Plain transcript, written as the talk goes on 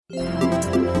What's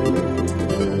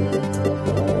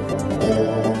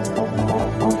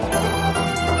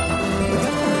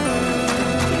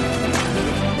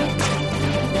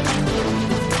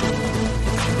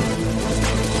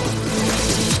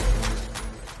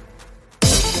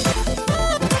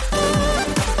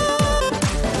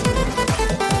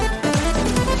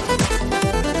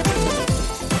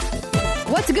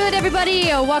good, everybody?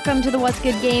 Welcome to the What's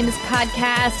Good Games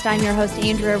podcast. I'm your host,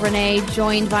 Andrea Renee,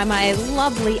 joined by my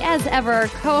lovely, as ever,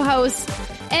 co-host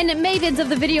and mavens of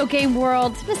the video game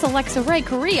world, Miss Alexa Ray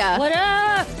Correa. What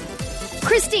up?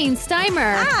 Christine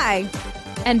Steimer. Hi.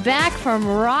 And back from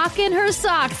rocking her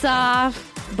socks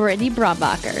off, Brittany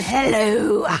Brombacher.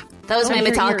 Hello. That was my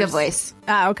Metallica yours. voice.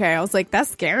 Ah, okay. I was like, that's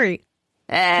scary.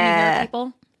 Can you hear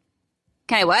people?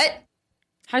 Can I what?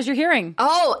 How's your hearing?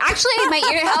 Oh, actually, my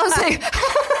ear. I was like,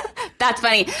 that's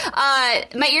funny.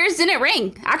 My ears didn't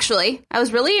ring. Actually, I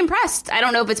was really impressed. I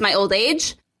don't know if it's my old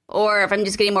age or if I'm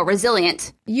just getting more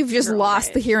resilient. You've just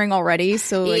lost the hearing already,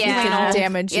 so like, you can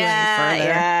damage you further.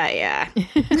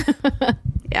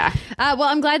 Yeah. Well,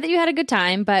 I'm glad that you had a good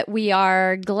time, but we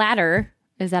are gladder.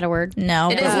 Is that a word? No.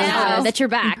 It is now. That you're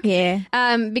back. Yeah.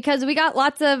 Because we got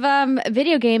lots of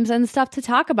video games and stuff to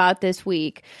talk about this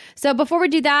week. So before we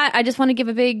do that, I just want to give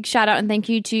a big shout out and thank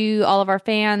you to all of our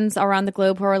fans around the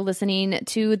globe who are listening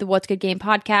to the What's Good Game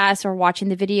podcast or watching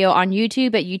the video on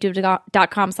YouTube at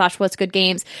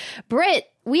youtube.com/whatsgoodgames. Britt,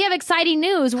 we have exciting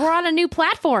news. We're on a new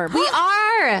platform. We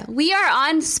are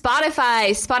on Spotify.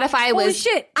 Spotify was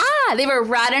shit. They were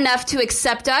rad enough to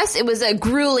accept us. It was a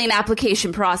grueling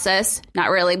application process. Not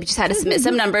really. We just had to submit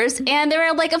some numbers. And they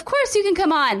were like, of course you can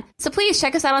come on. So please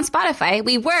check us out on Spotify.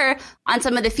 We were on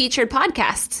some of the featured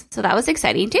podcasts. So that was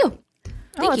exciting too.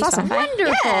 Thank you, awesome. Spotify.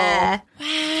 Wonderful. Yeah.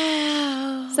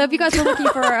 Wow. So if you guys are looking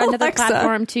for another Alexa.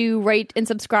 platform to rate and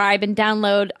subscribe and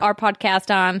download our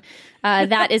podcast on,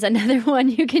 that is another one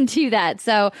you can do that.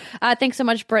 So thanks so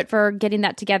much, Britt, for getting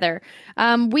that together.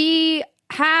 We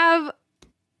have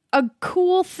a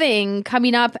cool thing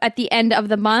coming up at the end of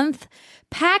the month.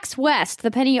 PAX West,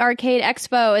 the Penny Arcade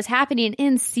Expo, is happening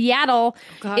in Seattle.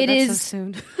 God, it that's is so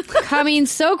soon. coming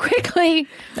so quickly.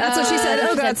 That's what she said.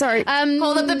 Oh, God, sorry.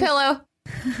 Hold up the pillow.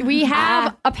 We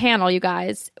have a panel, you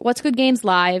guys. What's Good Games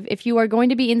Live. If you are going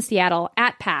to be in Seattle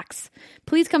at PAX,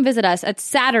 please come visit us at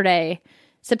Saturday,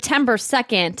 September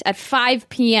 2nd at 5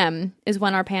 p.m. is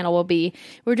when our panel will be.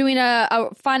 We're doing a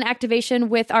fun activation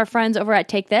with our friends over at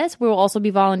Take This. We will also be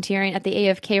volunteering at the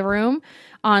AFK room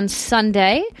on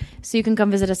Sunday, so you can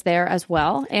come visit us there as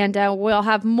well. And we'll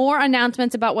have more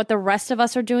announcements about what the rest of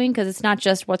us are doing, because it's not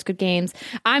just What's Good Games.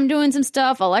 I'm doing some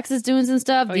stuff. Alexa's doing some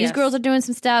stuff. These girls are doing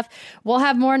some stuff. We'll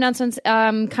have more announcements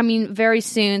coming very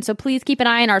soon. So please keep an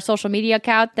eye on our social media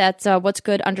account. That's What's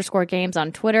Good _games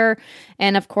on Twitter.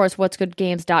 And of course,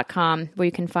 whatsgoodgames.com, where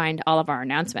you can find all of our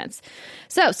announcements.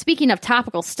 So speaking of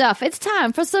topical stuff, it's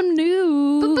time for some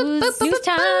news. News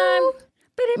time.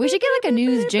 We should get like a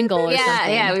news jingle or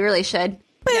something. Yeah, we really should.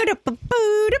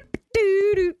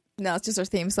 No, it's just our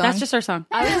theme song. That's just our song.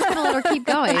 I was just going to let her keep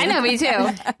going. I know, me too.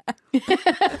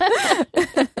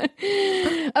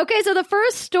 Okay, so the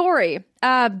first story.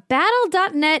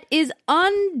 Battle.net is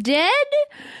undead?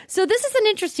 So this is an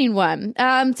interesting one.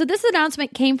 So this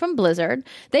announcement came from Blizzard.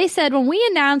 They said, when we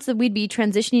announced that we'd be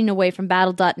transitioning away from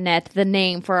Battle.net, the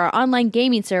name for our online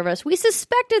gaming service, we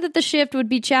suspected that the shift would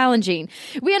be challenging.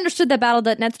 We understood that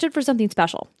Battle.net stood for something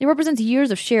special. It represents years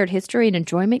of shared history and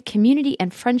enjoyment, community,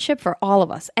 and friendship for all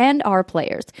of us and our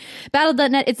players.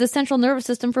 Battle.net is the central nervous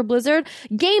system for Blizzard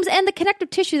games and the connective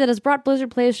tissue that has brought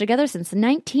Blizzard players together since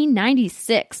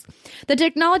 1996. The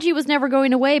technology was never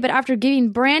going away, but after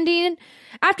giving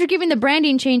the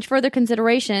branding change further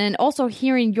consideration and also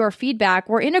hearing your feedback,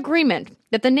 we're in agreement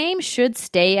that the name should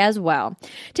stay as well.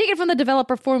 Take it from the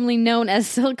developer formerly known as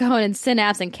Silicon and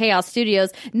Synapse and Chaos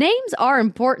Studios, names are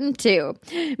important too.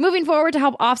 Moving forward, to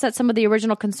help offset some of the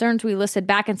original concerns we listed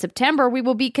back in September, we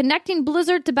will be connecting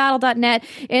Blizzard to Battle.net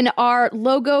in our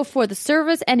logo for the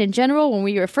service, and in general, when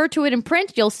we refer to it in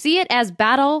print, you'll see it as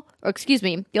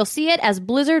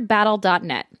Blizzard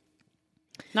Battle.net.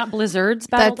 Not Blizzard's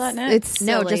Battle.net? It's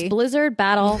silly. No, just Blizzard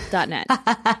Battle.net.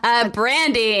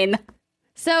 Branding.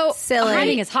 So, Silly. How do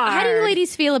is hard. How do you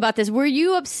ladies feel about this? Were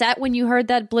you upset when you heard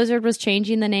that Blizzard was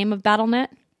changing the name of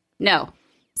Battle.net? No.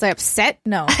 Was I upset?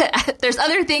 No. There's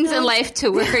other things in life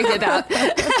to worry about.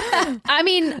 I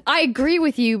mean, I agree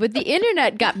with you, but the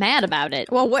internet got mad about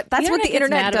it. Well, that's what the gets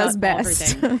internet mad does about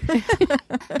best. everything.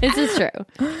 This is true.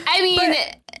 I mean,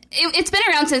 It's been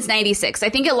around since 96. I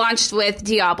think it launched with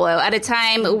Diablo at a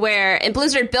time where, and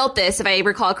Blizzard built this, if I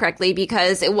recall correctly,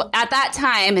 because at that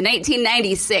time, in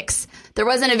 1996, there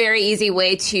wasn't a very easy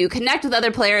way to connect with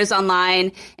other players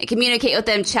online and communicate with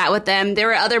them, chat with them. There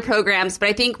were other programs, but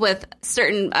I think with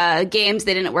certain games,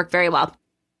 they didn't work very well.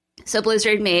 So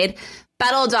Blizzard made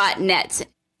Battle.net.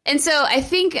 And so I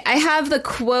think I have the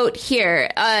quote here.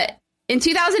 In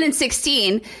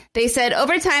 2016, they said,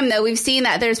 over time, though, we've seen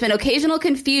that there's been occasional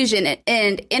confusion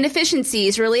and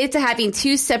inefficiencies related to having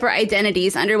two separate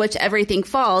identities under which everything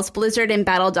falls, Blizzard and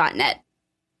Battle.net.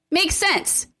 Makes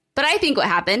sense. But I think what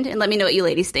happened, and let me know what you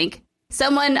ladies think,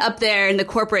 someone up there in the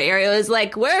corporate area is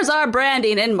like, where's our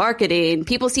branding and marketing?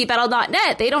 People see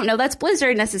Battle.net. They don't know that's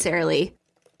Blizzard necessarily.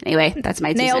 Anyway, that's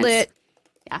my 2 Nailed cents. it.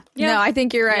 Yeah. No, I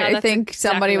think you're right. I think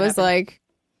somebody was like,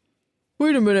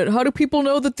 wait a minute, how do people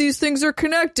know that these things are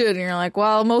connected? And you're like,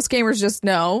 well, most gamers just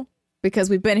know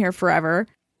because we've been here forever.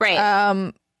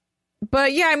 Right.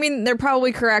 But yeah, I mean, they're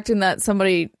probably correct in that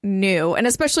somebody knew. And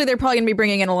especially they're probably going to be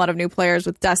bringing in a lot of new players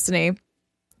with Destiny.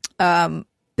 The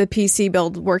PC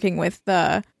build working with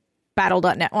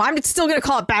Battle.net. Well, I'm still going to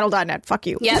call it Battle.net. Fuck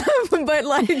you. Yeah. But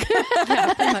like, and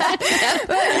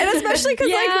especially because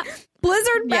like,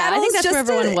 Blizzard Battle, I think that's just where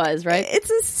everyone was, right? It's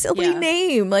a silly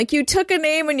name. Like, you took a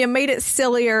name and you made it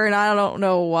sillier, and I don't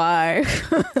know why.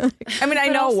 I mean, I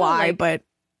know also, why, like, but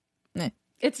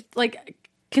it's like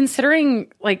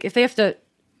considering like if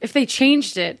they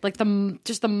changed it, like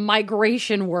just the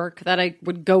migration work that I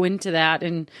would go into that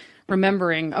and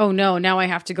remembering, oh no, now I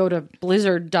have to go to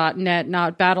Blizzard.net,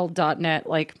 not Battle.net.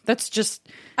 Like that's just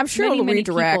I'm sure it'll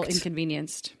redirect. People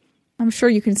inconvenienced. I'm sure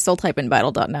you can still type in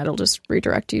Battle.net. It'll just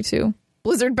redirect you to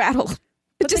Blizzard Battle.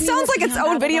 It just sounds like its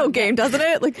own video game, doesn't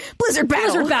it? Like Blizzard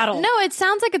Battle. Blizzard Battle. No, it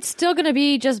sounds like it's still going to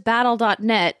be just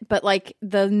Battle.net, but like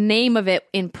the name of it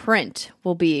in print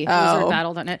will be Blizzard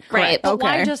Battle.net. Right. But okay.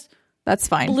 why just that's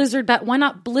fine. Why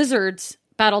not Blizzard's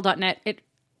Battle.net?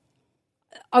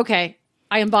 Okay.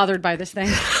 I am bothered by this thing.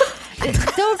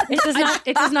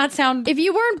 It does not sound. If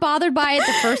you weren't bothered by it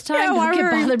the first time, don't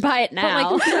get bothered by it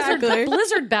now. But like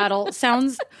Blizzard Battle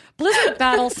sounds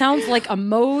like a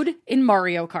mode in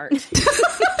Mario Kart.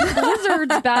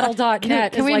 Blizzard's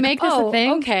Battle.net. Can we make this a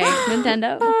thing? Okay,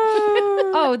 Nintendo.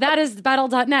 Oh, that is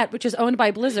Battle.net, which is owned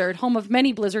by Blizzard, home of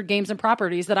many Blizzard games and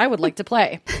properties that I would like to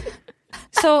play.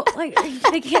 So, like,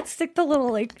 they can't stick the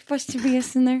little like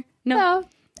 *** in there. No.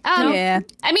 Yeah.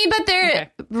 I mean, but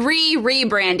they're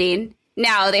rebranding.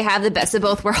 Now they have the best of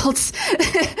both worlds.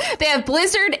 They have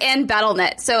Blizzard and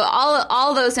Battle.net. So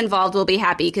all those involved will be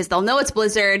happy because they'll know it's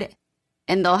Blizzard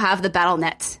and they'll have the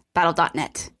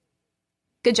Battle.net.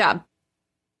 Good job.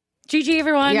 GG,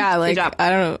 everyone. Yeah, like, Good job. I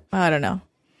don't know.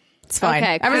 It's fine.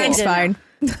 Okay, cool. Everything's fine.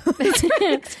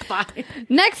 It's fine.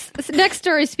 Next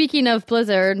story, speaking of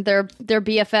Blizzard, their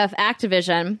BFF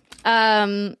Activision,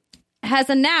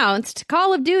 has announced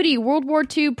Call of Duty World War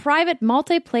II private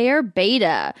multiplayer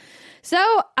beta.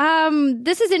 So,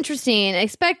 this is interesting.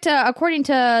 Expect, according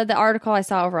to the article I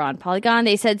saw over on Polygon,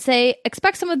 they said,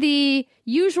 expect some of the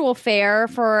usual fare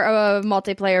for a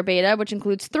multiplayer beta, which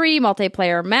includes 3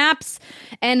 multiplayer maps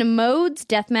and modes,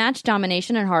 deathmatch,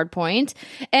 domination, and hardpoint.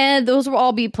 And those will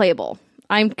all be playable.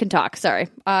 I can talk, sorry.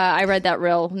 I read that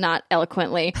real not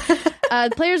eloquently.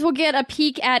 Players will get a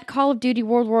peek at Call of Duty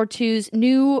World War II's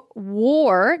new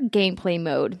War gameplay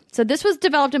mode. So this was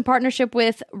developed in partnership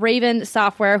with Raven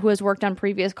Software, who has worked on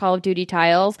previous Call of Duty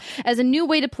titles, as a new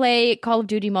way to play Call of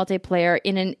Duty multiplayer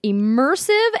in an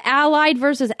immersive Allied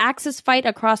versus Axis fight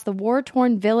across the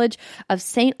war-torn village of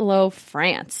Saint-Lô,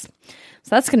 France. So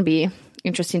that's going to be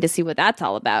interesting to see what that's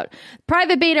all about.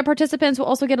 Private beta participants will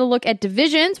also get a look at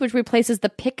Divisions, which replaces the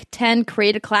Pick-10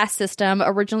 created class system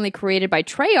originally created by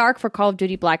Treyarch for Call of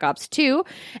Duty Black Ops 2.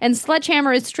 And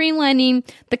Sledgehammer is streamlining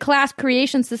the class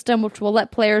creation system, which will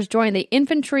let players join the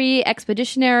Infantry,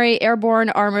 Expeditionary,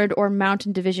 Airborne, Armored, or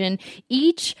Mountain Division,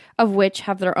 each of which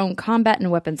have their own combat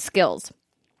and weapon skills.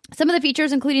 Some of the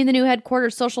features, including the new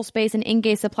headquarters, social space, and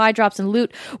in-game supply drops and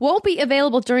loot, won't be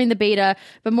available during the beta,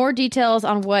 but more details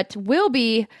on what will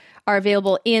be are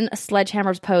available in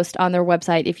Sledgehammer's post on their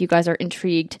website if you guys are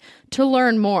intrigued to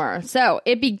learn more. So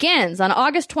it begins on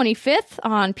August 25th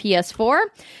on PS4.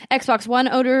 Xbox One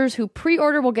owners who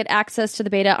pre-order will get access to the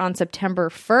beta on September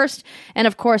 1st. And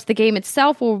of course, the game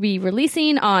itself will be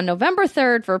releasing on November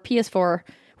 3rd for PS4,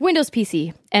 Windows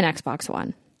PC, and Xbox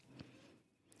One.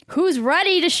 Who's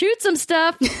ready to shoot some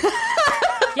stuff?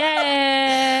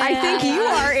 Yay! I think you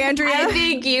are, Andrea. I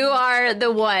think you are the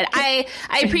one. I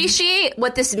appreciate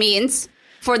what this means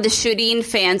for the shooting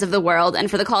fans of the world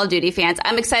and for the Call of Duty fans.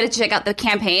 I'm excited to check out the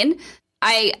campaign.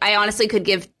 I honestly could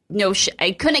give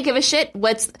I couldn't give a shit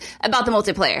what's about the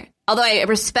multiplayer. Although I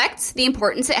respect the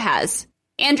importance it has.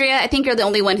 Andrea, I think you're the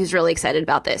only one who's really excited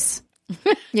about this.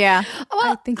 Yeah.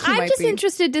 Well, I think he I'm might just be.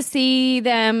 interested to see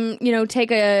them,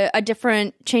 take a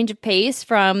different change of pace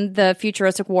from the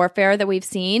futuristic warfare that we've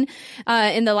seen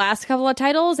in the last couple of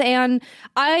titles. And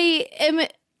I am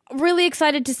really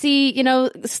excited to see,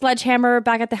 Sledgehammer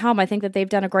back at the helm. I think that they've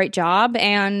done a great job,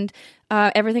 and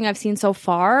everything I've seen so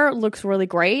far looks really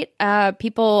great. I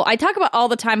talk about all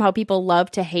the time how people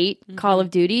love to hate Call of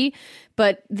Duty,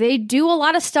 but they do a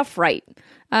lot of stuff right.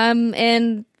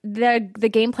 And the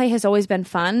gameplay has always been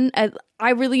fun.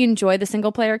 I really enjoy the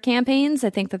single player campaigns.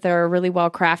 I think that they're really well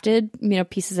crafted,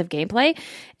 pieces of gameplay.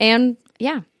 And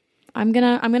yeah, I'm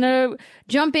gonna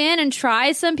jump in and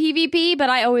try some PvP, but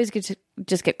I always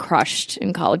just get crushed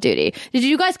in Call of Duty. Did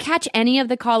you guys catch any of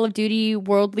the Call of Duty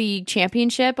World League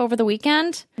Championship over the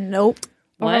weekend? Nope.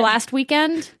 Over last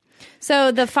weekend?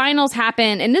 So the finals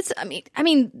happened, and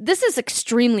this is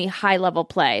extremely high level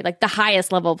play, like the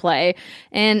highest level play,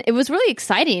 and it was really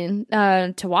exciting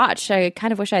to watch. I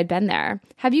kind of wish I had been there.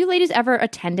 Have you ladies ever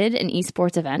attended an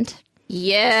esports event?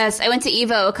 Yes, I went to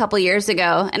EVO a couple years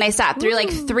ago, and I sat through like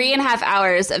 3.5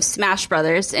 hours of Smash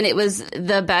Brothers, and it was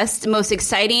the best, most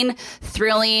exciting,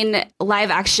 thrilling,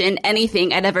 live action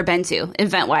anything I'd ever been to,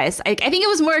 event-wise. I think it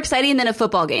was more exciting than a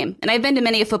football game, and I've been to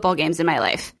many football games in my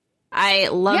life. I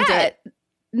loved it.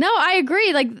 No, I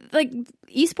agree. Like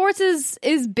esports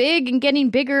is big and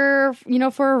getting bigger,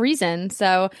 for a reason.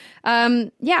 So,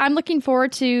 I'm looking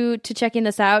forward to checking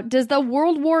this out. Does the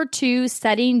World War II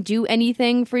setting do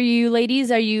anything for you, ladies?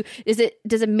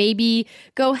 Does it maybe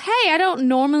go, hey, I don't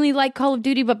normally like Call of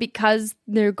Duty, but because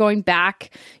they're going back,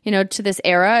 to this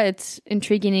era, it's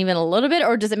intriguing even a little bit,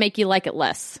 or does it make you like it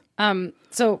less?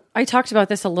 So I talked about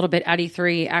this a little bit at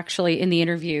E3, actually, in the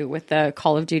interview with the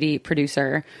Call of Duty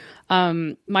producer.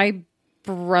 My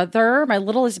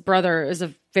littlest brother, is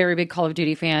a very big Call of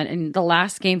Duty fan, and the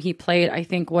last game he played, I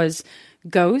think, was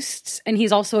Ghosts, and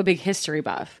he's also a big history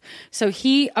buff. So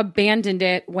he abandoned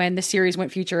it when the series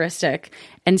went futuristic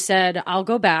and said, I'll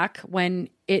go back when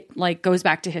it goes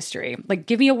back to history.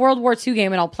 Give me a World War II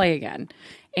game and I'll play again.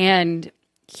 And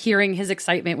hearing his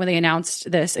excitement when they announced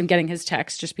this and getting his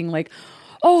text just being like,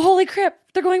 oh, holy crap,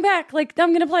 they're going back.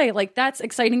 I'm going to play. That's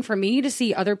exciting for me to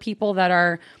see other people that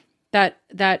are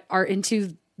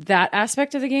into that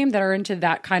aspect of the game, that are into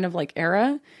that kind of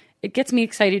era. It gets me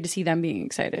excited to see them being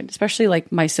excited, especially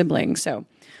my siblings. So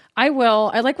I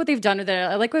like what they've done with it.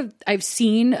 I like what I've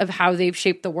seen of how they've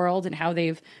shaped the world and how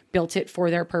they've built it for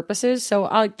their purposes.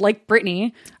 So like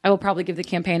Brittany, I will probably give the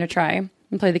campaign a try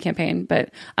and play the campaign, but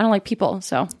I don't like people,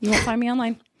 so you won't find me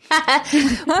online.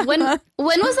 When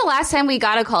was the last time we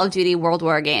got a Call of Duty World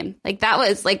War game? That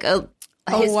was a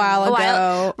while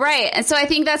ago. Right. And so I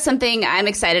think that's something I'm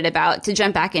excited about to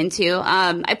jump back into.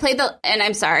 I played and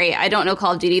I'm sorry, I don't know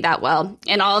Call of Duty that well.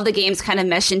 And all of the games kind of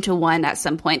mesh into one at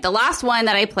some point. The last one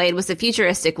that I played was the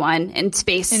futuristic one in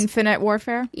space. Infinite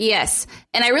Warfare? Yes.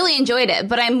 And I really enjoyed it,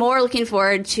 but I'm more looking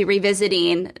forward to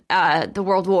revisiting the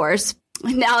World Wars.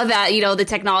 Now that, the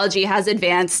technology has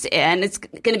advanced, and it's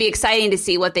going to be exciting to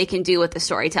see what they can do with the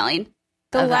storytelling.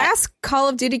 The last Call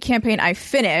of Duty campaign I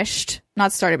finished,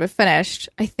 not started, but finished,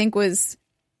 I think was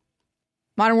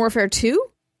Modern Warfare 2.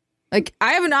 I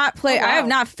have not played, I have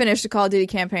not finished a Call of Duty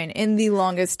campaign in the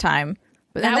longest time.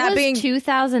 But that was being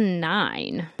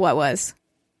 2009. What was?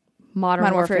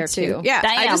 Modern Warfare 2.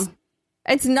 Yeah,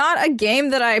 it's not a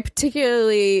game that I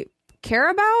particularly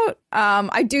care about. I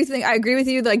agree with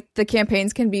you, the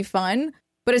campaigns can be fun,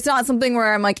 but it's not something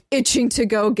where I'm itching to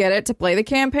go get it to play the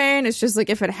campaign. It's just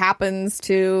if it happens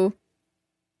to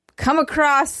come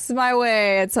across my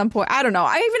way at some point. I don't know.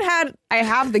 I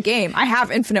have the game. I have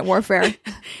Infinite Warfare.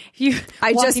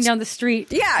 Walking down the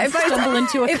street. Yeah, if I stumble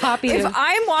into a copy. If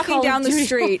I'm walking down the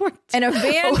street and a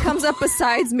van comes up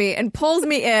beside me and pulls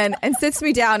me in and sits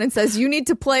me down and says, "You need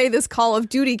to play this Call of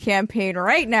Duty campaign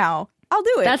right now," I'll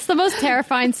do it. That's the most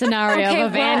terrifying scenario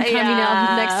of a van coming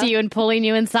up next to you and pulling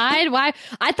you inside. Why?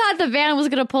 I thought the van was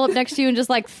going to pull up next to you and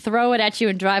just throw it at you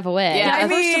and drive away. Yeah,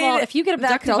 first of all, if you get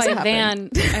abducted by a van,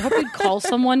 I hope you'd call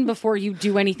someone before you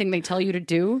do anything they tell you to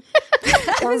do.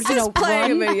 Or just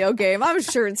playing a video game. I'm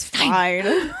sure it's fine.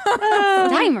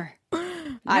 Timer.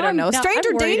 I don't know. Stranger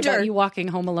I'm worried danger. About you walking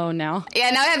home alone now. Yeah,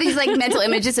 now I have these mental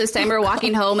images of Steimer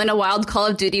walking home and a wild Call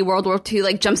of Duty World War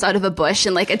II jumps out of a bush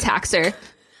and attacks her.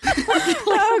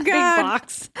 Oh God! Big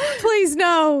box. Please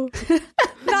no,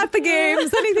 not the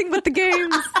games. Anything but the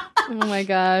games. Oh my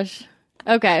gosh.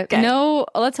 Okay. No.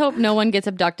 Let's hope no one gets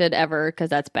abducted ever,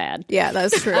 because that's bad. Yeah,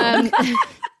 that's true.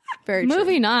 Very true.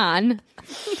 Moving on.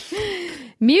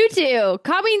 Mewtwo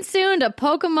coming soon to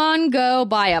Pokemon Go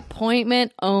by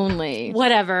appointment only.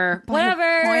 Whatever.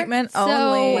 Appointment So-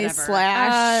 only Whatever.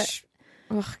 slash.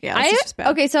 Ugh, yeah, that's just bad.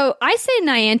 Okay, so I say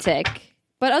Niantic,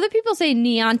 but other people say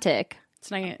Niantic. It's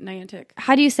Niantic.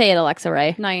 How do you say it, Alexa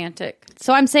Ray? Niantic.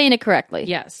 So I'm saying it correctly.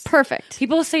 Yes. Perfect.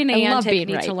 People say love Niantic being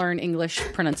need right. to learn English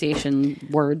pronunciation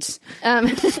words.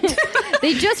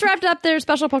 They just wrapped up their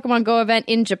special Pokemon Go event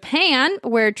in Japan,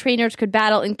 where trainers could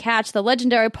battle and catch the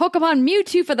legendary Pokemon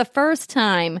Mewtwo for the first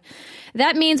time.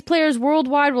 That means players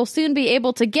worldwide will soon be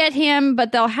able to get him,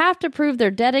 but they'll have to prove their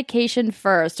dedication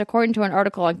first. According to an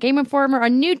article on Game Informer, a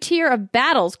new tier of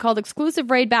battles called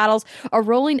exclusive raid battles are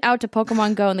rolling out to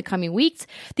Pokemon Go in the coming weeks.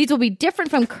 These will be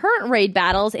different from current raid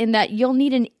battles in that you'll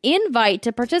need an invite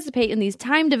to participate in these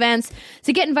timed events.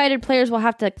 To get invited, players will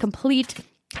have to complete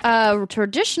a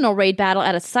traditional raid battle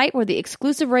at a site where the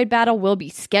exclusive raid battle will be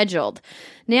scheduled.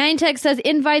 Niantic says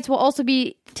invites will also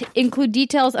be include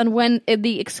details on when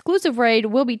the exclusive raid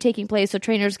will be taking place so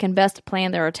trainers can best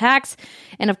plan their attacks.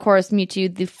 And of course,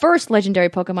 Mewtwo, the first legendary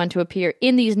Pokemon to appear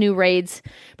in these new raids,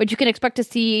 but you can expect to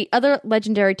see other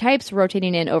legendary types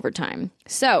rotating in over time.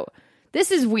 So, this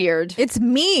is weird. It's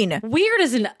mean. Weird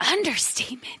is an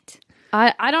understatement.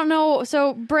 I don't know.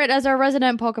 So, Britt, as our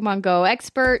resident Pokemon Go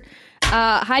expert,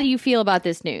 how do you feel about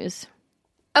this news?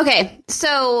 Okay,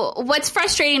 so what's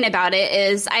frustrating about it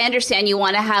is I understand you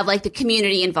want to have like the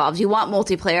community involved. You want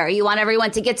multiplayer. You want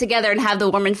everyone to get together and have the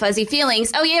warm and fuzzy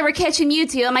feelings. Oh yeah, we're catching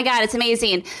Mewtwo. Oh my God, it's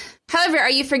amazing. However, are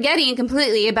you forgetting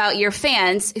completely about your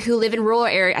fans who live in rural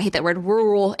area? I hate that word,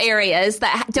 rural areas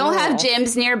that don't have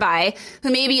gyms nearby,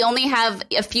 who maybe only have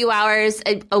a few hours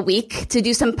a week to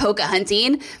do some poke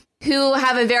hunting, who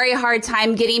have a very hard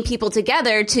time getting people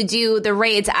together to do the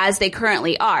raids as they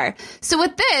currently are. So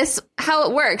with this, how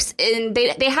it works, and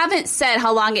they haven't said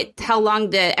how long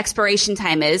the expiration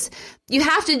time is. You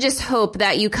have to just hope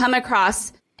that you come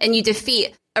across and you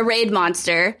defeat a raid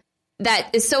monster that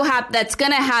is that's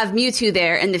going to have Mewtwo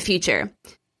there in the future.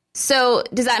 So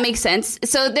does that make sense?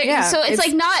 So it's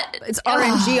like not It's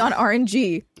RNG on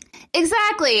RNG.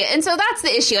 Exactly. And so that's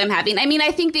the issue I'm having. I mean,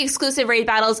 I think the exclusive raid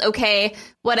battle's okay,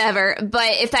 whatever.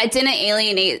 But if that didn't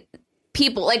alienate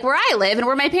people, like where I live and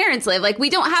where my parents live, like we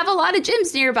don't have a lot of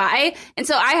gyms nearby. And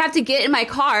so I have to get in my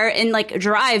car and like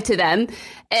drive to them.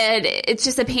 And it's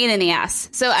just a pain in the ass.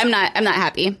 So I'm not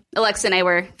happy. Alexa and I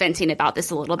were venting about this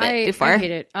a little bit before. I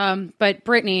hate it. But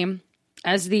Brittany,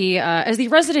 as the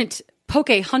resident Poke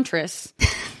Huntress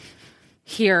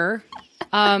here,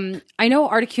 I know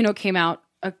Articuno came out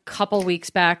a couple weeks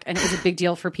back and it was a big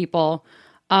deal for people.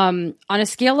 On a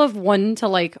scale of 1 to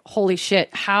like, holy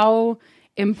shit, how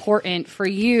important for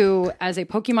you as a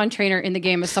Pokemon trainer in the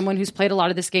game, as someone who's played a lot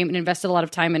of this game and invested a lot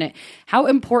of time in it, how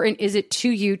important is it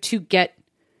to you to get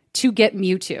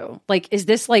Mewtwo? Like, is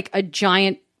this like a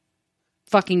giant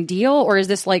fucking deal, or is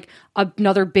this like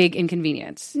another big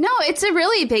inconvenience? No, it's a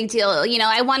really big deal. You know,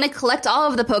 I want to collect all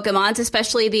of the Pokemons,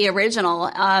 especially the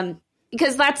original,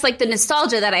 because that's like the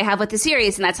nostalgia that I have with the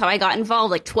series, and that's how I got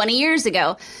involved like 20 years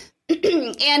ago. And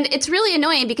it's really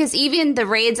annoying because even the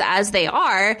raids as they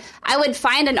are, I would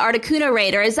find an Articuno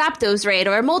raid or a Zapdos raid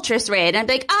or a Moltres raid, and I'd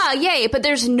be like, yay, but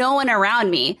there's no one around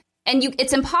me. And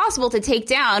it's impossible to take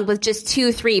down with just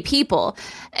 2-3 people.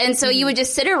 And so you would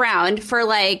just sit around for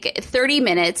like 30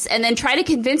 minutes and then try to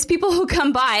convince people who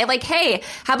come by, like, hey,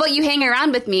 how about you hang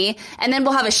around with me? And then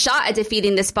we'll have a shot at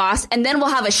defeating this boss. And then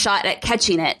we'll have a shot at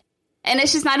catching it. And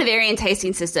it's just not a very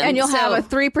enticing system. And you'll have a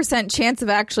 3% chance of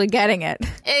actually getting it.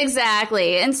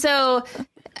 Exactly. And so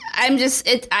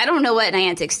I don't know what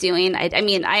Niantic's doing. I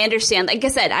mean, I understand. Like I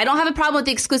said, I don't have a problem with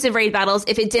the exclusive raid battles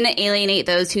if it didn't alienate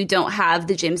those who don't have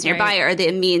the gyms nearby or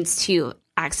the means to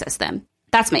access them.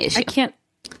 That's my issue.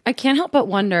 I can't help but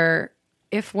wonder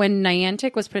if when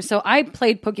Niantic was so I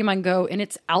played Pokemon Go in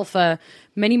its alpha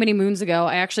many, many moons ago.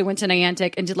 I actually went to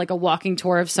Niantic and did like a walking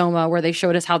tour of Soma where they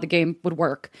showed us how the game would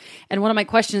work. And one of my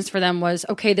questions for them was,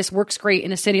 okay, this works great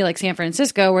in a city like San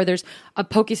Francisco where there's a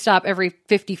Pokestop every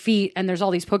 50 feet and there's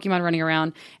all these Pokemon running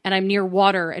around and I'm near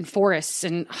water and forests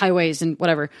and highways and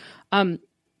whatever.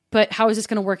 But how is this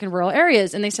going to work in rural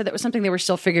areas? And they said that was something they were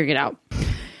still figuring it out.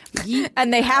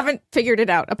 And they haven't figured it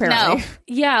out, apparently. No.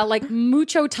 Yeah, like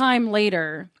mucho time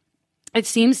later, it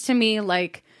seems to me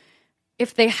like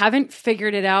if they haven't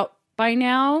figured it out by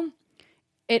now,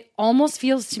 it almost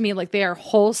feels to me like they are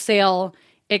wholesale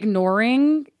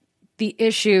ignoring the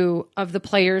issue of the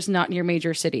players not near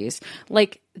major cities.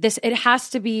 Like this, it has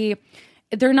to be,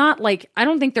 they're not like, I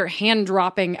don't think they're hand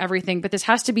dropping everything, but this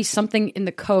has to be something in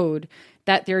the code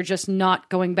that they're just not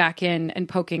going back in and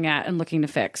poking at and looking to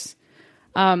fix.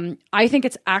 I think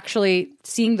it's actually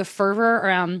seeing the fervor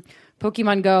around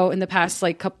Pokemon Go in the past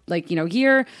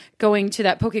year, going to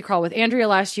that Pokecrawl with Andrea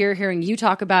last year, hearing you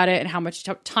talk about it and how much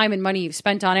time and money you've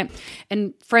spent on it,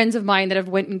 and friends of mine that have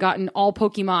went and gotten all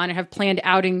Pokemon and have planned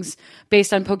outings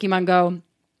based on Pokemon Go.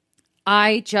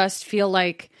 I just feel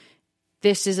like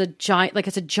this is a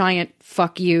giant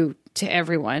fuck you to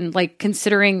everyone. Like,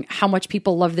 considering how much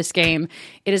people love this game,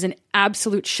 it is an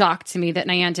absolute shock to me that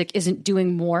Niantic isn't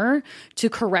doing more to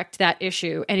correct that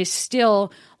issue and is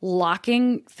still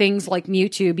locking things like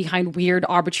Mewtwo behind weird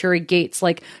arbitrary gates,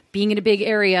 like being in a big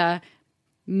area,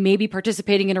 maybe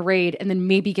participating in a raid, and then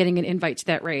maybe getting an invite to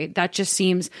that raid. That just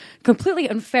seems completely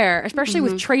unfair, especially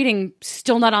with trading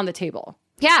still not on the table.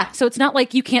 Yeah. So it's not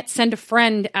like you can't send a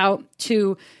friend out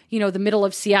to, the middle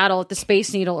of Seattle at the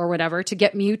Space Needle or whatever to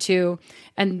get Mewtwo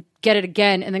and get it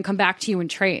again and then come back to you and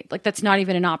trade. Like, that's not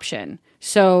even an option.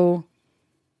 So,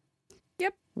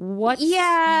 yep. What's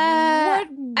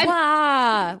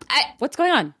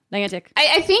going on, Niantic?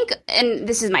 I think, and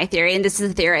this is my theory, and this is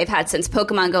the theory I've had since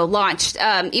Pokemon Go launched.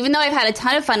 Even though I've had a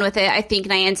ton of fun with it, I think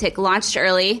Niantic launched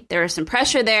early. There was some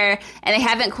pressure there, and they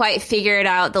haven't quite figured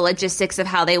out the logistics of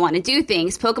how they want to do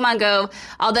things. Pokemon Go,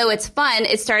 although it's fun,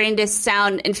 it's starting to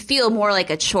sound and feel more like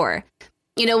a chore.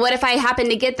 What if I happen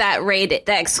to get that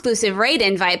exclusive raid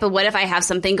invite, but what if I have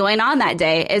something going on that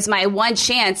day? Is my one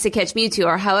chance to catch Mewtwo,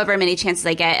 or however many chances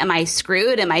I get, am I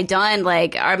screwed? Am I done?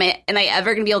 Like, am I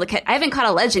ever going to be able to catch? I haven't caught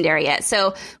a legendary yet,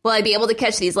 so will I be able to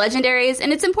catch these legendaries?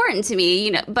 And it's important to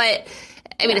me, but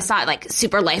I mean, it's not like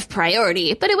super life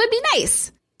priority, but it would be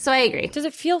nice. So I agree. Does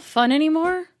it feel fun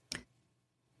anymore?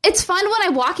 It's fun when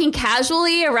I'm walking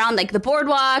casually around like the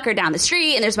boardwalk or down the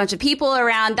street and there's a bunch of people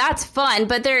around. That's fun.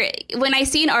 But when I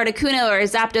see an Articuno or a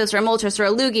Zapdos or a Moltres or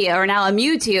a Lugia or now a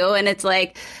Mewtwo, and it's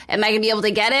like, am I going to be able to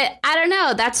get it? I don't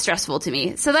know. That's stressful to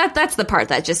me. So that's the part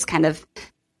that just kind of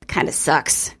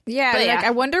sucks. Yeah, I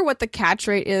wonder what the catch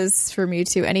rate is for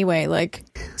Mewtwo anyway. Like,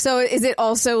 so is it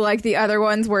also like the other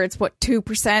ones where it's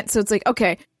 2%? So it's like,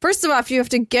 okay, first of all,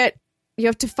 you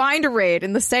have to find a raid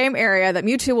in the same area that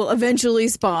Mewtwo will eventually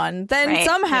spawn. Then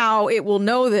somehow it will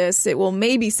know this. It will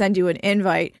maybe send you an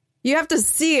invite. You have to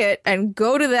see it and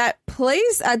go to that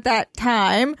place at that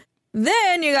time.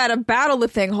 Then you got to battle the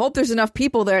thing. Hope there's enough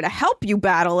people there to help you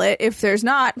battle it. If there's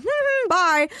not,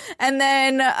 bye. And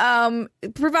then,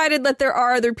 provided that there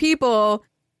are other people,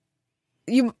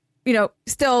 you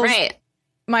still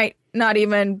might not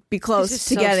even be close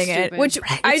to getting it. Which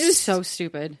so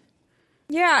stupid.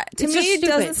 Yeah, to me it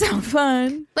doesn't sound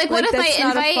fun. Like what if my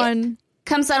invite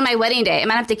comes on my wedding day? Am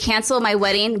I going to have to cancel my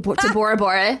wedding to Bora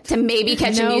Bora to maybe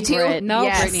catch a Mewtwo?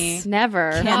 Brittany.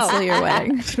 Never. Cancel your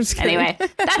wedding. Anyway,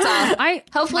 that's all.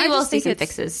 Hopefully we'll see some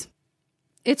fixes.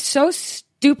 It's so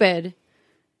stupid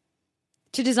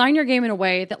to design your game in a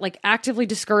way that like actively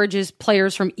discourages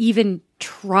players from even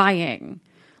trying.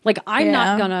 Like, I'm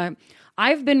not gonna...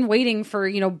 I've been waiting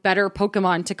for, better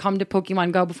Pokemon to come to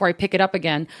Pokemon Go before I pick it up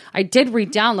again. I did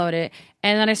re-download it,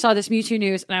 and then I saw this Mewtwo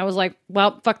news, and I was like,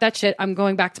 well, fuck that shit. I'm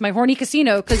going back to my horny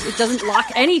casino because it doesn't lock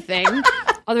anything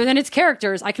other than its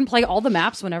characters. I can play all the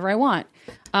maps whenever I want,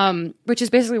 which is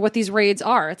basically what these raids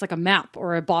are. It's like a map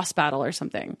or a boss battle or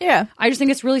something. Yeah. I just think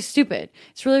it's really stupid.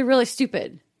 It's really, really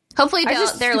stupid. Hopefully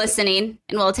they're listening,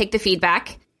 and we'll take the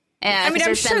feedback. I'm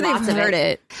sure they've heard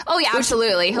it. Oh, yeah,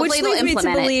 absolutely. Hopefully they'll implement it. Which leads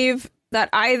me to believe that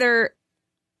either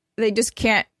they just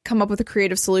can't come up with a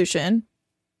creative solution,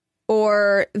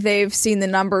 or they've seen the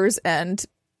numbers and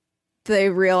they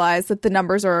realize that the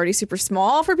numbers are already super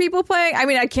small for people playing. I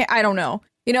mean, I don't know.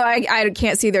 I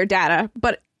can't see their data,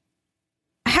 but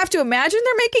I have to imagine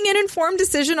they're making an informed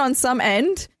decision on some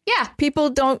end. Yeah. People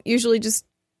don't usually just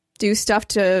do stuff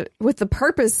with the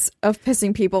purpose of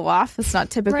pissing people off. That's not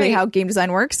typically how game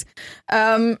design works.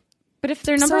 But if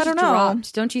their numbers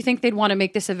dropped, don't you think they'd want to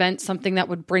make this event something that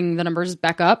would bring the numbers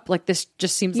back up? Like, this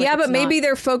just seems like but maybe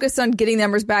they're focused on getting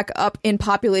numbers back up in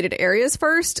populated areas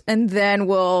first, and then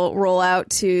we'll roll out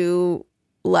to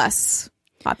less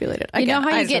populated. You know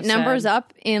how you get numbers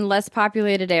up in less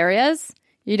populated areas?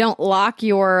 You don't lock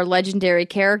your legendary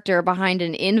character behind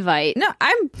an invite. No,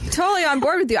 I'm totally on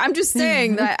board with you. I'm just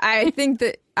saying that I think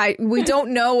that we don't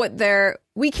know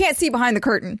we can't see behind the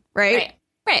curtain, right?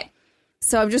 Right.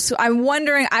 So I'm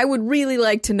wondering, I would really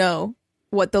like to know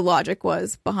what the logic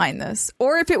was behind this.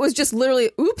 Or if it was just literally,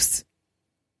 oops,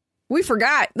 we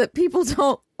forgot that people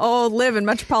don't all live in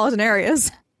metropolitan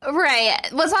areas. Right.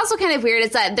 What's also kind of weird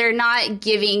is that they're not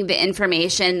giving the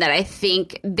information that I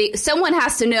think someone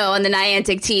has to know on the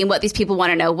Niantic team what these people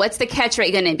want to know. What's the catch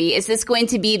rate going to be? Is this going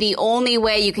to be the only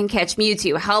way you can catch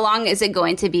Mewtwo? How long is it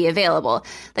going to be available?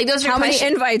 Like, those are How many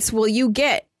invites will you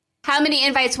get? how many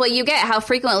invites will you get? How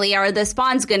frequently are the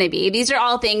spawns going to be? These are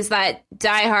all things that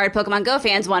diehard Pokemon Go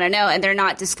fans want to know, and they're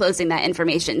not disclosing that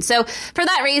information. So for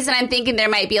that reason, I'm thinking there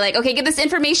might be like, okay, get this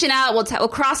information out. We'll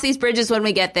cross these bridges when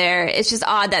we get there. It's just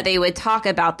odd that they would talk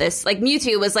about this. Like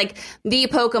Mewtwo was like the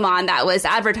Pokemon that was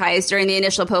advertised during the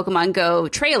initial Pokemon Go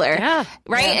trailer,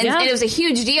 right? And it was a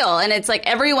huge deal. And it's like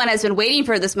everyone has been waiting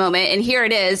for this moment, and here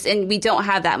it is, and we don't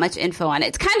have that much info on it.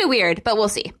 It's kind of weird, but we'll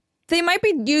see. They might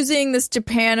be using this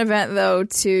Japan event, though,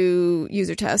 to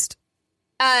user test.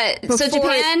 So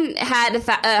Japan had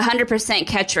 100%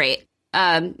 catch rate.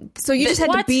 So you just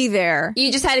had to be there.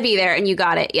 You just had to be there, and you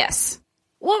got it, yes.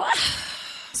 Well,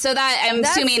 so that, I'm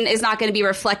assuming, is not going to be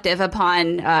reflective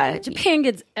upon... Japan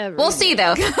gets everything. We'll see,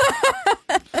 though.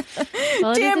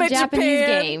 Well, Damn it is a it, Japanese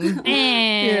Japan.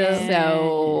 game.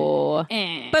 So...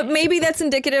 But maybe that's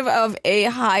indicative of a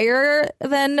higher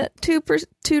than 2 to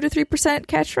 3%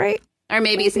 catch rate. Or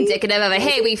maybe it's indicative of a,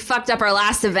 hey, we fucked up our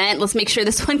last event. Let's make sure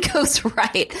this one goes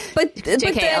right. But then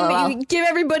you give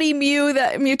everybody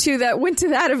Mewtwo that went to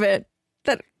that event,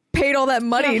 that paid all that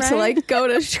money to like go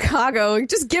to Chicago.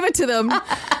 Just give it to them.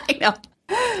 I know.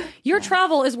 Your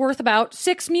travel is worth about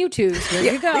 6 Mewtwo's.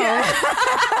 There you go.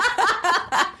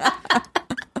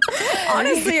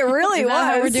 Honestly, it really Is was.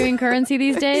 that how we're doing currency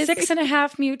these days?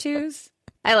 6.5 Mewtwo's.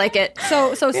 I like it.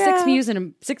 So 6 Mewtwo's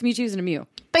and a Mew.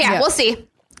 But yeah, we'll see.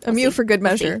 A Mew for good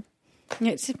measure.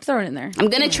 Yeah, throw it in there. I'm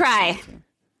going to try.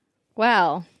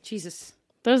 Well, Jesus.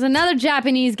 there's another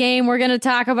Japanese game we're going to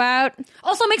talk about.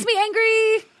 Also makes me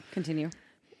angry. Continue.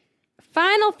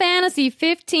 Final Fantasy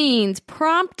 15's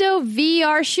Prompto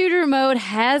VR shooter mode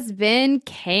has been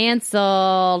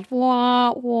canceled.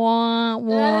 Wah, wah,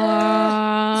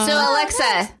 wah. So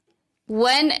Alexa,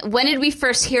 when did we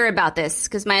first hear about this?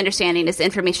 Because my understanding is the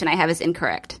information I have is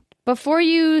incorrect. Before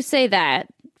you say that,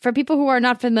 for people who are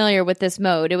not familiar with this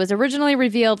mode, it was originally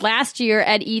revealed last year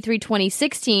at E3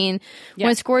 2016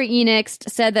 when Square Enix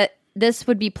said that this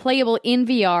would be playable in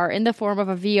VR in the form of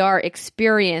a VR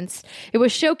experience. It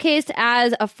was showcased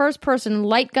as a first-person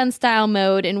light gun style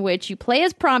mode in which you play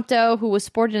as Prompto, who was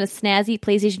sported in a snazzy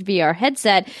PlayStation VR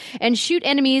headset, and shoot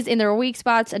enemies in their weak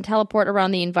spots and teleport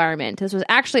around the environment. This was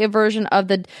actually a version of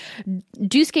the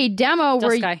Duscae demo,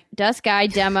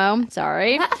 Duscae demo,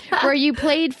 sorry, where you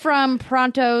played from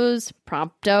Prompto's.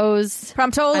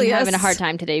 I'm having a hard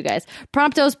time today, you guys.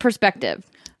 Prompto's perspective.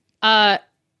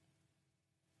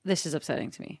 This is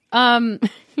upsetting to me.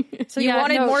 So you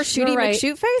wanted more shooty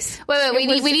McShoot face?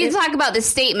 Wait, we need to talk about this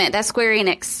statement that Square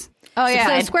Enix. Oh, yeah.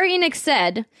 So Square Enix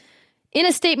said in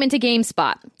a statement to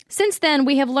GameSpot, since then,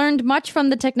 we have learned much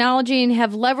from the technology and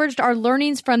have leveraged our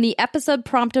learnings from the episode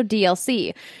Prompto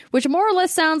DLC, which more or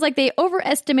less sounds like they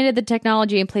overestimated the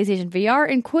technology in PlayStation VR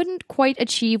and couldn't quite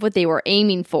achieve what they were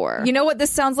aiming for. You know what this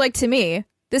sounds like to me?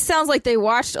 This sounds like they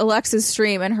watched Alexa's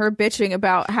stream and her bitching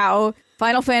about how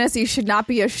Final Fantasy should not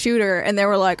be a shooter, and they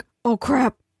were like, oh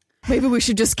crap, maybe we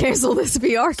should just cancel this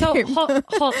VR game.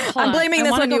 Hold I'm blaming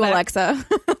this on you, Alexa.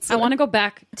 I want to go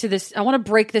back to this. I want to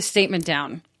break this statement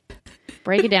down.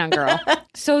 Break it down, girl.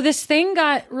 So this thing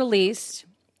got released.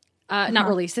 Not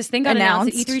released. This thing got announced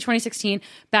at E3 2016,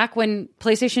 back when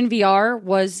PlayStation VR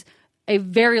was a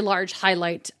very large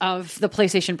highlight of the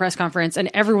PlayStation press conference, and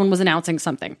everyone was announcing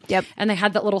something. Yep. And they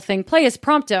had that little thing, play as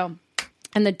Prompto.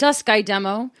 And the Duscae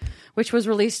demo, which was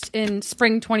released in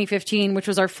spring 2015, which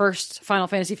was our first Final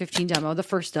Fantasy 15 demo, the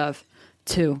first of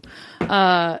 2.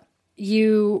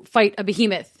 You fight a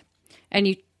behemoth, and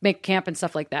you make camp and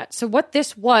stuff like that. So what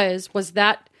this was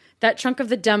that chunk of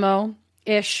the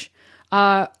demo-ish,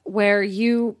 where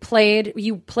you played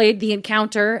the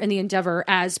encounter and the endeavor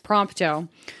as Prompto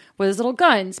with his little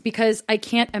guns, because I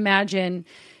can't imagine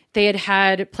they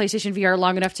had PlayStation VR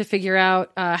long enough to figure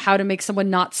out how to make someone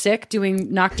not sick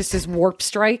doing Noctis's Warp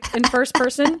Strike in first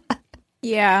person.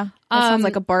 Yeah, that sounds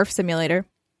like a barf simulator.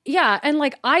 Yeah, and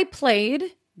like I played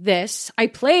the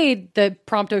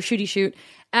Prompto Shooty Shoot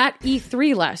at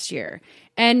E3 last year,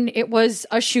 and it was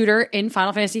a shooter in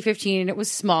Final Fantasy 15, and it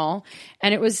was small,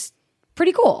 and it was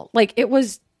pretty cool. Like it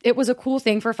was a cool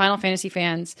thing for Final Fantasy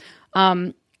fans.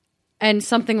 And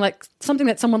something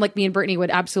that someone like me and Brittany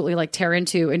would absolutely like tear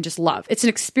into and just love. It's an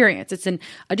experience. It's an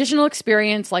additional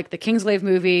experience, like the Kingsglaive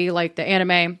movie, like the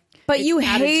anime. But you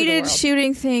hated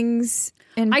shooting things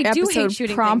in I do episode hate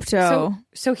shooting Prompto. things.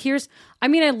 So here's, I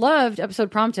mean, I loved episode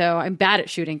Prompto. I'm bad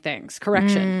at shooting things.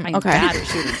 Correction. I'm bad at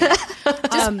shooting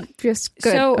things. Just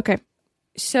good. Okay.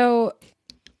 So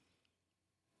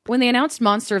when they announced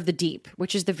Monster of the Deep,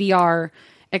 which is the VR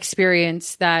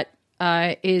experience that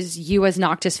is you as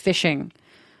Noctis fishing,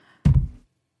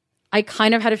 I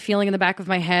kind of had a feeling in the back of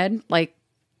my head, like,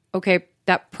 okay,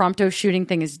 that Prompto shooting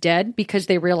thing is dead because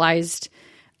they realized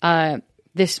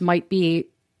this might be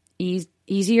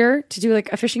easier to do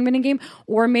like a fishing mini game,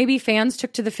 or maybe fans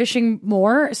took to the fishing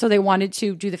more, so they wanted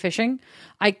to do the fishing.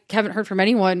 I haven't heard from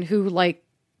anyone who like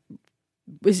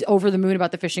was over the moon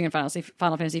about the fishing in Final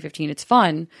Fantasy 15. It's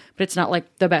fun, but it's not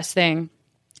like the best thing.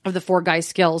 Of the 4 guys'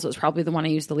 skills, it was probably the one I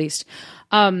used the least.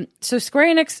 So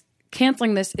Square Enix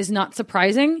canceling this is not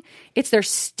surprising. It's their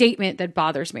statement that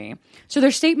bothers me. So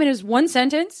their statement is one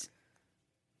sentence.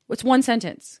 It's one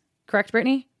sentence. Correct,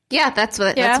 Brittany? Yeah, that's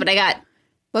what I got.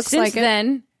 Looks Since like it.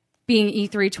 then, being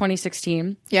E3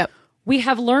 2016, Yep. we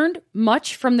have learned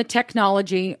much from the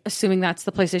technology, assuming that's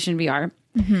the PlayStation VR,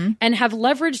 and have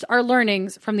leveraged our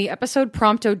learnings from the episode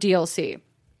Prompto DLC.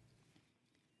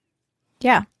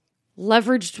 Yeah.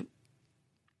 Leveraged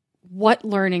what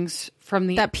learnings from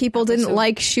the That people didn't episode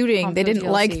like shooting. They Prompto didn't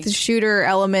DLC? like the shooter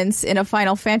elements in a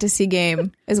Final Fantasy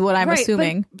game, is what I'm Right,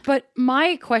 assuming. But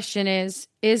my question is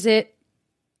it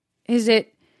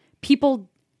people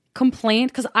complained?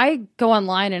 Because I go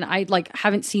online and I like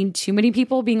haven't seen too many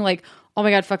people being like, oh my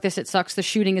God, fuck this, it sucks, the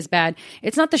shooting is bad.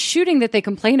 It's not the shooting that they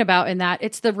complain about in that.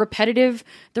 It's the repetitive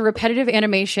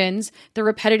animations, the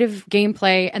repetitive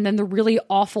gameplay, and then the really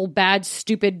awful, bad,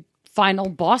 stupid final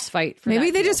boss fight. For Maybe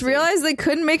that they just DLC. realized they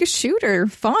couldn't make a shooter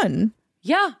fun.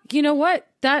 Yeah, you know what?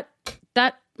 That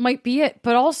might be it.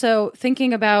 But also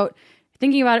thinking about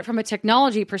it from a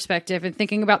technology perspective and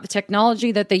thinking about the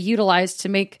technology that they utilized to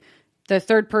make the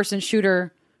third-person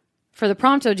shooter for the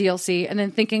Prompto DLC, and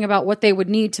then thinking about what they would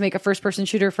need to make a first-person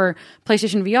shooter for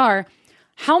PlayStation VR.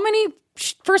 How many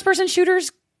first-person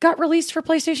shooters got released for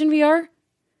PlayStation VR?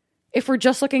 If we're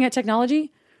just looking at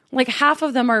technology, like half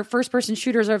of them are first-person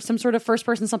shooters or some sort of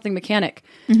first-person something mechanic.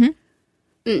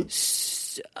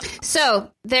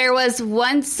 So there was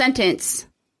one sentence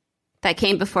that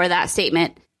came before that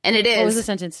statement, and it is What was the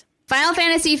sentence? Final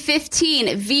Fantasy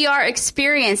 15 VR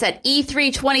experience at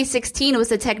E3 2016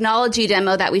 was a technology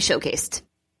demo that we showcased.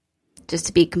 Just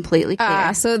to be completely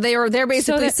clear. So they're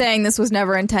basically that- saying this was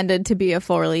never intended to be a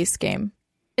full release game.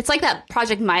 It's like that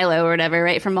Project Milo or whatever,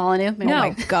 right? From Molyneux? Oh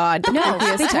my god. The No,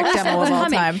 creepiest they tech totally said it demo was of all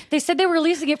coming. time. They said they were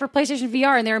releasing it for PlayStation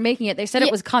VR and they were making it. They said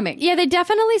it was coming. Yeah, they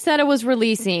definitely said it was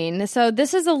releasing. So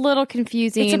this is a little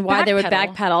confusing It's a why they would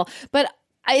backpedal. backpedal. But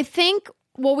I think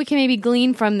what we can maybe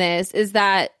glean from this is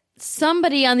that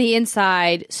somebody on the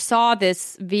inside saw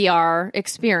this VR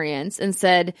experience and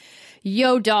said,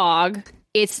 yo, dog,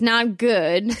 it's not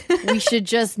good. We should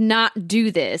just not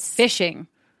do this. Fishing.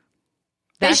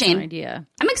 That's Fishing. an idea.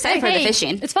 I'm excited for the Hey,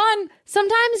 fishing. It's fun.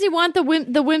 Sometimes you want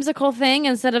the whimsical thing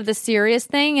instead of the serious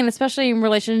thing, and especially in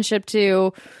relationship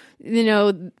to, you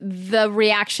know, the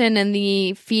reaction and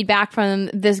the feedback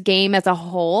from this game as a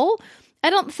whole.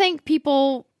 I don't think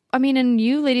people, I mean, and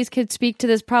you ladies could speak to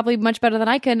this probably much better than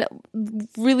I could,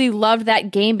 really loved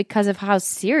that game because of how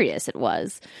serious it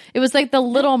was. It was like the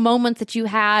little moments that you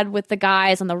had with the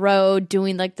guys on the road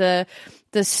doing like the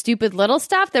stupid little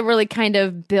stuff that really kind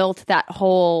of built that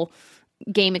whole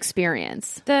game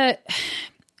experience. The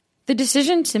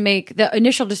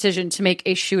initial decision to make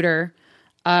a shooter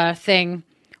thing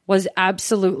was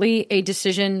absolutely a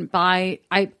decision by,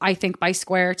 I think, by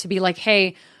Square to be like,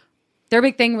 hey, their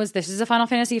big thing was this is a Final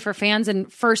Fantasy for fans and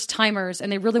first timers,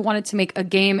 and they really wanted to make a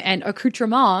game and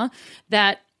accoutrement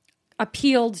that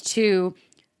appealed to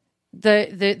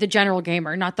the general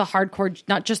gamer, not just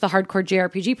the hardcore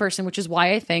JRPG person, which is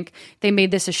why I think they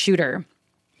made this a shooter.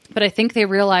 But I think they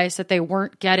realized that they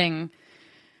weren't getting.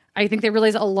 I think they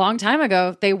realized a long time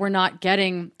ago they were not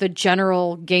getting the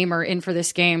general gamer in for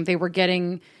this game. They were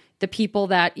getting the people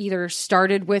that either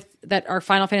started with, that are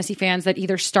Final Fantasy fans, that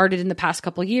either started in the past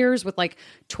couple of years with like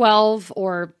 12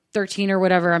 or 13 or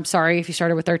whatever. I'm sorry if you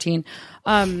started with 13.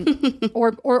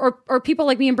 Or people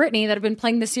like me and Brittany that have been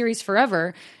playing this series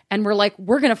forever. And we're like,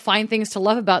 we're going to find things to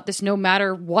love about this no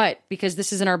matter what, because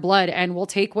this is in our blood, and we'll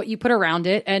take what you put around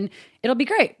it and it'll be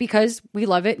great because we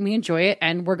love it and we enjoy it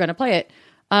and we're going to play it.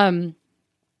 I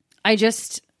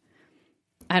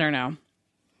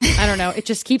don't know. It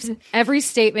just keeps, every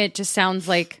statement just sounds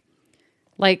like,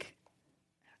 I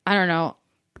don't know.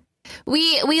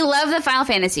 We love the Final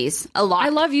Fantasies a lot. I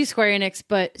love you, Square Enix,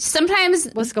 but Sometimes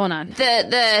what's going on?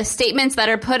 the statements that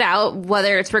are put out,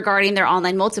 whether it's regarding their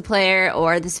online multiplayer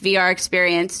or this VR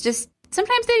experience, just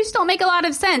sometimes they just don't make a lot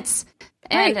of sense.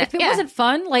 And Right. If it wasn't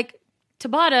fun, like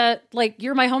Tabata, like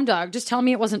you're my home dog. Just tell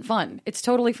me it wasn't fun. It's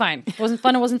totally fine. It wasn't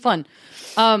fun. It wasn't fun.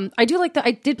 I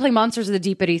did play Monsters of the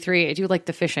Deep at E3. I do like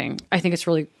the fishing. I think it's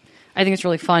really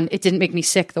fun. It didn't make me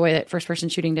sick the way that first person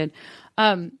shooting did.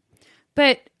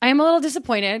 But I am a little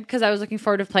disappointed because I was looking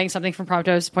forward to playing something from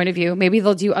Prompto's point of view. Maybe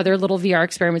they'll do other little VR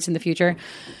experiments in the future.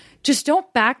 just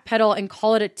don't backpedal and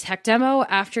call it a tech demo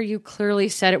after you clearly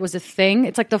said it was a thing.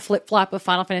 It's like the flip-flop of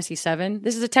Final Fantasy VII.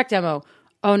 This is a tech demo.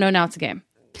 Oh, no, now it's a game.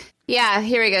 Yeah,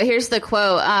 here we go. Here's the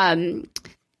quote.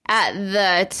 At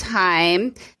the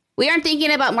time, we aren't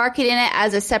thinking about marketing it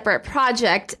as a separate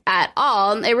project at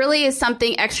all. It really is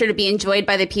something extra to be enjoyed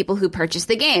by the people who purchase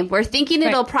the game. We're thinking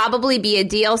it'll probably be a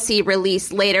DLC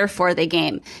release later for the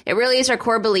game. It really is our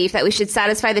core belief that we should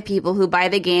satisfy the people who buy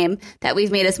the game that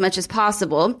we've made as much as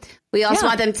possible. We also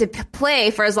want them to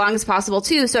play for as long as possible,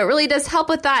 too. So it really does help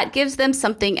with that. Gives them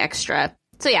something extra.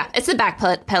 So yeah, it's the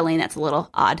backpedaling that's a little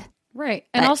odd. Right.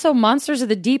 And also Monsters of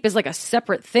the Deep is like a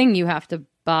separate thing you have to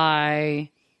buy.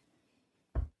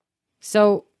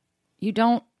 So you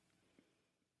don't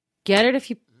get it if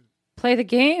you play the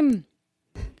game.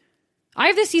 I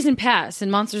have the season pass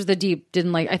and Monsters of the Deep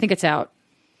didn't I think it's out.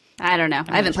 I don't know.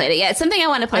 I haven't played it yet. It's something I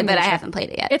want to play, but I haven't played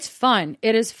it yet. It's fun.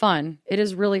 It is fun. It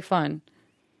is really fun.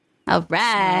 All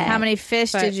right. How many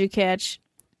fish did you catch?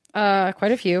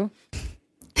 Quite a few.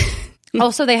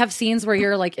 Also, they have scenes where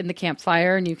you're like in the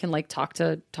campfire and you can like talk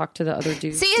to the other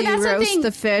dudes. See, Do that's you the roast thing.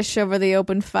 the fish over the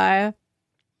open fire?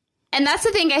 And that's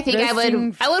the thing I think I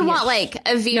would want like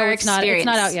a VR No, experience. it's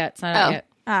not out yet. It's not out yet.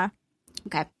 Ah.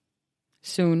 Okay.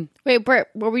 Soon. Wait, Britt,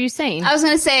 what were you saying? I was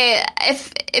going to say,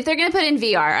 if they're going to put in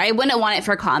VR, I wouldn't want it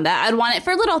for combat. I'd want it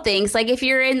for little things. Like if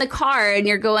you're in the car and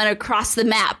you're going across the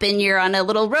map and you're on a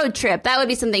little road trip, that would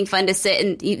be something fun to sit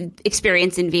and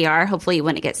experience in VR. Hopefully you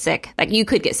wouldn't get sick. Like you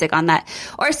could get sick on that.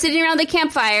 Or sitting around the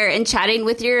campfire and chatting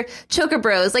with your choker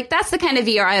bros. Like that's the kind of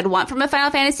VR I'd want from a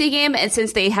Final Fantasy game. And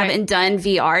since they haven't done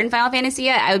VR in Final Fantasy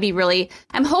yet, I would be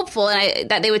I'm hopeful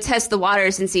that they would test the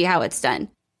waters and see how it's done.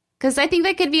 Because I think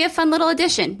that could be a fun little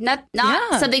addition. Not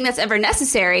something that's ever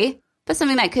necessary, but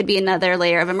something that could be another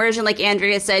layer of immersion, like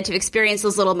Andrea said, to experience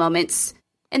those little moments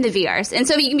in the VRs. And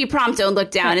so you can be Prompto and look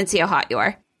down and see how hot you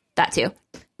are. That too.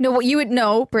 No, what you would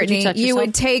know, Brittany, you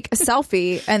would take a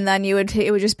selfie and then it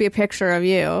would just be a picture of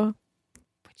you.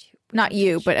 Not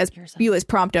you, but as you as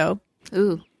Prompto.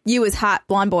 Ooh. You as hot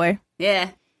blonde boy.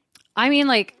 Yeah. I mean,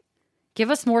 like,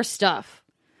 give us more stuff.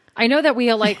 I know that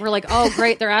we're like, oh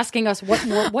great, they're asking us what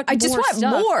more. I just want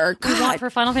stuff more. We want for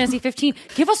Final Fantasy 15.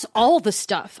 Give us all the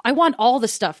stuff. I want all the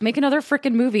stuff. Make another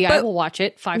freaking movie. I will watch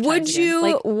it 5 times. Would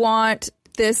you want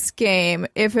this game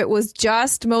if it was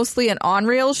just mostly an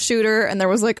on-rail shooter and there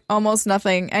was like almost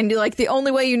nothing, and like the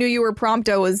only way you knew you were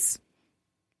Prompto was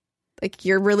like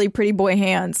your really pretty boy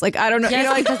hands? Like I don't know, Yes, you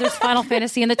know, like, because there's Final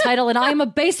Fantasy in the title, and I'm a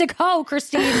basic hoe,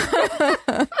 Christine. yeah.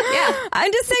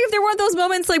 I'm just saying if there weren't those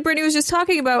moments like Brittany was just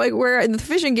talking about, like where in the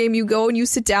fishing game you go and you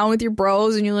sit down with your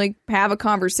bros and you like have a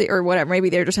conversation or whatever.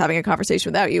 Maybe they're just having a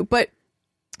conversation without you, but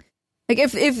like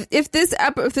if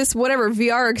this whatever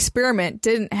VR experiment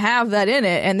didn't have that in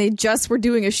it and they just were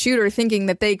doing a shooter thinking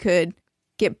that they could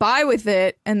get by with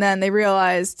it, and then they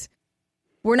realized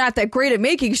we're not that great at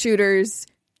making shooters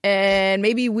and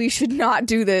maybe we should not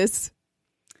do this,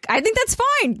 I think that's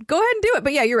fine. Go ahead and do it.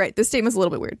 But yeah, you're right. This statement's a little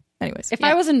bit weird. Anyways. If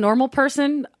I was a normal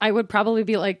person, I would probably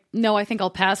be like, no, I think I'll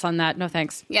pass on that. No,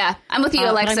 thanks. Yeah, I'm with you,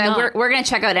 Alexa. We're going to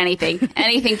check out anything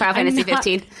Final Fantasy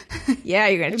 15. Yeah,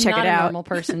 you're going to check I'm it not a out. normal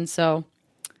person, so...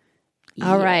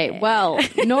 All right. Well,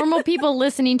 normal people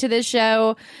listening to this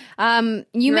show,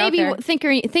 you may be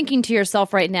thinking to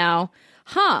yourself right now,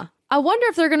 I wonder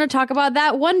if they're going to talk about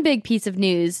that one big piece of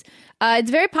news.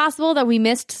 It's very possible that we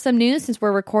missed some news since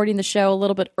we're recording the show a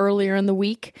little bit earlier in the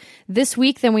week this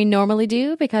week than we normally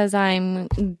do because I'm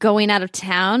going out of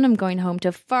town. I'm going home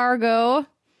to Fargo.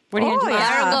 What are you going to do?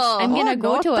 Fargo. I'm going to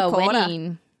go to North a Dakota.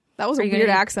 wedding. That was a weird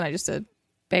accent I just did.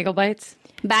 Bagel bites?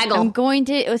 Bagel. I'm going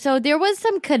to. So there was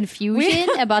some confusion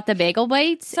about the bagel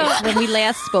bites when we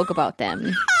last spoke about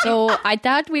them. So I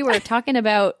thought we were talking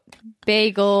about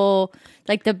bagel,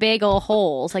 like the bagel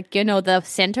holes, like, you know, the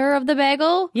center of the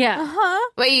bagel. Yeah.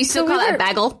 Wait, you still call that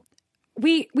bagel?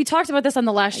 We talked about this on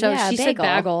the last show. Yeah, she said bagel.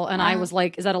 bagel, and I was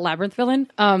like, is that a Labyrinth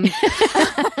villain?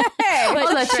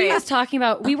 But that's she right. was talking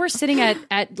about, we were sitting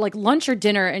at like lunch or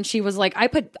dinner, and she was like, I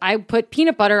put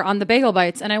peanut butter on the bagel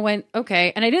bites, and I went,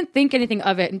 okay. And I didn't think anything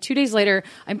of it. And 2 days later,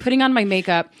 I'm putting on my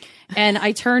makeup, and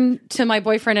I turn to my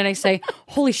boyfriend and I say,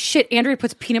 holy shit, Andrea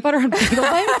puts peanut butter on bagel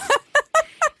bites?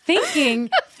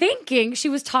 Thinking she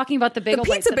was talking about the bagel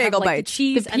bites. pizza bagel like, bites. the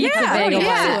cheese and the pizza bagel bagel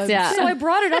bites. ones. Yeah. So I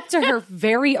brought it up to her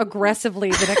very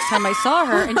aggressively the next time I saw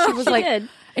her, and she was like, did.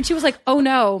 and she was like, oh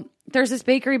no, there's this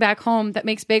bakery back home that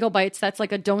makes bagel bites that's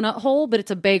like a donut hole, but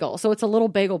it's a bagel. So it's a little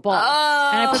bagel ball.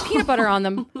 And I put peanut butter on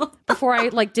them before I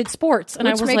like did sports. And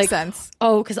Which I was makes like, sense.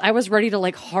 oh, because I was ready to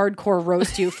like hardcore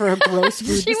roast you for a gross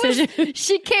food decision.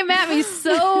 She came at me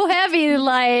so heavy,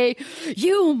 like,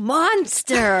 you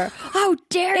monster. How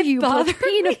dare you put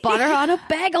peanut butter on a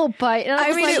bagel bite? And I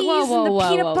was mean, like, it-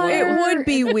 whoa. It would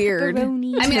be weird. I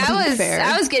mean,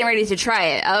 I was getting ready to try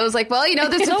it. I was like, well,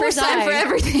 there's a So first was time I. for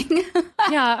everything.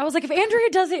 Yeah, I was like, if Andrea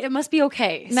does it, it must be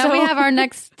okay. Now So- we have our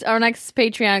next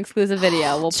Patreon exclusive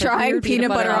video. We'll put Trying weird peanut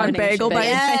butter on bagel bites.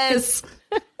 Yes.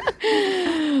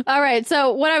 All right.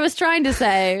 So what I was trying to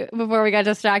say before we got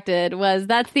distracted was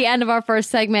that's the end of our first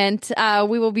segment.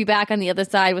 We will be back on the other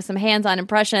side with some hands-on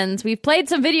impressions. We've played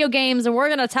some video games and we're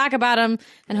going to talk about them,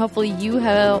 and hopefully you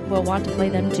will want to play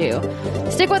them too.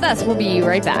 Stick with us. We'll be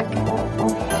right back.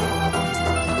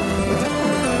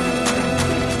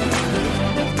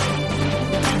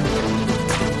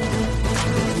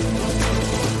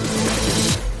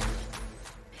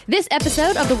 This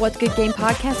episode of the What's Good Game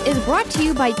podcast is brought to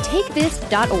you by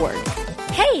TakeThis.org.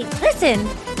 Hey, listen.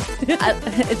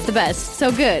 It's the best.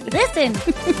 So good. Listen,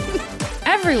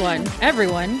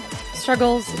 everyone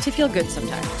struggles to feel good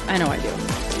sometimes. I know I do.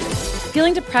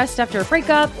 Feeling depressed after a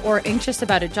breakup or anxious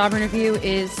about a job interview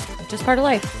is just part of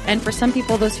life. And for some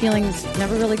people, those feelings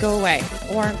never really go away,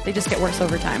 or they just get worse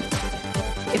over time.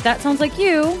 If that sounds like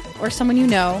you or someone you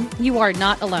know, you are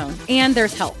not alone, and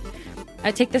there's help.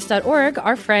 At TakeThis.org,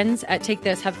 our friends at Take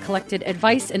This have collected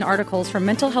advice and articles from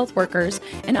mental health workers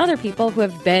and other people who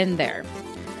have been there.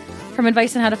 From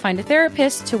advice on how to find a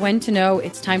therapist to when to know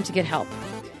it's time to get help.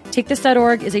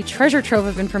 TakeThis.org is a treasure trove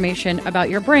of information about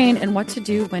your brain and what to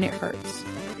do when it hurts.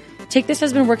 Take This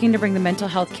has been working to bring the mental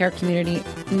health care community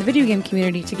and the video game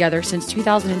community together since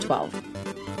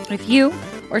 2012. If you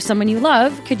or someone you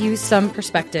love could use some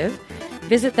perspective,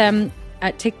 visit them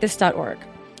at TakeThis.org.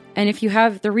 And if you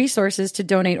have the resources to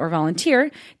donate or volunteer,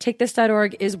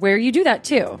 TakeThis.org is where you do that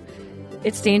too.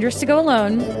 It's dangerous to go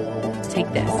alone.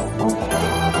 Take this.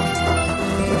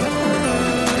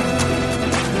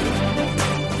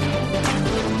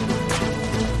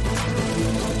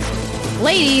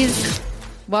 Ladies,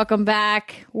 welcome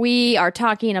back. We are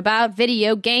talking about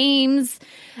video games.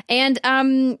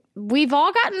 And we've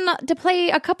all gotten to play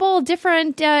a couple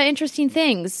different interesting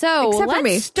things. So Except for let's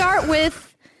me. start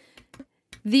with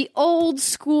the old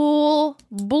school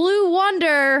Blue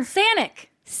Wonder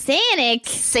Sonic. Sonic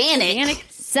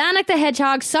the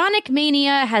Hedgehog. Sonic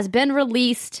Mania has been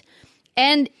released,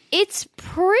 and it's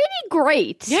pretty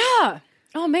great. Yeah.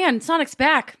 Oh man, Sonic's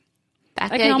back.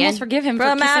 Back I can again. almost forgive him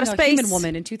From for outer kissing a human space.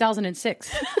 woman in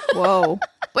 2006. Whoa.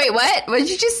 Wait, what? What did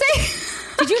you just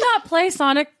say? Did you not play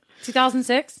Sonic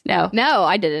 2006? No. No,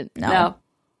 I didn't. No.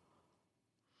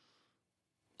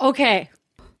 Okay.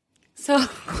 So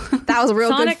That was a real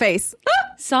good Sonic- face.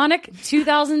 Sonic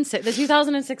 2006, the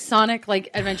 2006 Sonic like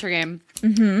adventure game.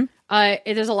 Mm-hmm.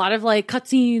 There's a lot of like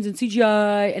cutscenes and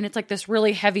CGI, and it's like this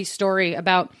really heavy story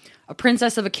about a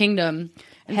princess of a kingdom.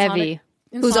 And Heavy.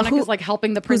 Sonic is like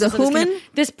helping the princess. a of this human? kingdom.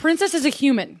 This princess is a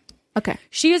human. Okay.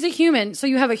 She is a human. So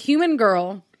you have a human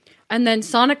girl, and then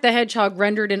Sonic the Hedgehog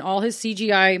rendered in all his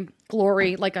CGI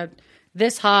glory, like a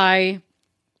this high,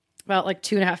 about like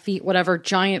 2.5 feet, whatever,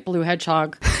 giant blue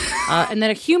hedgehog. And then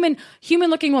a human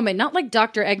looking woman, not like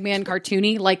Dr. Eggman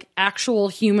cartoony, like actual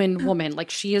human woman. Like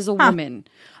she is a woman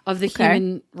of the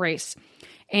human race.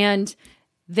 And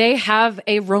they have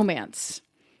a romance.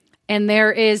 And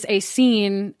there is a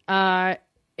scene,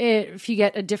 if you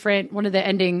get a different, one of the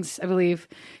endings, I believe,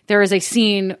 there is a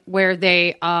scene where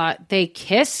they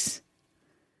kiss.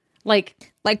 Like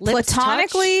lips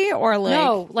platonically touch. or like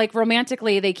No, like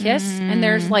romantically they kiss, and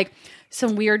there's like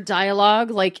some weird dialogue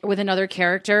like with another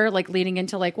character like leading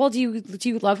into like, well, do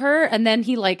you love her? And then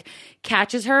he like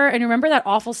catches her. And remember that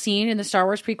awful scene in the Star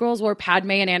Wars prequels where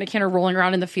Padme and Anakin are rolling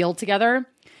around in the field together?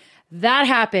 That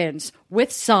happens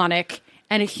with Sonic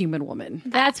and a human woman.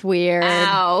 That's weird.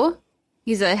 Ow.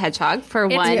 He's a hedgehog for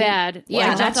It's one. bad. Yeah, I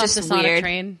jumped that's off just the Sonic weird.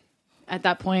 train at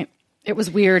that point. It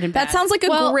was weird and that bad. sounds like a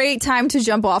Well- great time to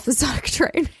jump off the Sonic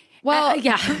train. Well,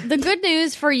 yeah. The good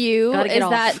news for you Gotta get is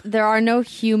off. that there are no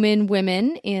human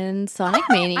women in Sonic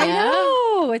Mania. I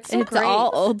know. It's so It's great. all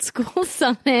old school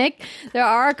Sonic. There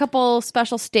are a couple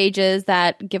special stages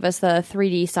that give us the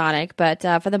 3D Sonic, but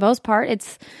for the most part,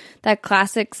 it's that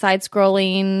classic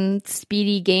side-scrolling,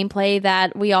 speedy gameplay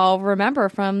that we all remember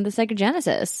from the Sega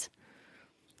Genesis.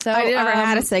 So I never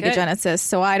had a Sega good. Genesis,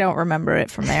 so I don't remember it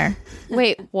from there.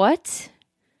 Wait, what?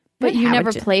 But Didn't you have a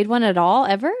never played one at all,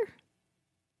 ever?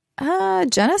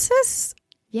 Genesis?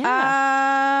 Yeah.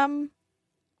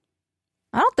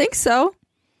 I don't think so.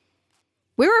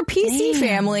 We were a PC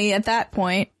family at that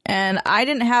point, and I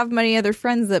didn't have many other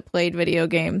friends that played video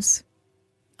games.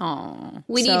 Oh,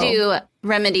 We need to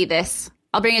remedy this.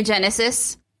 I'll bring a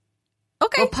Genesis.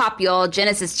 Okay. We'll pop you all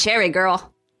Genesis cherry,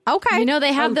 girl. Okay. You know,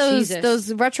 they have Jesus.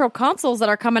 those retro consoles that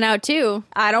are coming out too.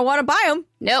 I don't want to buy them.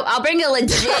 Nope, I'll bring a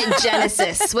legit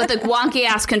Genesis with a wonky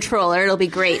ass controller. It'll be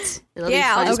great. It'll be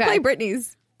Yeah, fun. I'll just play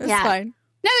Britney's. That's Yeah. fine.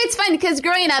 No, it's fun because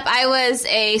growing up, I was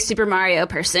a Super Mario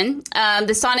person.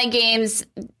 The Sonic games,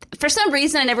 for some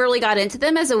reason, I never really got into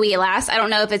them as a wee lass. I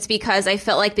don't know if it's because I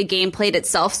felt like the game played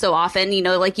itself so often. You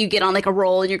know, like you get on like a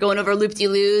roll and you're going over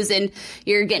loop-de-loos and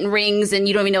you're getting rings and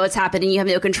you don't even know what's happening. You have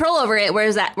no control over it.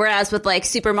 Whereas with like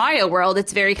Super Mario World,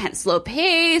 it's very kind of slow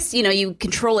paced. You know, you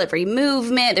control every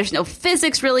movement. There's no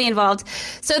physics really involved.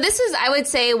 So this is, I would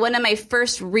say, one of my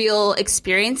first real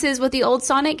experiences with the old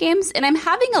Sonic games, and I'm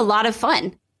having a lot of fun.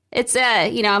 It's,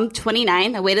 you know, I'm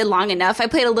 29. I waited long enough. I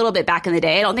played a little bit back in the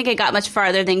day. I don't think I got much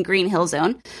farther than Green Hill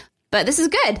Zone, but this is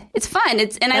good. It's fun.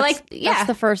 That's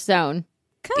the first zone.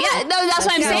 Yeah, no, that's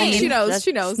what I'm saying. She knows. That's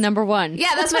She knows. number one.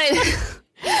 Yeah, that's what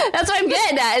that's what I'm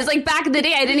getting at. It's like back in the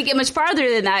day, I didn't get much farther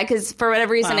than that because for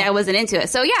whatever reason, I wasn't into it.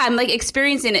 So yeah, I'm like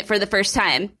experiencing it for the first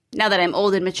time now that I'm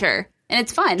old and mature, and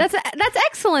it's fun. That's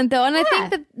excellent though, and I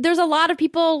think that there's a lot of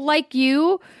people like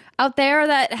you out there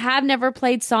that have never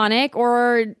played Sonic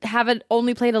or haven't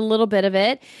only played a little bit of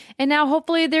it, and now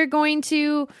hopefully they're going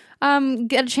to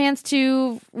get a chance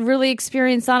to really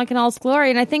experience Sonic in all its glory.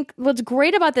 And I think what's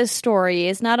great about this story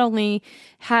is not only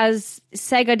has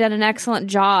Sega done an excellent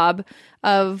job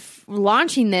of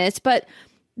launching this, but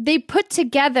they put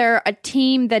together a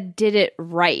team that did it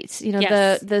right. You know,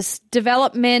 Yes. this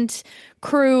development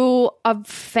crew of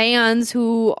fans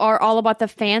who are all about the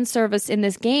fan service in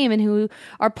this game and who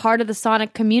are part of the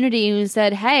Sonic community who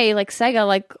said, hey, like Sega,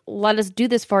 like let us do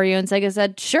this for you. And Sega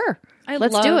said, sure,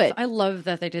 let's do it. I love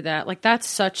that they did that. Like that's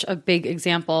such a big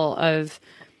example of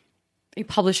a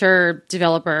publisher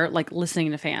developer like listening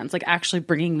to fans, like actually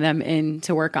bringing them in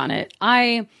to work on it.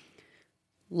 I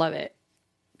love it.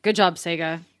 Good job,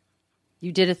 Sega.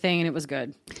 You did a thing and it was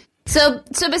good. So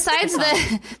besides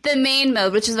the main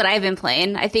mode, which is what I've been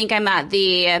playing, I think I'm at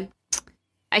the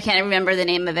I can't remember the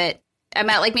name of it. I'm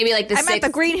at like maybe like the I'm sixth. at the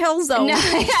Green Hill Zone. No,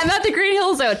 I'm at the Green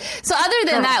Hill Zone. So other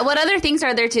than that, what other things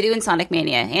are there to do in Sonic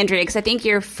Mania, Andrea? Because I think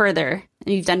you're further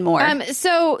and you've done more.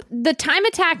 So the time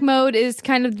attack mode is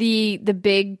kind of the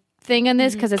big thing in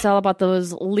this because it's all about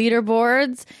those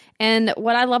leaderboards. And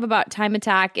what I love about time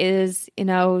attack is, you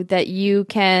know, that you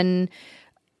can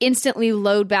instantly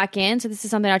load back in. So this is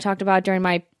something I talked about during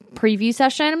my preview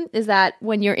session, is that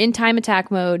when you're in time attack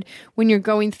mode, when you're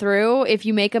going through, if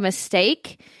you make a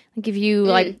mistake, like if you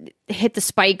like hit the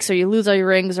spikes or you lose all your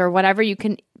rings or whatever, you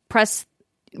can press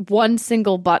one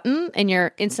single button and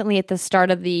you're instantly at the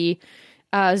start of the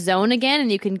zone again,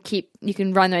 and you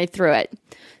can run right through it.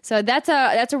 So that's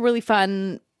a really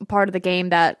fun part of the game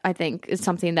that I think is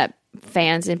something that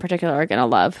fans in particular are going to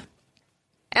love.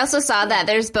 I also saw that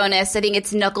there's bonus. I think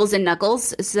it's Knuckles and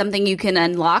Knuckles. It's something you can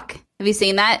unlock. Have you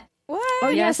seen that? What? Oh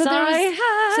yeah, so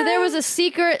there was a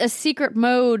secret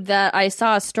mode that I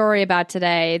saw a story about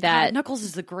today that Knuckles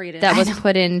is the greatest. that was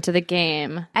put into the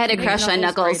game. I had a crush on Knuckles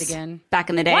Knuckles great again. back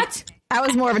in the day. What? I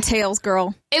was more of a Tails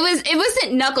girl. It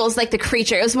wasn't Knuckles like the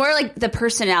creature. It was more like the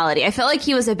personality. I felt like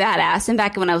he was a badass. And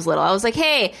back when I was little, I was like,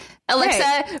 hey,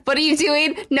 Alexa, what are you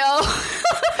doing? No.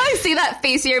 I see that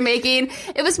face you're making.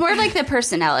 It was more like the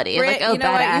personality. Britt, like, oh, you know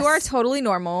badass. what? You are totally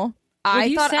normal. I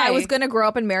you thought I say? was going to grow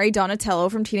up and marry Donatello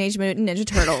from Teenage Mutant Ninja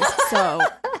Turtles. So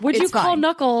Would you it's call fine.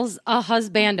 Knuckles a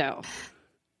husbando?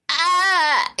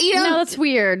 You know, No, that's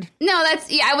weird. no, that's,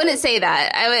 yeah, I wouldn't say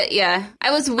that.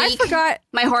 I was weak. I forgot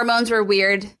My hormones were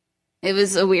weird. It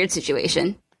was a weird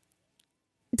situation.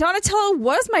 Donatello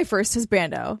was my first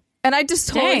husbando, and I just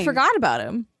totally Dang. forgot about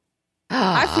him.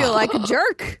 I feel like a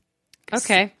jerk.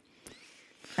 Okay.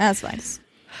 That's fine.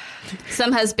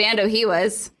 Some husbando he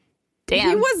was. Damn.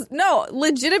 He was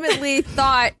legitimately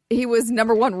thought he was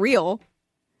number one real.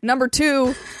 Number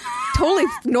two, totally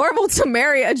normal to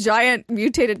marry a giant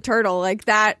mutated turtle. Like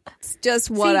that's just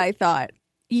what I thought.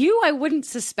 I wouldn't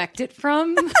suspect it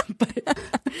from,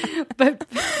 but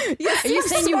Yes, Are you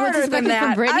saying you would smarter suspect than it that.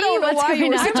 from Brittany? I don't know What's why you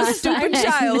going were on? such a stupid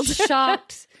child.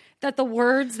 shocked that the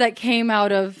words that came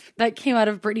out of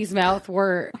Brittany's mouth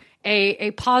were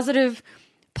a positive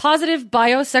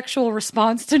bisexual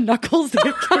response to Knuckles.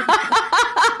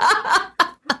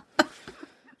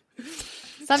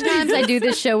 Sometimes I do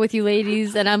this show with you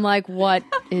ladies, and I'm like, what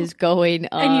is going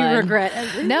on? And you regret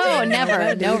everything. No,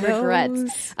 never. No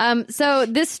regrets. So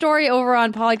this story over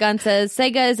on Polygon says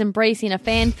Sega is embracing a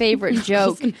fan favorite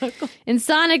joke. In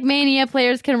Sonic Mania,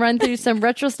 players can run through some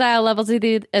retro style levels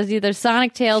as either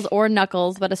Sonic, Tails, or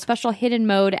Knuckles, but a special hidden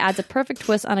mode adds a perfect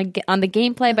twist on the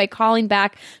gameplay by calling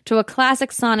back to a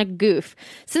classic Sonic goof.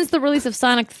 Since the release of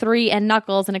Sonic 3 and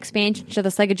Knuckles, an expansion to the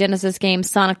Sega Genesis game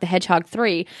Sonic the Hedgehog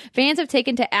 3, fans have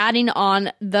taken to adding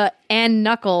on the "and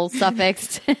Knuckles"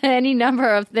 suffix to any number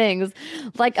of things,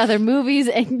 like other movies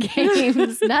and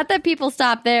games. Not that people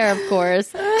stop there, of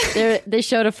course. They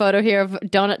showed a photo here of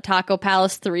Donut Taco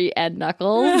Palace 3 and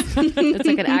Knuckles. It's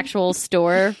like an actual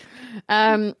store.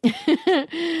 Sonic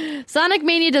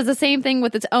Mania does the same thing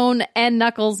with its own and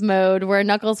Knuckles mode, where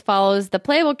Knuckles follows the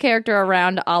playable character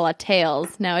around a la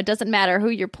Tails. Now, it doesn't matter who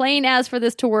you're playing as for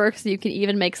this to work, so you can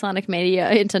even make Sonic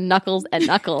Mania into Knuckles and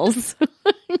Knuckles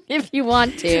if you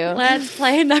want to. Let's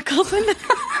play Knuckles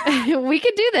and We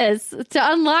could do this.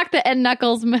 To unlock the N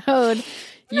Knuckles mode,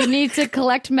 you need to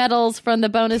collect medals from the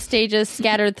bonus stages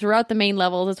scattered throughout the main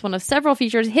levels. It's one of several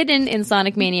features hidden in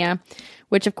Sonic Mania,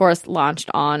 which of course launched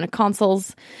on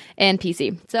consoles and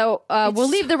PC. So we'll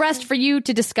leave the rest for you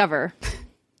to discover.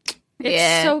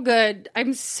 It's so good.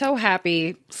 I'm so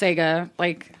happy, Sega.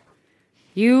 Like,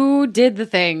 you did the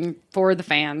thing for the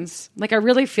fans. Like, I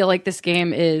really feel like this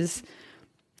game is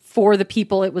for the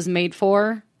people it was made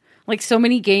for. Like, so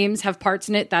many games have parts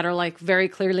in it that are like very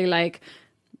clearly like,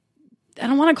 I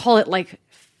don't want to call it like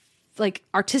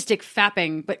artistic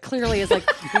fapping, but clearly is like,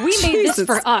 we made this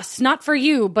for us, not for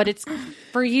you, but it's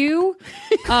for you.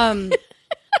 I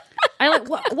like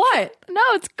what? No,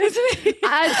 it's good.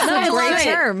 That's a great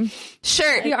term.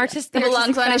 Shirt. The artist It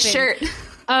belongs on a fapping. shirt.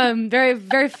 Very,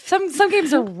 very. Some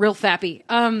games are real fappy.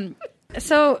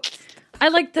 So I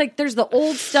like there's the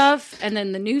old stuff and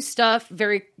then the new stuff.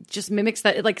 Very just mimics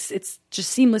that. It's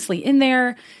just seamlessly in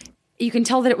there. You can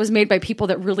tell that it was made by people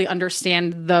that really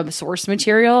understand the source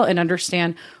material and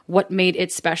understand what made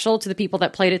it special to the people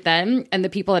that played it then and the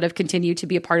people that have continued to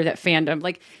be a part of that fandom.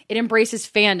 Like, it embraces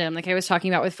fandom. Like I was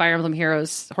talking about with Fire Emblem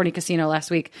Heroes Horny Casino last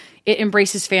week. It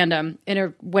embraces fandom in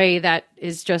a way that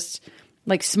is just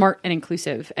like smart and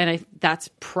inclusive. And that's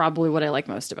probably what I like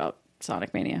most about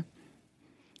Sonic Mania.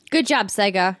 Good job,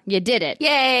 Sega. You did it.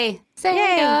 Yay.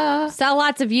 Sega. Sell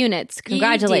lots of units.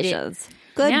 Congratulations.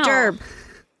 Good Now- job.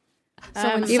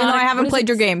 Even though I haven't played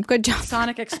your game. Good job.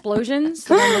 Sonic Explosions,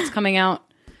 the one that's coming out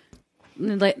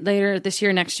later this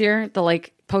year, next year, the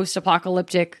like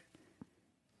post-apocalyptic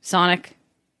Sonic,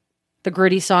 the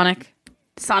gritty Sonic.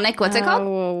 Sonic, what's it called?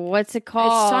 Oh, what's it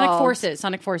called? It's Sonic Forces.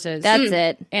 Sonic Forces. That's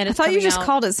it. And I it's thought you coming just out-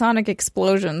 called it Sonic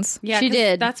Explosions. Yeah, She 'cause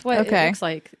did. That's what Okay. it looks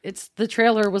like. The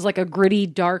trailer was like a gritty,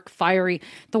 dark, fiery.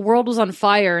 The world was on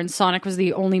fire, and Sonic was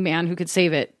the only man who could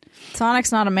save it.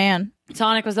 Sonic's not a man.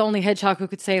 Sonic was the only hedgehog who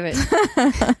could save it.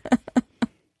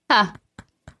 Huh.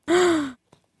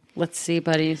 Let's see,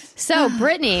 buddies. So,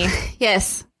 Brittany,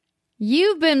 Yes.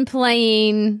 you've been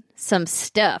playing some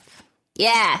stuff.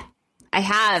 Yeah. I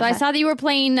have. So I saw that you were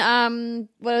playing,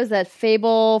 what was that,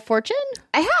 Fable Fortune?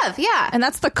 I have, yeah. And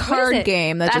that's the card it?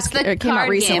 game that That's just the came out card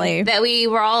recently. game that we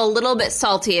were all a little bit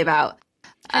salty about.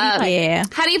 Yeah.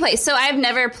 How do you play? So I've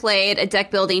never played a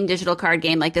deck building digital card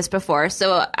game like this before,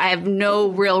 so I have no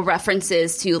real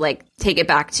references to like take it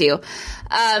back to.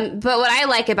 But what I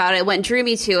like about it, what drew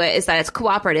me to it, is that it's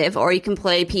cooperative, or you can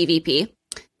play PvP.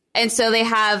 And so they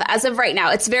have, as of right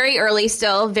now, it's very early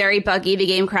still, very buggy. The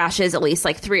game crashes at least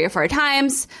like 3 or 4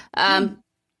 times. And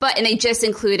they just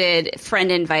included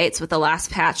friend invites with the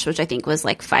last patch, which I think was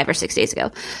like 5 or 6 days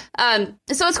ago.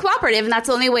 So it's cooperative, and that's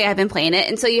the only way I've been playing it.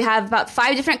 And so you have about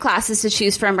 5 different classes to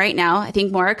choose from right now. I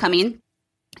think more are coming.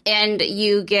 And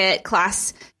you get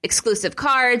class exclusive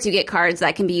cards. You get cards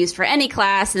that can be used for any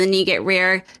class. And then you get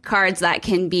rare cards that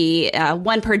can be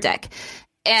 1 per deck.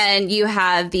 And you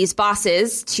have these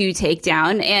bosses to take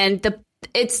down. And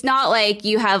it's not like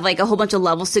you have like a whole bunch of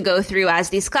levels to go through as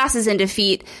these classes and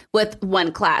defeat with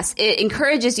one class. It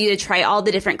encourages you to try all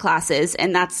the different classes.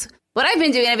 And that's what I've been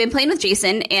doing. I've been playing with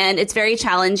Jason, and it's very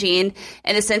challenging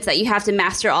in the sense that you have to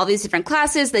master all these different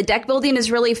classes. The deck building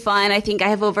is really fun. I think I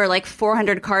have over like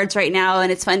 400 cards right now,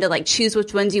 and it's fun to like choose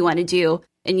which ones you want to do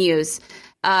and use.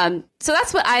 So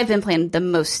that's what I've been playing the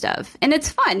most of, and it's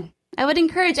fun. I would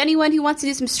encourage anyone who wants to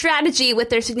do some strategy with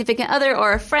their significant other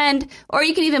or a friend, or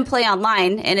you can even play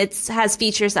online, and it has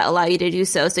features that allow you to do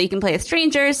so. So you can play with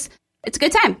strangers. It's a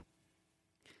good time.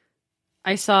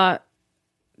 I saw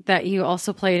that you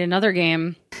also played another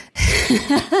game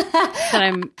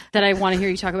that I want to hear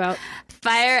you talk about.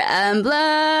 Fire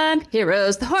Emblem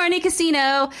Heroes, the Horny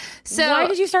Casino. So Why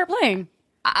did you start playing?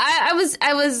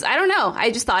 I don't know.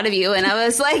 I just thought of you, and I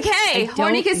was like, hey,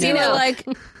 Horny Casino. Like,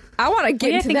 I want to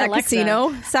get into that Alexa?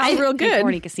 casino. Sounds real good.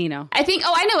 Horny Casino. I think,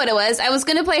 I know what it was. I was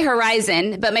going to play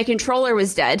Horizon, but my controller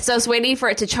was dead, so I was waiting for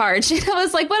it to charge. And I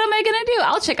was like, what am I going to do?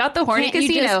 I'll check out the Horny Can't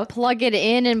Casino. you just plug it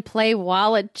in and play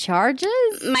while it charges?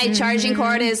 My charging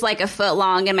cord is like a foot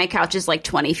long, and my couch is like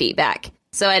 20 feet back.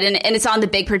 So I didn't, and it's on the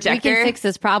big projector. We can fix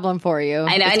this problem for you.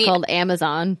 I know, It's called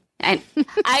Amazon. I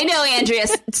know, Andrea.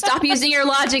 Stop using your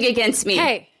logic against me.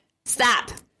 Hey. Stop.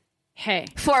 Hey.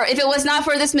 If it was not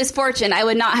for this misfortune, I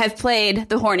would not have played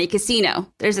the Horny Casino.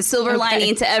 There's a silver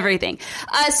lining to everything.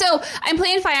 So I'm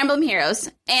playing Fire Emblem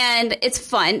Heroes, and it's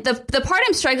fun. The part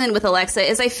I'm struggling with, Alexa,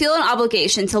 is I feel an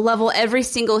obligation to level every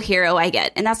single hero I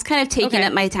get, and that's kind of taking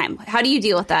up my time. How do you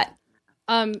deal with that?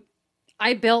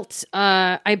 I built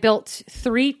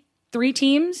three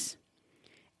teams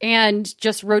and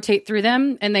just rotate through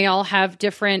them, and they all have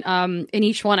different in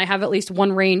each one I have at least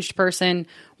one ranged person,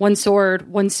 one sword,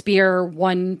 one spear,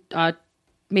 one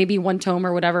maybe one tome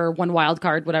or whatever, one wild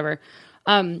card, whatever.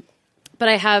 But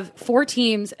I have 3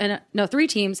 teams, and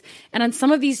on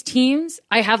some of these teams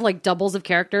I have like doubles of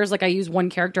characters. Like I use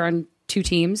one character on 2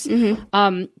 teams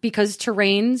because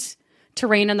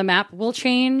terrain on the map will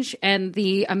change, and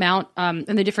the amount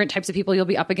and the different types of people you'll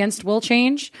be up against will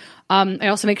change. I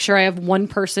also make sure I have one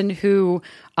person who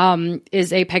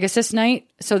is a Pegasus Knight,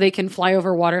 so they can fly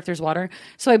over water if there's water.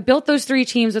 So I built those 3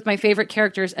 teams with my favorite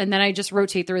characters, and then I just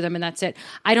rotate through them, and that's it.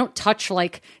 I don't touch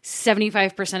like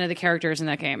 75% of the characters in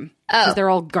that game because they're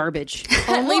all garbage.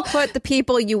 Only put the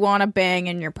people you want to bang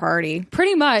in your party.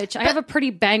 Pretty much. I have a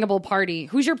pretty bangable party.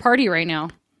 Who's your party right now?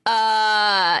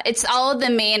 It's all of the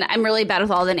main. I'm really bad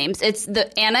with all the names. It's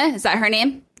the Anna. Is that her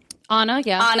name? Anna,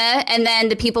 yeah. Anna, and then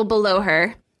the people below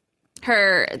her,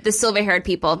 the silver-haired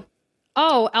people.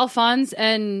 Oh, Alphonse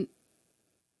and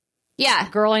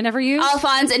girl I never used.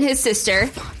 Alphonse and his sister,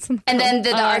 and then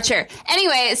the archer.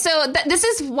 Anyway, so this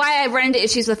is why I run into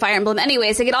issues with Fire Emblem.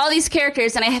 Anyways, I get all these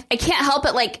characters, and I can't help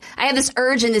it. Like I have this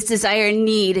urge and this desire and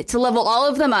need to level all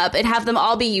of them up and have them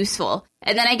all be useful,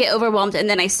 and then I get overwhelmed and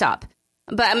then I stop.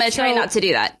 But I'm going to try not to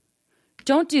do that.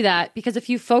 Don't do that, because if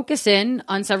you focus in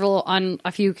on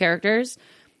a few characters,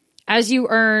 as you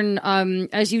earn,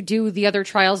 as you do the other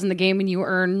trials in the game, and you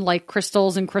earn like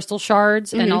crystals and crystal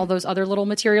shards and all those other little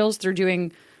materials through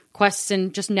doing quests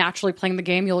and just naturally playing the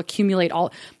game, you'll accumulate all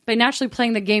of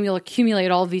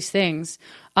these things.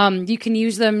 You can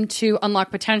use them to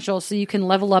unlock potential, so you can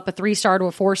level up a 3-star to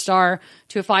a 4-star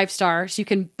to a 5-star, so you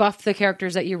can buff the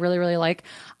characters that you really, really like.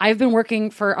 I've been working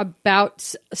for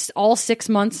about all 6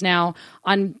 months now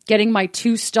on getting my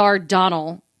 2-star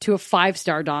Donald to a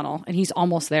 5-star Donald, and he's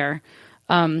almost there.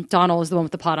 Donald is the one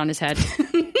with the pot on his head.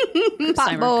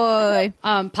 Pot boy.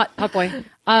 Pot boy.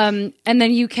 And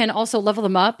then you can also level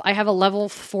them up. I have a level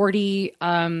 40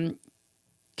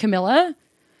 Camilla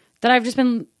that I've just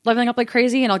been leveling up like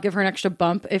crazy, and I'll give her an extra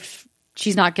bump if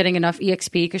she's not getting enough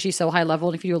EXP because she's so high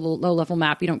leveled. If you do a low level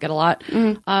map, you don't get a lot.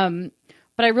 But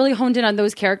I really honed in on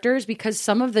those characters because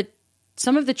some of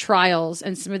the trials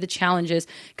and some of the challenges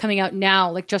coming out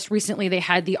now, like just recently, they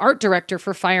had the art director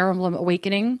for Fire Emblem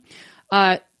Awakening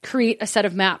create a set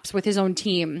of maps with his own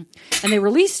team, and they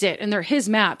released it, and they're his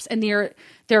maps, and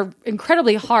they're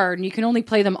incredibly hard, and you can only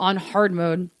play them on hard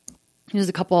mode. It was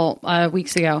a couple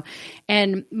weeks ago,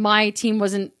 and my team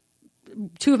wasn't.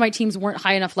 2 of my teams weren't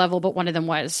high enough level, but one of them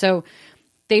was. So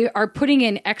they are putting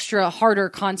in extra harder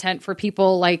content for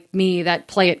people like me that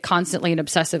play it constantly and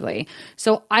obsessively.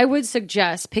 So I would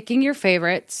suggest picking your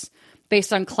favorites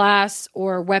based on class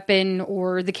or weapon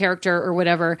or the character or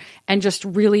whatever, and just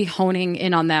really honing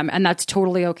in on them. And that's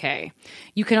totally okay.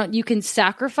 You can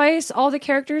sacrifice all the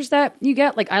characters that you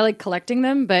get. Like I like collecting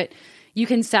them, but you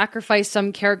can sacrifice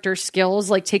some character skills,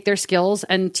 like take their skills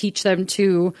and teach them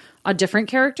to a different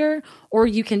character, or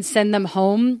you can send them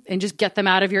home and just get them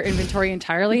out of your inventory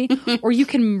entirely, or you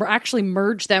can actually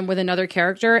merge them with another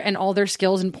character, and all their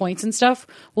skills and points and stuff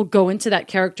will go into that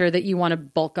character that you want to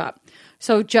bulk up.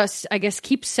 So just, I guess,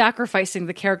 keep sacrificing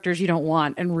the characters you don't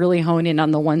want and really hone in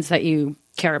on the ones that you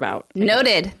care about.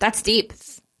 Noted. That's deep.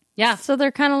 Yeah. So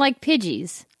they're kind of like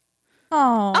Pidgeys.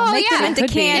 Oh, make them into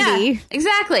candy. Yeah,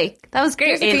 exactly. That was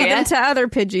great, Feed Andrea. them to other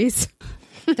Pidgeys.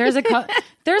 There's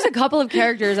a couple of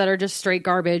characters that are just straight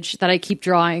garbage that I keep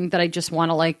drawing that I just want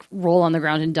to like roll on the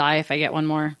ground and die if I get one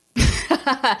more.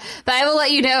 But I will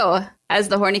let you know as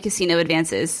the Horny Casino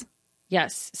advances.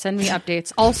 Yes, send me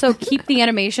updates. Also, keep the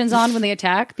animations on when they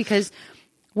attack, because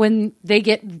when their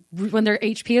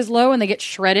HP is low and they get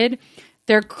shredded,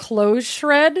 their clothes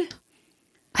shred.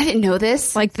 I didn't know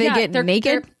this. Like they get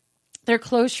naked? Their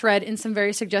clothes shred in some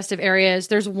very suggestive areas.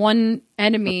 There's one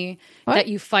enemy that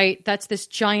you fight that's this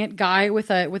giant guy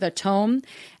with a tome,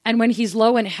 and when he's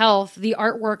low in health, the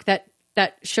artwork that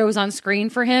shows on screen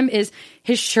for him is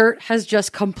his shirt has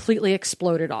just completely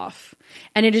exploded off,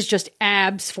 and it is just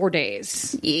abs for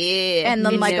days. Yeah. And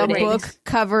then like a book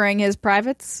covering his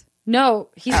privates. No,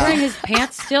 he's wearing his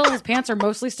pants still. His pants are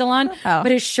mostly still on,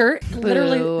 but his shirt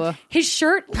literally, his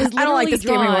shirt is I don't like literally this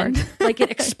game drawn anymore. like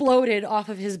it exploded off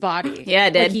of his body. Yeah,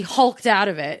 it did. Like he hulked out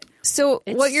of it. So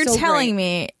It's what you're so telling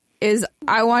me is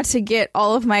I want to get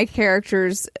all of my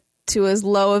characters to as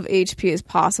low of HP as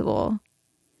possible.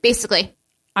 Basically.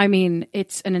 I mean,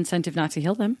 it's an incentive not to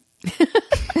heal them.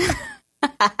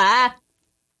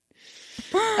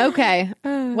 Okay.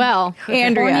 Well,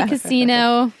 Andrea. horny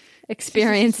casino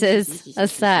experiences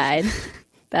aside,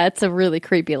 that's a really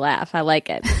creepy laugh. I like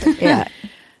it. Yeah.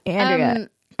 Andrea,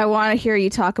 I want to hear you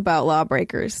talk about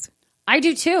Lawbreakers. I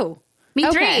do too. Me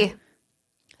Okay. 3.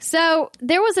 So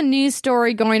there was a news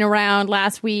story going around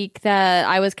last week that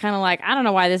I was kind of like, I don't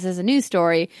know why this is a news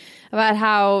story, about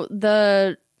how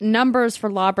the numbers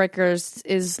for Lawbreakers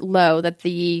is low, that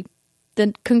the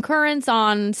concurrence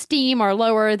on Steam are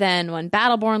lower than when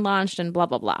Battleborn launched and blah,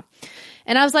 blah, blah.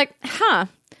 And I was like,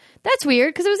 that's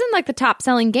weird, because it was in like the top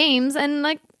selling games, and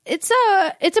like it's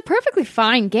a perfectly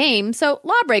fine game. So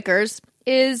Lawbreakers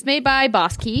is made by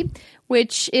Boss Key,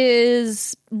 which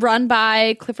is run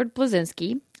by Clifford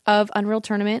Bleszinski of Unreal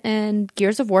Tournament and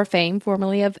Gears of War fame,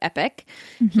 formerly of Epic.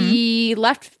 He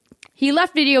left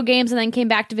video games and then came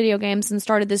back to video games and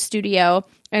started this studio,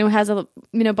 and has a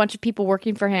bunch of people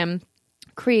working for him,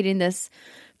 creating this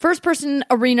first-person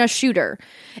arena shooter.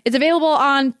 It's available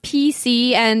on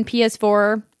PC and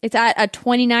PS4. It's at a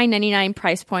 $29.99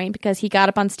 price point because he got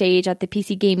up on stage at the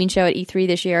PC gaming show at E3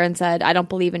 this year and said, I don't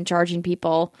believe in charging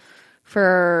people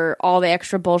for all the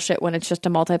extra bullshit when it's just a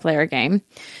multiplayer game.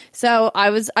 So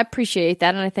I appreciate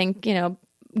that, and I think,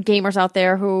 gamers out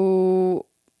there who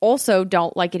also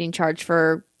don't like getting charged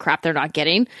for crap they're not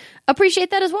getting appreciate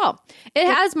that as well. It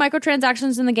has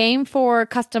microtransactions in the game for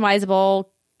customizable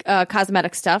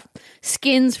cosmetic stuff,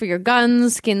 skins for your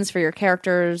guns, skins for your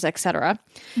characters, etc.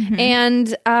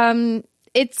 And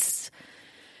it's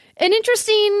an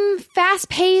interesting,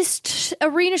 fast-paced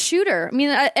arena shooter. I mean,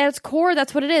 at its core,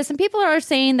 that's what it is. Some people are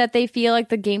saying that they feel like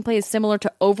the gameplay is similar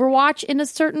to Overwatch in a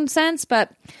certain sense,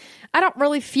 but I don't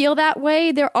really feel that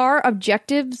way. There are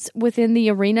objectives within the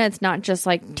arena. It's not just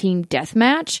like team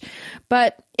deathmatch,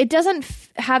 but it doesn't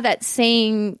have that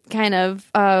same kind of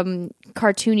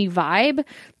cartoony vibe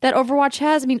that Overwatch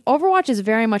has. I mean, Overwatch is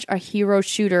very much a hero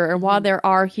shooter, and while there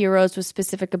are heroes with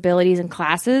specific abilities and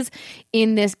classes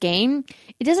in this game,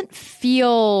 it doesn't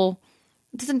feel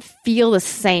the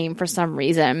same for some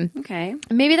reason. Okay.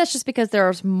 Maybe that's just because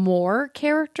there's more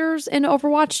characters in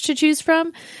Overwatch to choose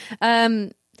from.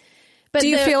 But Do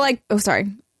you feel like... Oh,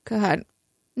 sorry. Go ahead.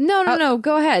 No.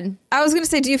 Go ahead. I was going to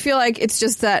say, do you feel like it's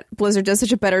just that Blizzard does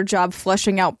such a better job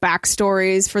fleshing out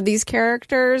backstories for these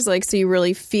characters? Like, so you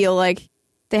really feel like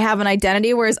they have an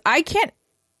identity? Whereas I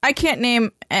can't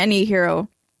name any hero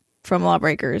from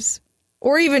Lawbreakers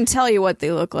or even tell you what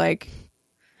they look like.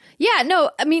 Yeah, no,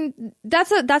 I mean,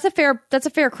 that's a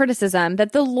fair criticism,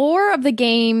 that the lore of the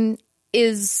game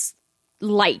is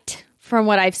light from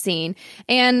what I've seen.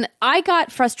 And I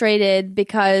got frustrated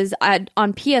because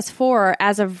on PS4,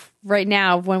 as of right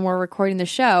now, when we're recording the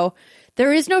show,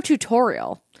 there is no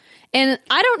tutorial. And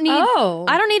I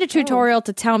don't need a tutorial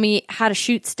to tell me how to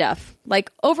shoot stuff.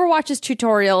 Like, Overwatch's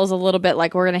tutorial is a little bit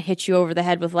like, we're going to hit you over the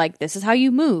head with like, this is how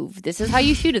you move, this is how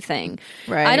you shoot a thing.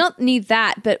 Right. I don't need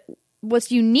that, but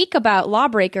what's unique about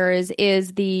Lawbreakers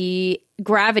is the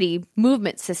gravity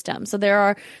movement system. So there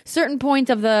are certain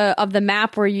points of the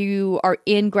map where you are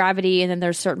in gravity, and then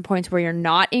there's certain points where you're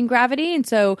not in gravity. And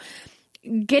so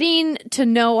getting to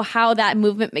know how that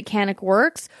movement mechanic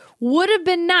works would have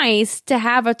been nice to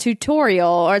have a tutorial,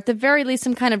 or at the very least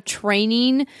some kind of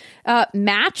training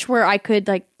match where I could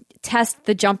like test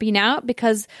the jumping out,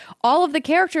 because all of the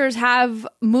characters have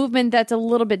movement that's a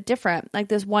little bit different. Like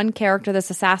this one character, this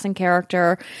assassin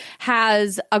character,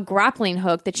 has a grappling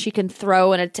hook that she can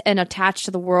throw and attach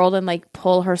to the world and like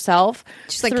pull herself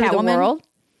She's like through Catwoman? the world,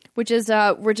 which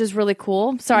is really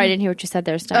cool. Sorry, I didn't hear what you said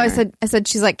there, Oh, Steiner. I said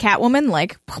she's like Catwoman,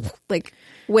 like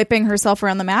whipping herself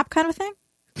around the map kind of thing?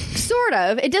 Sort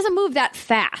of. It doesn't move that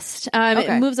fast.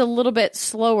 Okay. It moves a little bit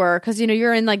slower because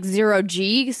you're in like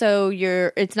 0G, so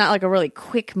it's not like a really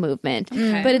quick movement.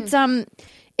 But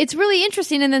it's really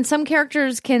interesting. And then some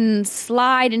characters can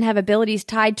slide and have abilities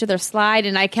tied to their slide.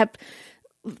 And I kept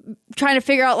trying to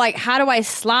figure out like how do I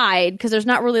slide, because there's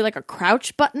not really like a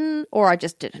crouch button, or I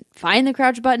just didn't find the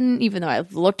crouch button, even though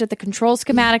I've looked at the control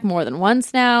schematic more than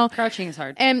once now. Crouching is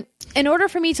hard. And in order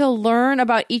for me to learn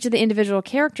about each of the individual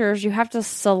characters, you have to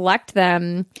select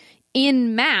them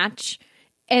in match,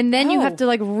 and then you have to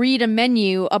like read a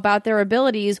menu about their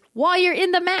abilities while you're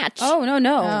in the match. Oh, no.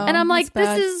 And I'm like,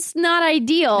 this is not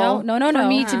ideal for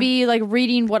me to be like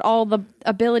reading what all the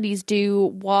abilities do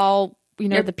while, you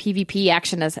know, the PvP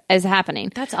action is happening.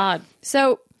 That's odd.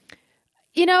 So,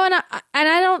 you know, and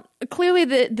I don't, clearly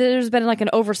there's been like an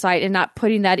oversight in not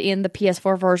putting that in the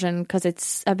PS4 version,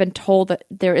 because I've been told that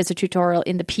there is a tutorial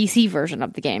in the PC version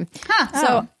of the game.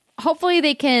 So hopefully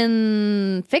they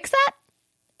can fix that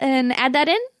and add that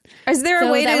in. Is there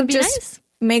a way to just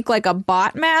make like a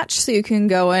bot match so you can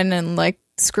go in and like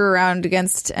screw around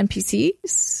against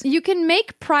NPCs? You can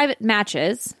make private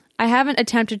matches. I haven't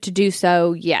attempted to do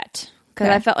so yet, because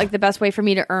I felt like the best way for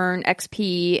me to earn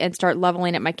XP and start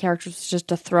leveling up my characters was just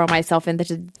to throw myself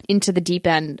into the deep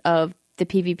end of the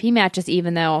PvP matches,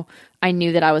 even though I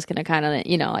knew that I was going to kind of,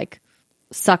 you know, like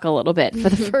suck a little bit for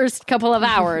the first couple of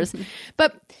hours.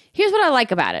 But here's what I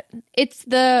like about it.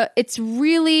 It's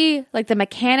really like the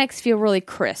mechanics feel really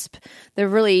crisp. They're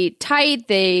really tight.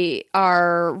 They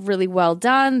are really well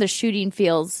done. The shooting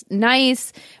feels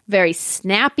nice, very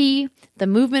snappy. The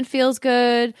movement feels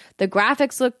good. The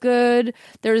graphics look good.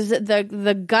 There's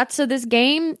the guts of this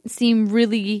game seem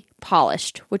really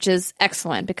polished, which is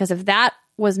excellent, because if that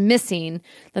was missing,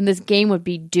 then this game would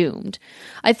be doomed.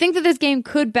 I think that this game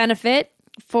could benefit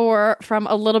from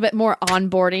a little bit more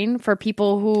onboarding for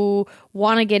people who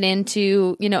want to get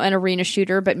into, you know, an arena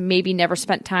shooter but maybe never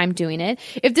spent time doing it.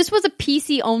 If this was a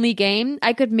PC only game,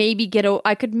 I could maybe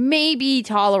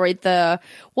tolerate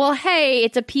hey,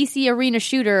 it's a PC arena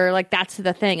shooter, like that's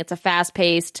the thing. It's a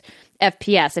fast-paced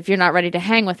FPS. If you're not ready to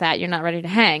hang with that, you're not ready to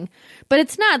hang. But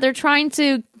it's not. They're trying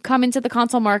to come into the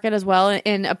console market as well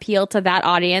and appeal to that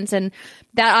audience, and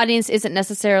that audience isn't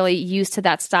necessarily used to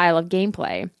that style of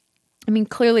gameplay. I mean,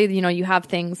 clearly, you know, you have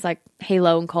things like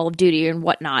Halo and Call of Duty and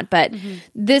whatnot, but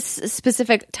this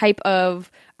specific type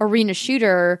of arena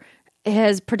shooter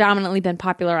has predominantly been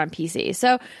popular on PC.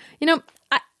 So, you know,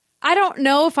 I don't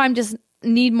know if I'm just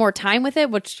need more time with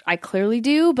it, which I clearly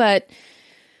do, but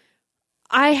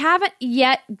I haven't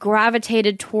yet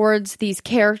gravitated towards these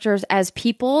characters as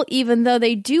people, even though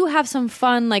they do have some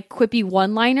fun, like quippy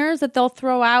one-liners that they'll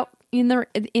throw out in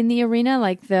the arena.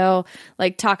 Like they'll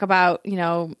like talk about, you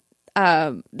know,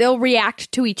 they'll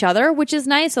react to each other, which is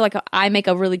nice. So like I make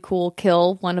a really cool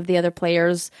kill, one of the other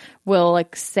players will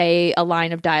like say a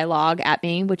line of dialogue at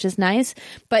me, which is nice.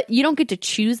 But you don't get to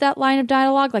choose that line of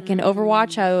dialogue like in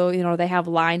Overwatch, how, you know, they have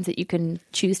lines that you can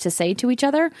choose to say to each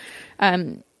other.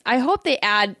 I hope they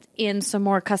add in some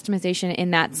more customization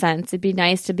in that sense. It'd be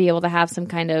nice to be able to have some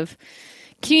kind of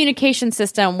communication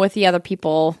system with the other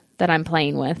people that I'm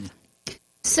playing with.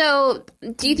 So,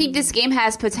 do you think this game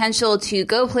has potential to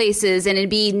go places and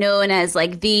it'd be known as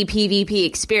like the PvP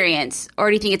experience, or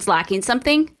do you think it's lacking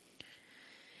something?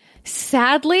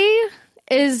 Sadly,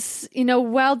 is, you know,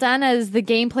 well done as the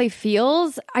gameplay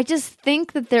feels, I just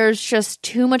think that there's just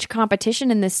too much competition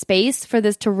in this space for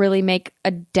this to really make a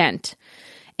dent.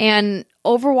 And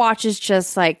Overwatch is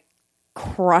just like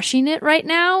crushing it right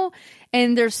now.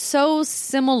 And they're so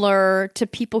similar to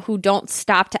people who don't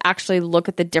stop to actually look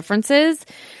at the differences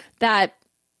that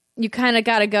you kind of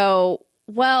got to go,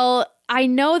 well, I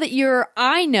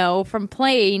know from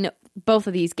playing both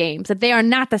of these games that they are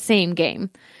not the same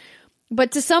game.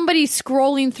 But to somebody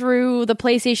scrolling through the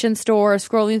PlayStation Store,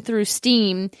 scrolling through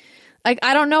Steam, like,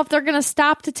 I don't know if they're going to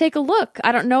stop to take a look.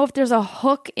 I don't know if there's a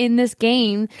hook in this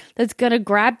game that's going to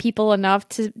grab people enough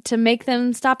to make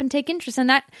them stop and take interest. And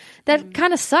that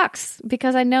kind of sucks,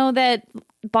 because I know that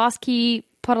Boss Key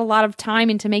put a lot of time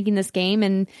into making this game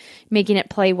and making it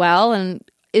play well. And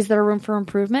is there room for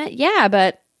improvement? Yeah,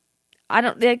 but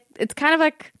it's kind of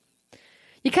like,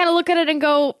 you kind of look at it and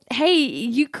go, hey,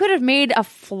 you could have made a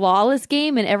flawless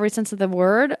game in every sense of the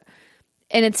word,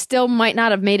 and it still might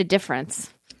not have made a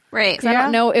difference. Right. Because I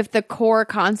don't know if the core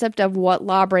concept of what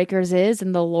Lawbreakers is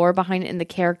and the lore behind it and the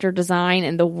character design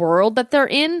and the world that they're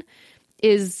in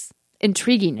is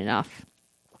intriguing enough.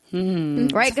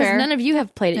 Right? Because none of you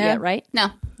have played it yet, right?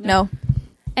 No.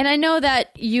 And I know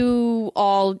that you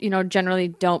all, you know, generally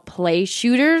don't play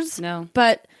shooters. No.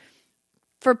 But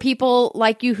for people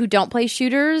like you who don't play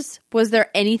shooters, was there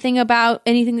anything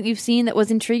that you've seen that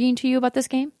was intriguing to you about this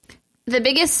game? The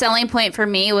biggest selling point for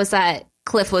me was that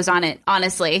Cliff was on it,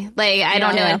 honestly. Like, I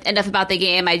don't know enough about the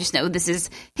game. I just know this is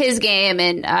his game.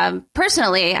 And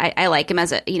personally, I like him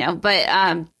as a, you know,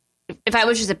 but if I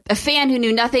was just a fan who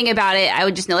knew nothing about it, I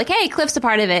would just know like, hey, Cliff's a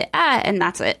part of it, and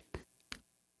that's it.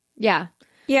 Yeah.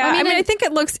 Yeah, I mean, I think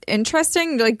it looks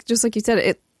interesting, like just like you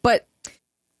said, but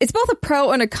it's both a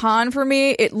pro and a con for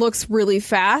me. It looks really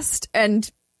fast, and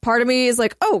part of me is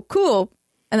like, oh, cool.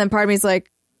 And then part of me is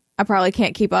like, I probably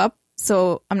can't keep up,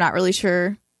 so I'm not really sure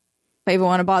if I even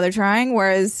want to bother trying.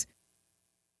 Whereas,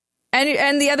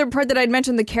 and the other part that I'd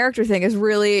mentioned, the character thing, is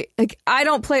really, like, I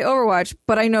don't play Overwatch,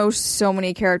 but I know so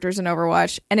many characters in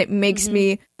Overwatch, and it makes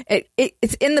me,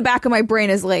 it's in the back of my brain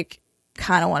as like,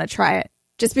 kind of want to try it.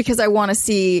 Just because I want to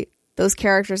see those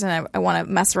characters and I want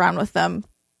to mess around with them.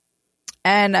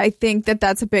 And I think that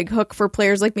that's a big hook for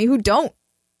players like me who don't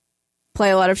play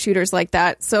a lot of shooters like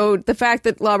that. So the fact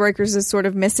that Lawbreakers is sort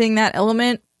of missing that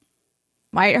element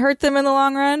might hurt them in the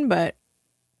long run, but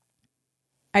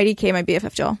IDK might be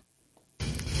BFF Joel.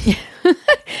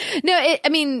 No, I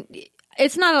mean,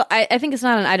 it's not. I think it's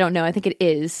not an I don't know. I think it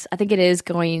is. I think it is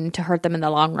going to hurt them in the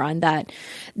long run. That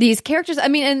these characters. I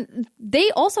mean, and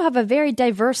they also have a very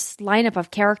diverse lineup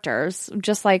of characters,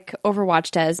 just like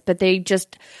Overwatch does. But they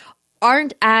just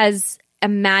aren't as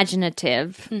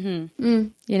imaginative. You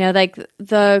know, like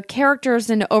the characters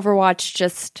in Overwatch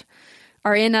just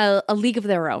are in a league of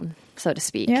their own, so to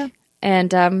speak. Yeah.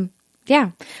 And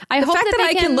yeah, I hope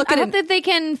that they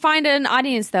can find an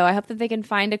audience, though. I hope that they can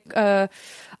find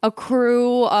a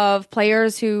crew of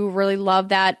players who really love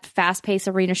that fast-paced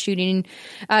arena shooting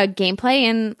gameplay,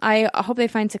 and I hope they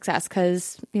find success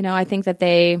because, you know, I think that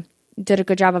they did a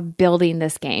good job of building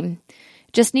this game.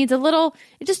 It just needs a little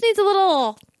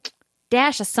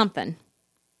dash of something.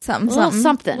 A little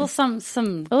something. Well,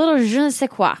 some. A little je ne sais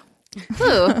quoi.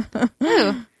 Ooh.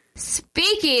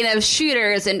 Speaking of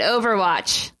shooters and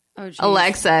Overwatch, Oh, geez.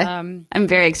 Alexa, I'm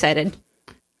very excited.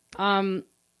 So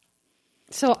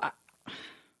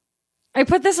I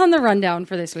put this on the rundown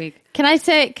for this week. Can I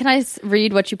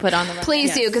read what you put on the rundown?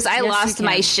 Please do, because I lost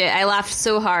my shit. I laughed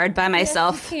so hard by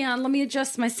myself. Yes, you can. Let me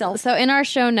adjust myself. So in our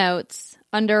show notes,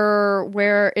 under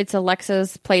where it's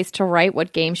Alexa's place to write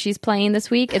what game she's playing this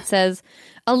week, it says,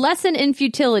 "A lesson in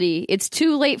futility. It's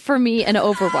too late for me and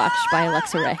Overwatch" by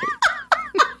Alexa Ray.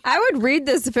 I would read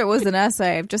this if it was an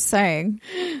essay. I'm just saying.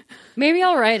 Maybe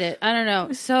I'll write it. I don't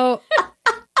know. So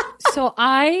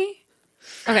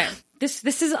okay.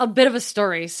 This is a bit of a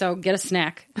story, so get a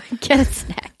snack. Get a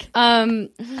snack.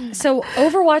 So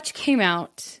Overwatch came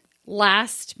out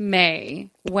last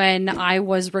May when I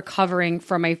was recovering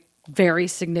from a very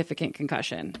significant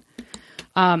concussion.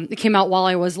 It came out while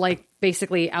I was like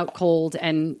basically out cold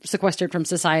and sequestered from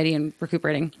society and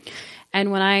recuperating. And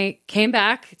when I came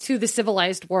back to the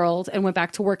civilized world and went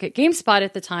back to work at GameSpot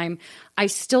at the time, I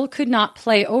still could not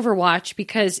play Overwatch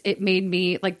because it made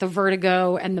me, like, the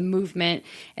vertigo and the movement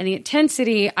and the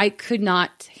intensity I could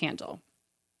not handle.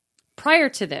 Prior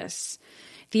to this,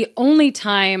 the only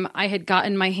time I had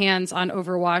gotten my hands on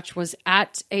Overwatch was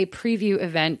at a preview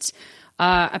event,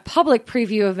 a public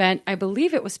preview event. I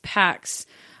believe it was PAX,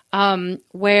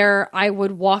 where I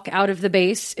would walk out of the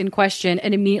base in question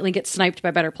and immediately get sniped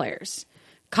by better players.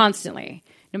 Constantly.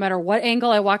 No matter what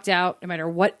angle I walked out, no matter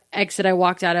what exit I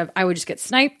walked out of, I would just get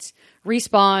sniped,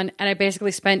 respawn, and I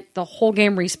basically spent the whole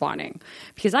game respawning.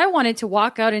 Because I wanted to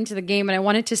walk out into the game and I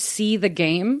wanted to see the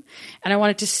game, and I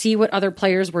wanted to see what other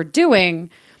players were doing,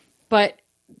 but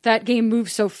that game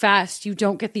moves so fast, you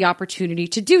don't get the opportunity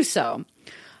to do so.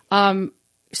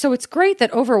 So it's great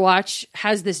that Overwatch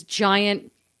has this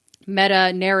giant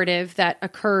meta narrative that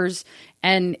occurs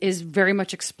and is very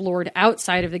much explored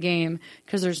outside of the game,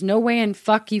 because there's no way in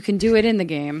fuck you can do it in the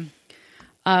game.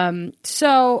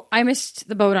 So I missed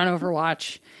the boat on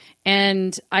Overwatch,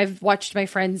 and I've watched my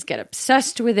friends get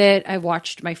obsessed with it. I've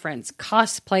watched my friends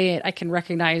cosplay it. I can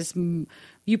recognize,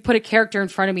 you put a character in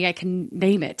front of me, I can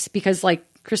name it, because like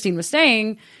Christine was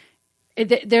saying,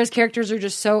 there's characters who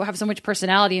just have so much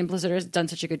personality, and Blizzard has done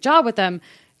such a good job with them.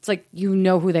 It's like, you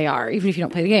know who they are, even if you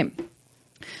don't play the game.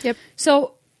 Yep.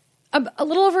 So a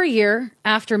little over a year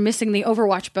after missing the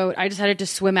Overwatch boat, I decided to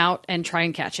swim out and try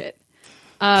and catch it.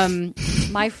 I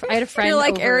had a friend. You're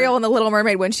like Ariel in The Little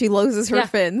Mermaid when she loses her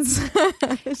fins.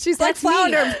 She's like,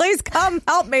 "Flounder, please come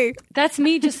help me." That's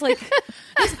me, just like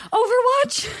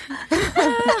Overwatch.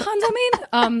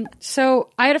 So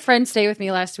I had a friend stay with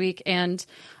me last week, and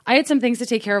I had some things to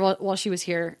take care of while she was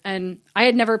here. And I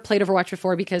had never played Overwatch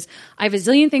before because I have a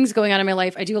zillion things going on in my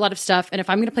life. I do a lot of stuff, and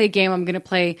if I'm going to play a game, I'm going to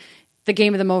play the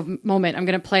game of the moment. I'm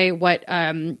going to play what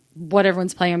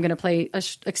everyone's playing. I'm going to play an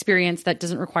experience that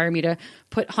doesn't require me to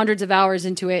put hundreds of hours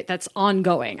into it. That's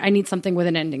ongoing. I need something with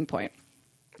an ending point.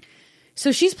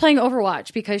 So she's playing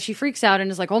Overwatch because she freaks out and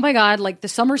is like, oh my God, like the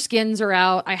summer skins are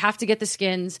out. I have to get the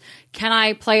skins. Can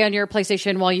I play on your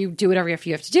PlayStation while you do whatever you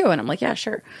have to do? And I'm like, yeah,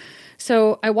 sure.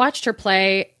 So I watched her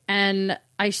play and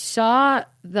I saw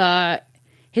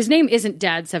his name isn't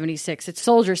Dad 76, it's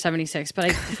Soldier 76, but I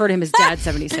refer to him as Dad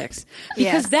 76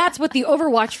 because that's what the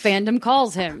Overwatch fandom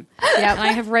calls him. Yeah,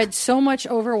 I have read so much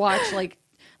Overwatch,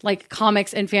 like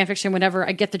comics and fan fiction. Whenever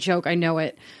I get the joke, I know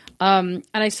it. And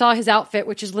I saw his outfit,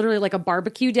 which is literally like a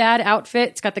barbecue dad outfit.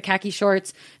 It's got the khaki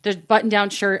shorts, the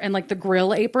button-down shirt, and like the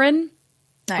grill apron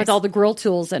with all the grill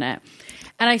tools in it.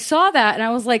 And I saw that, and I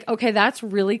was like, okay, that's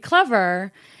really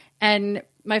clever. And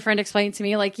my friend explained to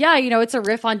me, like, yeah, it's a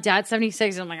riff on Dad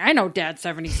 76. And I'm like, I know Dad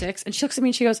 76. And she looks at me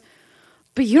and she goes,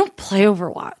 but you don't play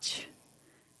Overwatch.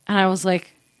 And I was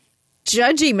like,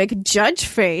 judgy, make a judge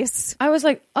face. I was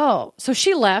like, oh, so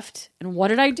she left. And what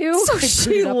did I do? So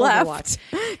she left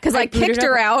because I kicked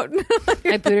her out.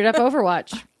 I booted up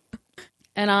Overwatch.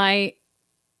 And I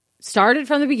started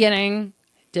from the beginning,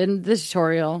 did the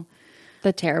tutorial.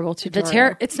 The terrible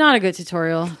tutorial. It's not a good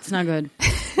tutorial. It's not good.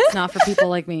 It's not for people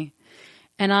like me.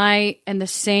 And the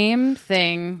same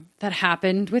thing that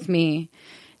happened with me,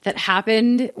 that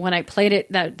happened when I played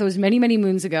it those many, many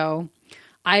moons ago,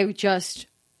 I just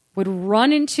would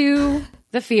run into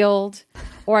the field,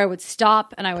 or I would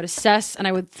stop and I would assess and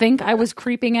I would think I was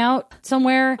creeping out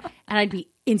somewhere and I'd be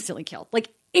instantly killed. Like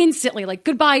instantly, like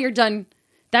goodbye, you're done.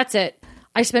 That's it.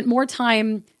 I spent more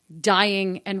time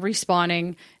dying and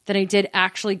respawning than I did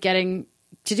actually getting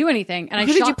to do anything. And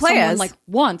Who did you play someone as? like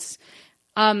once.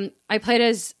 I played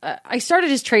as I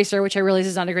started as Tracer, which I realize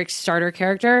is not a great starter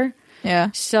character.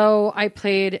 Yeah. So I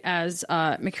played as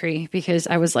McCree because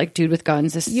I was like, dude with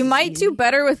guns. You might do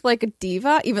better with like a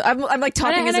diva. Even I'm like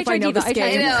talking as if I know this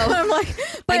game. I'm like,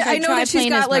 but I know that she's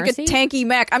got like a tanky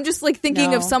mech. I'm just like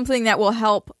thinking of something that will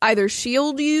help either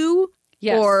shield you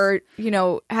or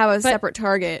have a separate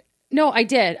target. No, I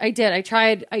did. I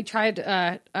tried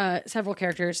several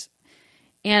characters,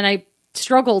 and I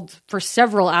struggled for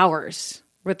several hours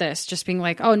with this, just being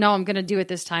like, oh no, I'm going to do it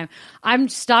this time. I'm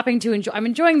stopping to enjoy. I'm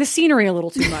enjoying the scenery a little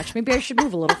too much. Maybe I should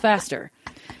move a little faster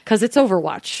because it's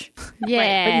Overwatch. Yeah.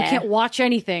 Right, but you can't watch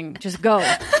anything. Just go.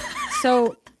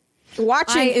 So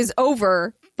watching is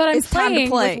over. But I'm it's time to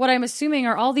play. With what I'm assuming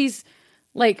are all these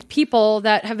like people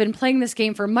that have been playing this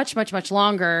game for much, much, much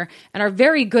longer and are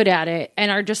very good at it and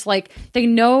are just like, they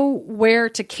know where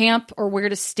to camp or where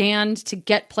to stand to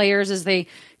get players as they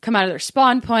come out of their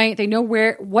spawn point. They know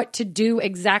what to do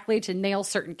exactly to nail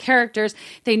certain characters.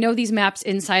 They know these maps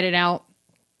inside and out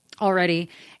already.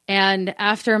 And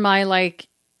after my like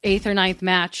 8th or 9th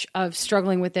match of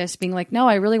struggling with this, being like, no,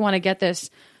 I really want to get this,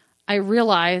 I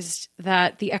realized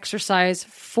that the exercise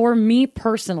for me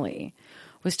personally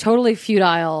was totally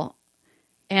futile,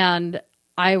 and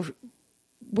I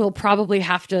will probably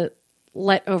have to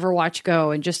let Overwatch go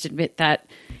and just admit that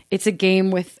it's a game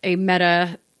with a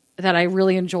meta that I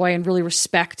really enjoy and really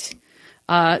respect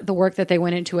the work that they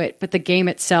went into it. But the game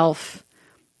itself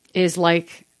is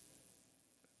like,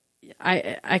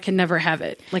 I can never have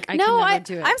it. Like I can never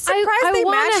do it. I'm surprised I they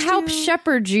want to matched help you.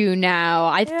 shepherd you now.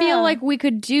 I feel like we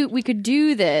could do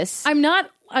this.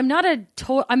 I'm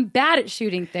bad at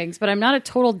shooting things, but I'm not a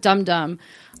total dum-dum.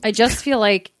 I just feel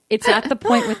like it's at the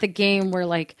point with the game where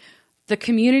like the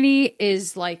community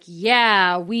is like,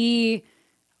 yeah, we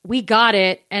got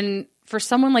it. And for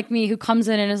someone like me who comes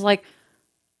in and is like,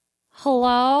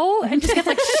 hello, and just gets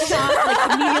like shot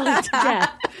like immediately to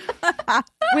death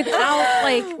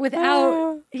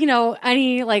without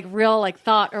any like real like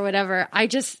thought or whatever.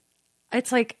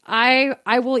 It's like I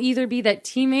will either be that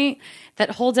teammate that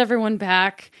holds everyone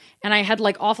back, and I had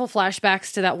like awful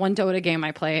flashbacks to that one Dota game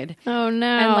I played. Oh no.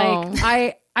 And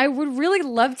like I would really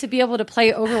love to be able to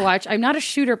play Overwatch. I'm not a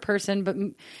shooter person, but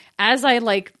as I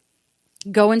like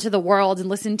go into the world and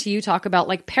listen to you talk about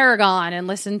like Paragon and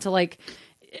listen to like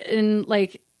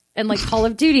Call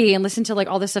of Duty and listen to like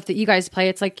all the stuff that you guys play,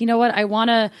 it's like, you know what? I want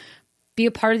to be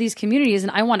a part of these communities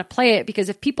and I want to play it because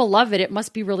if people love it, it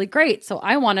must be really great. So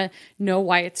I want to know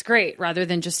why it's great rather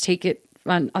than just take it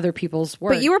on other people's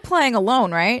word. But you were playing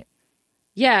alone, right?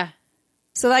 Yeah.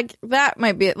 So like that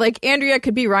might be it. Like Andrea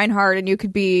could be Reinhardt and you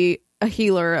could be a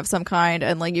healer of some kind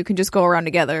and like you can just go around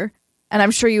together. And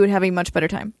I'm sure you would have a much better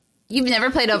time. You've never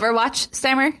played Overwatch,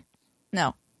 Steimer?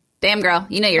 No. Damn, girl.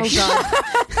 You know your shit.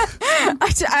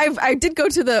 I did go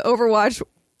to the Overwatch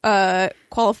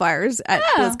qualifiers at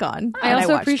BlizzCon. I also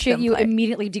watched appreciate them you play.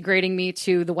 immediately degrading me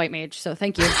to the white mage. So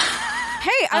thank you.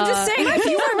 Hey, I'm just saying, if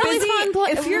you are busy,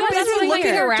 if you're That's what busy I looking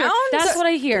hear. around, That's what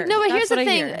I hear. No, but That's here's the what I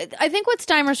thing. hear. I think what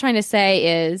Steimer's trying to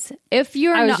say is if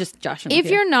you're I was not, just joshing with if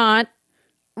you. you're not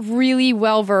really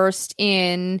well versed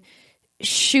in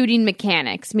shooting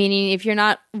mechanics, meaning if you're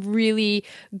not really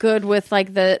good with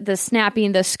like the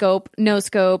snapping, the scope, no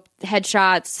scope,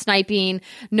 headshots, sniping,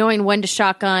 knowing when to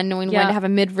shotgun, knowing when to have a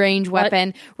mid-range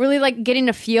weapon, really like getting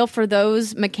a feel for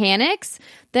those mechanics,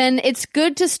 then it's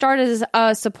good to start as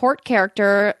a support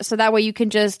character so that way you can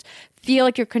just feel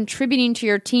like you're contributing to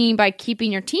your team by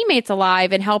keeping your teammates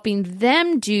alive and helping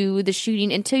them do the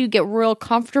shooting until you get real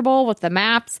comfortable with the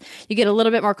maps. You get a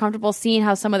little bit more comfortable seeing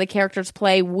how some of the characters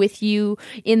play with you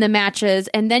in the matches.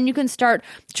 And then you can start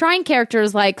trying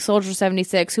characters like Soldier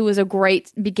 76, who is a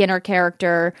great beginner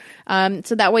character.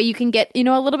 So that way you can get, a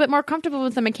little bit more comfortable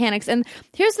with the mechanics. And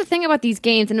here's the thing about these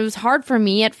games, and it was hard for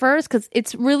me at first because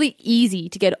it's really easy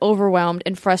to get overwhelmed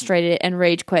and frustrated and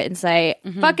rage quit and say,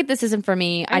 fuck it, this isn't for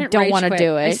me. I don't want to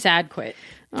do it. I sad quit.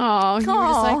 Oh, you were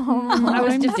just like, I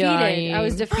was defeated. dying. I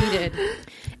was defeated.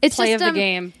 It's Play just of the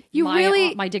game.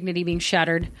 My dignity being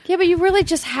shattered. Yeah, but you really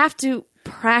just have to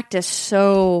practice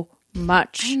so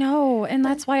much. I know, and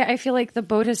that's why I feel like the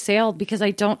boat has sailed because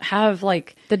I don't have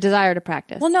like the desire to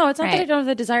practice. Well, no, it's not that I don't have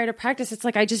the desire to practice. It's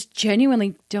like I just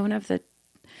genuinely don't have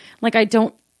I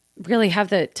don't really have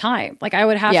the time. Like I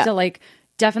would have to like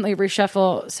definitely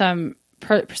reshuffle some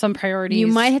priorities. You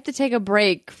might have to take a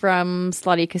break from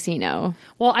Slutty Casino.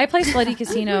 Well, I play Slutty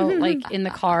Casino like in the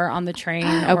car, on the train,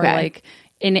 or like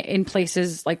in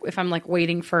places like if I'm like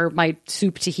waiting for my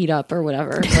soup to heat up or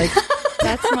whatever. Like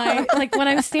that's my like when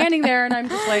I'm standing there and I'm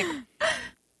just like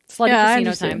Slutty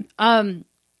Casino time.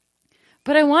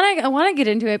 But I want to get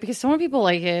into it because so many people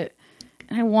like it.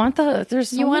 And I want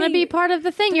you want to be part of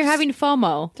the thing. You're having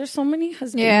FOMO. There's so many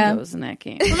husbandos in that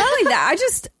game. Well, not only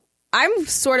that, I'm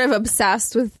sort of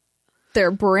obsessed with their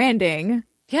branding.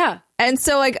 Yeah. And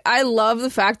so, like, I love the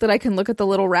fact that I can look at the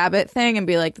little rabbit thing and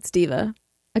be like, that's Diva.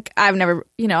 Like, I've never,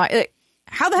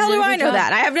 how the hell do I know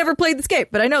that? I have never played this game,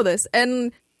 but I know this.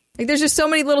 And, like, there's just so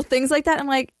many little things like that. I'm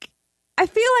like, I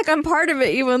feel like I'm part of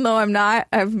it, even though I'm not.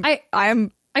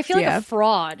 I feel like a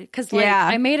fraud because, like,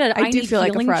 I made I need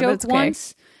healing joke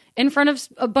once in front of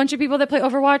a bunch of people that play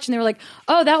Overwatch, and they were like,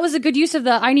 "Oh, that was a good use of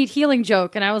the I need healing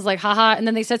joke," and I was like, "Haha!" And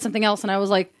then they said something else, and I was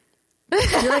like, "You're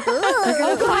like,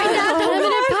 oh, find out that I'm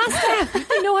an imposter.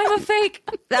 I know I'm a fake."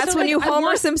 That's when you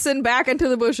Homer Simpson back into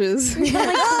the bushes.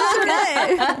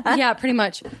 Yeah, pretty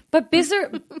much. But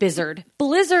Blizzard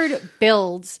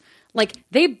builds. Like,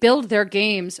 they build their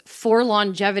games for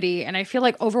longevity, and I feel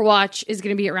like Overwatch is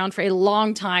going to be around for a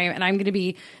long time, and I'm going to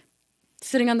be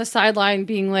sitting on the sideline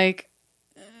being like,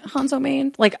 Hanzo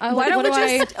main? Like, I want to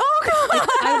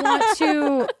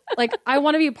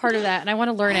be a part of that, and I want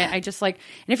to learn it. I just, like,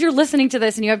 and if you're listening to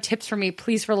this and you have tips for me,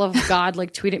 please, for love of God,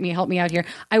 like, tweet at me, help me out here.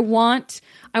 I want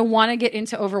to get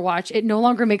into Overwatch. It no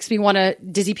longer makes me want to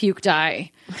dizzy puke die.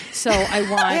 So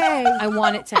I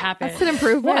want it to happen. That's an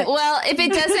improvement. Well, if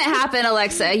it doesn't happen,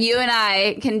 Alexa, you and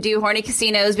I can do Horny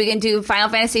Casinos. We can do Final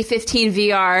Fantasy 15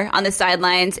 VR on the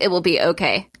sidelines. It will be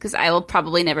okay because I will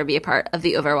probably never be a part of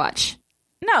the Overwatch.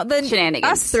 No, then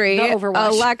shenanigans. Us three,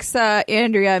 Alexa,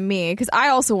 Andrea, me, because I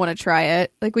also want to try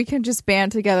it. Like, we can just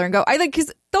band together and go. I think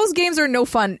because those games are no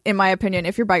fun, in my opinion,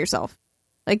 if you're by yourself.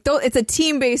 Like, it's a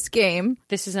team-based game.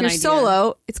 This is an idea.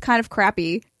 Solo, it's kind of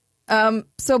crappy.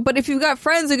 But if you've got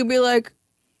friends, it could be like,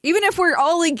 even if we're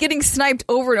all like getting sniped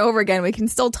over and over again, we can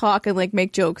still talk and like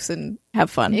make jokes and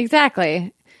have fun.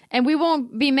 Exactly. And we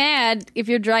won't be mad if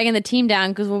you're dragging the team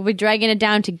down because we'll be dragging it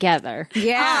down together.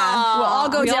 Yeah. We'll all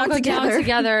go down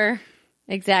together.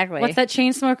 Exactly. What's that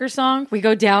Chainsmokers song? We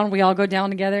go down, we all go down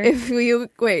together. If you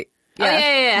wait.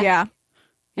 Yeah.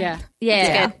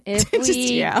 Yeah. If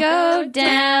we go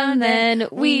down, then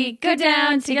we go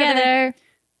down together.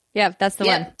 Yeah, that's the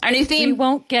one. Our new theme. We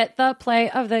won't get the play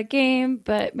of the game,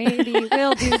 but maybe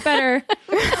we'll do better.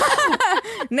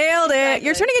 Nailed it. Exactly.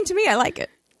 You're turning into me. I like it.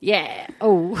 Yeah.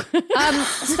 Oh.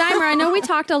 Steimer, I know we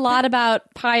talked a lot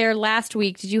about Pyre last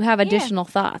week. Did you have additional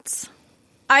thoughts?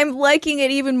 I'm liking it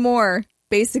even more,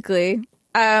 basically.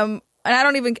 And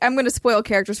I'm going to spoil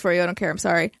characters for you. I don't care. I'm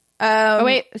sorry.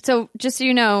 Wait. So just so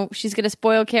you know, she's going to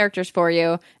spoil characters for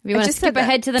you. If you want to skip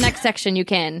ahead to the next section, you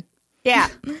can. Yeah.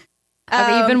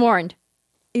 Okay, you've been warned.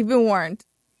 You've been warned.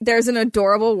 There's an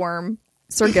adorable worm,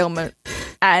 Sir Gilman,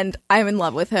 and I'm in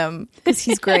love with him because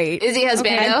he's great. Is he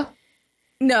husbando?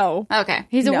 No. Okay.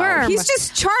 He's a worm. He's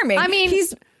just charming. I mean,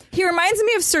 he reminds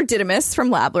me of Sir Didymus from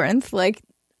Labyrinth. Like,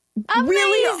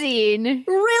 amazing.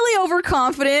 Really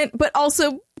overconfident, but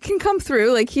also can come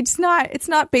through. Like, it's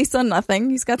not based on nothing.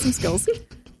 He's got some skills.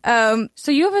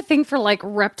 So you have a thing for like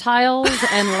reptiles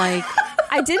and like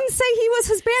I didn't say he was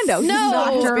husbando. He's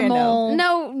not husbando.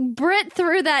 No, Britt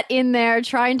threw that in there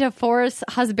trying to force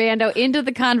husbando into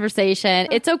the conversation.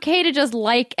 It's okay to just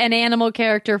like an animal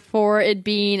character for it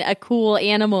being a cool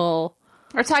animal.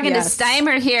 We're talking to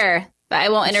Steimer here, but I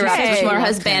won't interrupt with more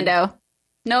husbando.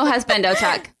 No husbando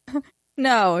talk.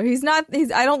 No, he's not.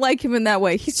 I don't like him in that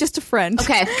way. He's just a friend.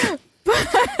 Okay. A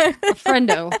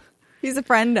friendo. He's a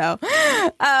friendo.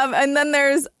 And then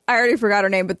there's, I already forgot her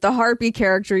name, but the harpy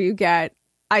character you get,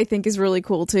 I think is really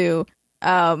cool too.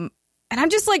 And I'm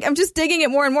just digging it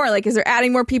more and more. Like, is there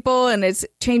adding more people and it's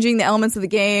changing the elements of the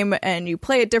game and you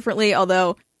play it differently?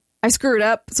 Although I screwed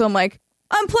up. So I'm like,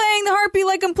 I'm playing the harpy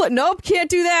like I'm playing. Nope, can't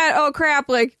do that. Oh crap.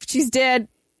 Like, she's dead.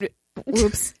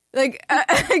 Whoops. Like,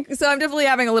 so I'm definitely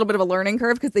having a little bit of a learning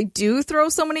curve because they do throw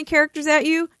so many characters at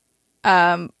you.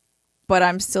 But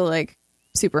I'm still like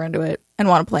super into it and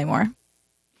want to play more.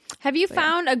 Have you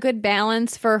found a good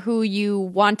balance for who you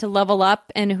want to level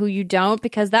up and who you don't?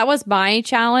 Because that was my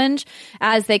challenge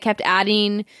as they kept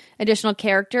adding additional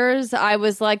characters. I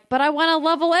was like, but I want to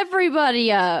level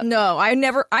everybody up. No, I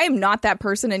am not that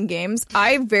person in games.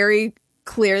 I very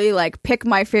clearly like pick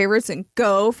my favorites and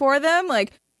go for them.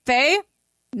 Like Faye,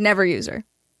 never use her.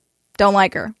 Don't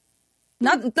like her.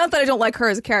 Not that I don't like her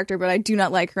as a character, but I do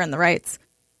not like her in the rights.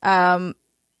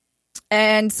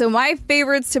 And so my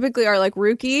favorites typically are like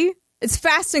Rookie. It's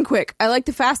fast and quick. I like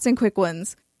the fast and quick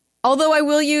ones. Although I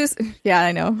will use... Yeah,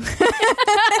 I know. Fast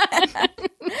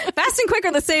and quick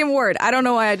are the same word. I don't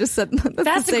know why I just said that's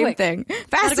fast the same thing.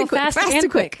 Fast and quick. Fast and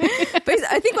quick.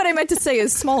 I think what I meant to say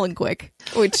is small and quick.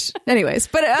 Which, anyways.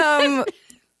 But the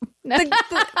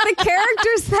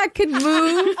characters that can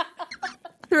move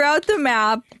throughout the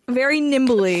map very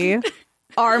nimbly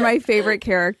are my favorite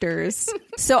characters.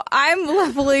 So I'm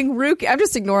leveling Rookie. I'm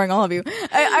just ignoring all of you.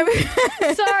 I'm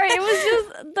sorry. It was just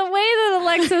the way that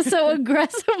Alexa so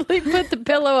aggressively put the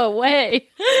pillow away.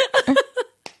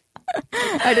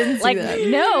 I didn't see that.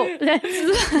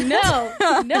 No.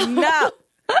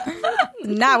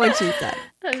 Not what she said.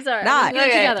 I'm sorry. Not.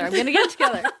 I'm going to get it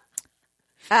together.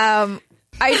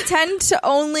 I tend to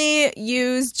only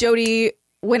use Jody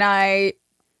when I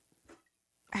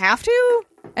have to.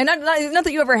 And not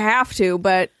that you ever have to,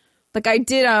 but like I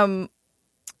did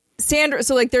Sandra,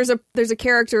 so like there's a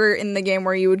character in the game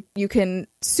where you can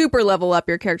super level up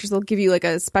your characters. They'll give you like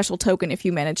a special token if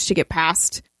you manage to get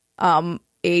past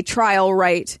a trial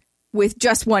right with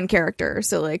just one character.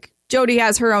 So like Jody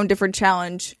has her own different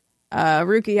challenge.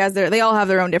 Rookie has they all have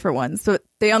their own different ones. So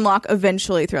they unlock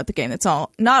eventually throughout the game. It's not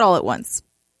all at once.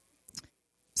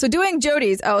 So doing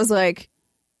Jody's, I was like,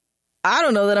 I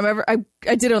don't know that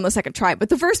I did it on the second try, but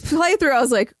the first playthrough, I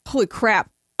was like, holy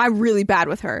crap, I'm really bad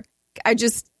with her. I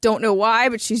just don't know why,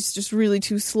 but she's just really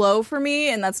too slow for me,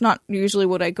 and that's not usually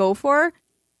what I go for.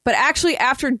 But actually,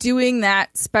 after doing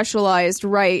that specialized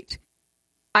right,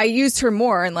 I used her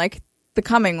more in like the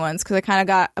coming ones because I kind of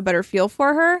got a better feel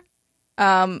for her.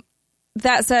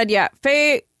 That said, yeah,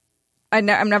 Faye, I'm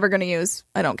never going to use.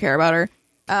 I don't care about her.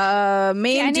 I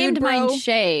named mine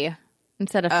Shay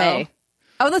instead of Faye.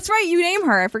 Oh, that's right. You name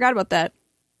her. I forgot about that.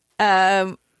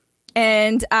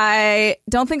 And I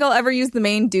don't think I'll ever use the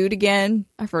main dude again.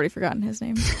 I've already forgotten his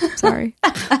name. Sorry.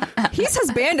 He's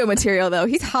husbando material, though.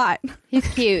 He's hot. He's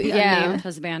cute. Yeah.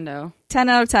 Husbando. 10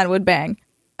 out of 10 would bang.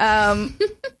 But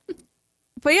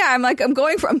yeah, I'm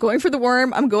going for the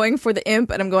worm. I'm going for the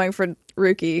imp, and I'm going for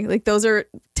Rookie. Like those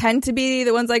tend to be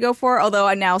the ones I go for. Although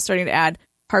I'm now starting to add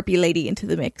Harpy Lady into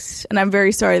the mix, and I'm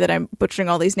very sorry that I'm butchering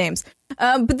all these names.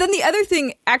 But then the other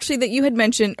thing, actually, that you had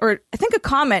mentioned, or I think a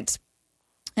comment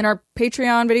in our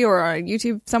Patreon video or on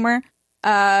YouTube somewhere,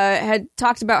 had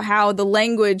talked about how the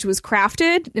language was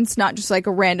crafted. It's not just like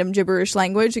a random gibberish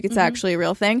language. Like it's actually a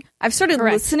real thing. I've started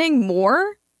listening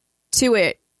more to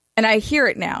it, and I hear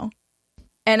it now,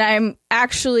 and I'm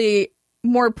actually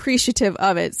more appreciative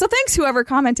of it. So thanks, whoever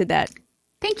commented that.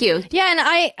 Thank you. Yeah, and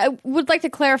I would like to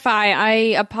clarify, I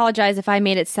apologize if I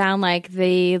made it sound like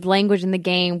the language in the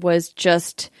game was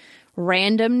just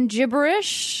random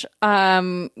gibberish.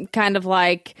 Kind of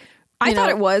like... I thought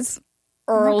it was.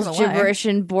 Earl's gibberish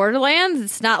in Borderlands.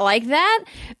 It's not like that.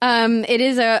 It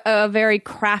is a very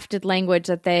crafted language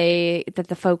that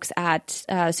the folks at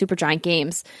Supergiant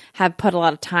Games have put a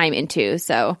lot of time into.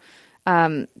 So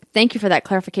thank you for that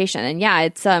clarification. And yeah,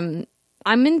 it's I'm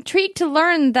intrigued to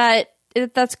learn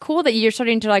that's cool that you're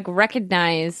starting to like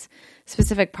recognize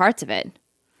specific parts of it.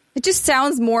 It just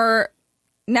sounds more,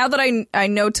 now that I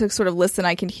know to sort of listen,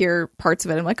 I can hear parts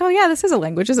of it. I'm like, oh yeah, this is a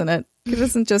language, isn't it? It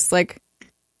isn't just like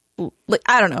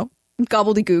I don't know,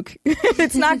 gobbledygook.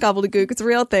 It's not gobbledygook. It's a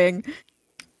real thing.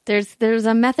 There's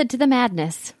a method to the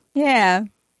madness. Yeah.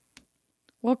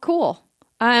 Well, cool.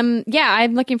 Yeah,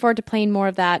 I'm looking forward to playing more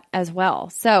of that as well.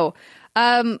 So,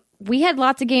 we had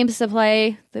lots of games to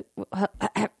play.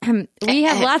 We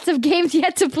have lots of games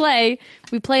yet to play.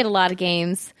 We played a lot of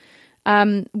games.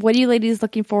 What are you ladies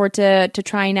looking forward to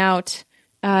trying out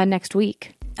next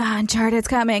week? Uncharted's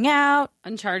coming out.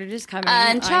 Uncharted is coming.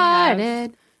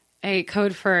 Uncharted. I have a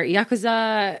code for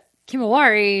Yakuza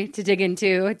Kimawari to dig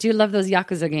into. I do love those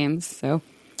Yakuza games. So,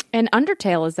 And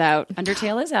Undertale is out.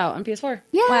 Undertale is out on PS4.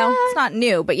 Yeah. Well, it's not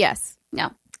new, but yes.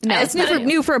 No. It's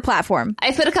new for a platform.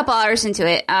 I put a couple hours into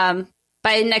it.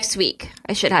 By next week,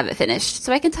 I should have it finished.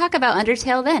 So I can talk about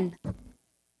Undertale then.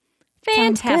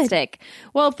 Fantastic.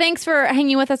 Well, thanks for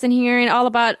hanging with us and hearing all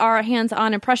about our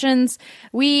hands-on impressions.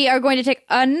 We are going to take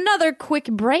another quick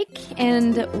break,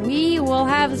 and we will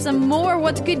have some more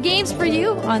What's Good games for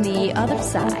you on the other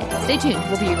side. Stay tuned.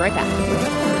 We'll be right back.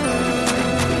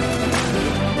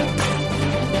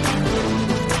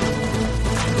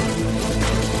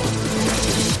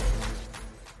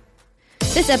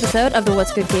 This episode of the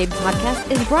What's Good Game podcast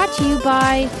is brought to you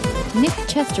by Nick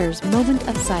Chester's Moment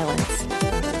of Silence.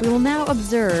 We will now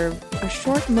observe a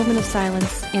short moment of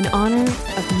silence in honor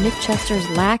of Nick Chester's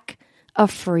lack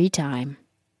of free time.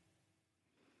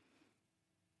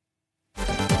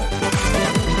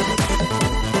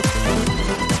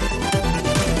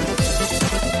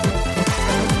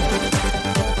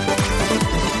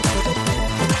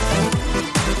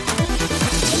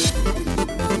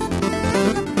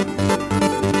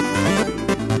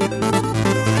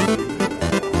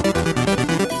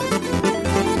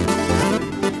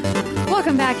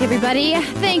 Welcome back, everybody.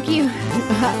 Thank you.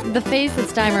 The face that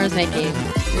Steimer is making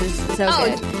is so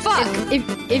good. Fuck.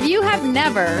 If you have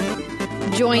never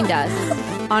joined us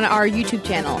on our YouTube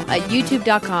channel at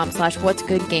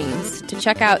youtube.com/whatsgoodgames to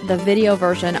check out the video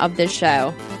version of this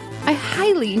show, I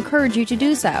highly encourage you to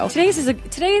do so. Today's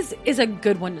is a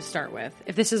good one to start with.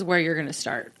 If this is where you're going to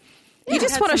start, You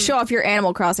just want to show off your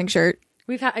Animal Crossing shirt.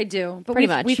 I do, but Pretty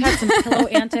much. We've had some pillow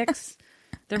antics.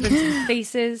 There've been some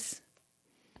faces.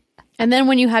 And then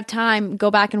when you have time, go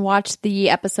back and watch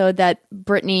the episode that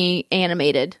Brittany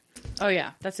animated. Oh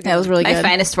yeah, that's a good That was really My good.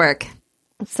 finest work.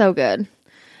 So good.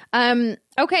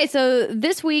 Okay, so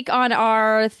this week on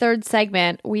our third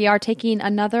segment, we are taking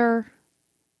another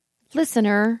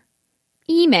listener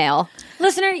email.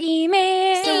 Listener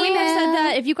email. So we have said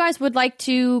that if you guys would like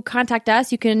to contact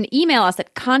us, you can email us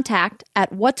at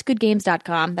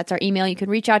contact@whatsgoodgames.com. That's our email. You can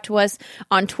reach out to us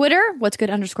on Twitter,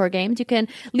 whatsgood_games. You can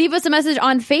leave us a message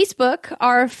on Facebook,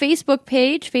 our Facebook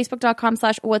page,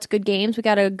 facebook.com/whatsgoodgames. We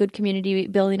got a good community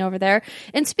building over there.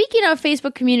 And speaking of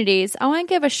Facebook communities, I want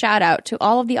to give a shout out to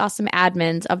all of the awesome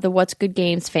admins of the What's Good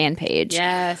Games fan page.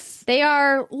 Yes. They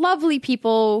are lovely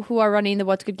people who are running the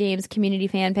What's Good Games community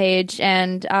fan page,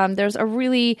 and there's a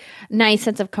really nice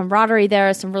sense of camaraderie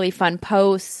there, some really fun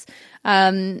posts.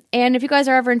 And if you guys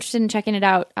are ever interested in checking it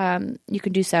out, you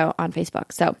can do so on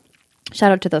Facebook. So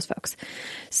shout out to those folks.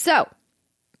 So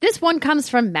this one comes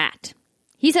from Matt.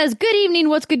 He says, "Good evening,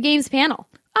 What's Good Games panel.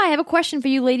 I have a question for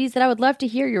you ladies that I would love to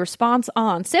hear your response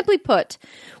on. Simply put,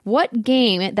 what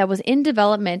game that was in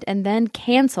development and then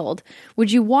canceled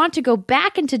would you want to go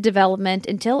back into development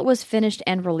until it was finished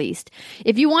and released?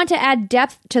 If you want to add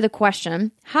depth to the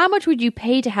question, how much would you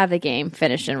pay to have the game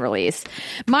finished and released?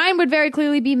 Mine would very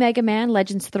clearly be Mega Man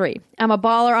Legends 3. I'm a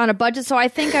baller on a budget, so I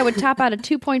think I would top out at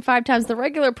 2.5 times the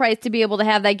regular price to be able to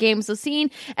have that game. So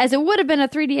seeing as it would have been a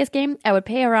 3DS game, I would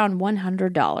pay around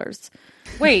 $100.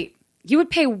 Wait. You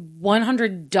would pay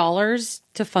 $100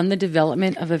 to fund the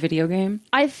development of a video game?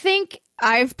 I think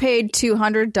I've paid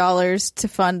 $200 to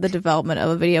fund the development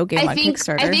of a video game on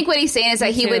Kickstarter. I think what he's saying is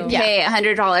that he would too. pay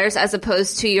 $100 as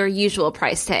opposed to your usual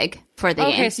price tag for the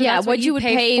game. So Yeah, that's what you would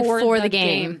pay for the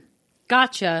game.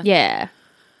 Gotcha. yeah.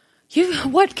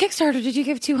 What Kickstarter did you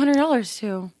give $200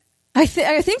 to? I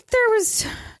think there was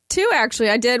two,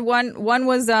 actually. I did one. One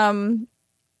was,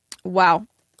 wow.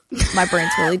 My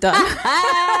brain's really done.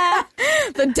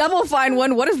 The Double Fine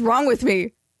one. What is wrong with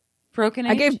me? Broken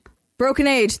Age? I gave Broken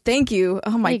Age. Thank you.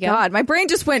 Oh my There you go. God. My brain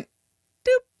just went,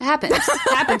 It happens.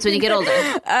 It happens when you get older.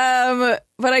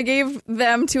 but I gave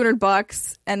them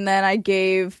 $200, and then I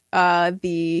gave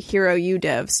the Hero U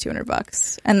devs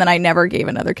 $200, and then I never gave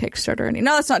another Kickstarter.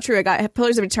 No, that's not true. I got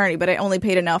Pillars of Eternity, but I only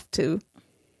paid enough to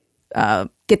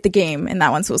get the game, and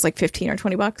that one, so it was like $15 or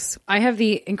 $20. I have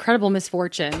the incredible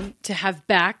misfortune to have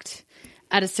backed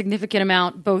at a significant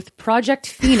amount both Project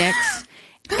Phoenix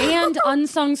and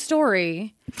Unsung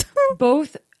Story,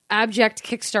 both abject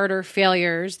Kickstarter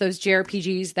failures, those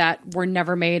JRPGs that were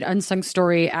never made. Unsung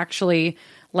Story actually,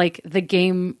 like, the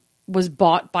game was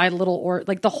bought by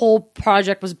the whole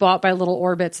project was bought by Little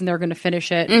Orbits, and they're going to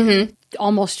finish it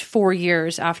almost 4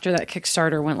 years after that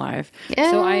Kickstarter went live.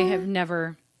 Yeah. So I have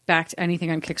never backed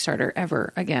anything on Kickstarter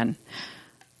ever again.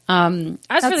 As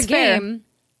for the fair.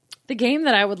 the game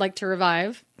that I would like to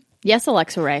revive, Yes,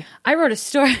 Alexa Ray. I wrote a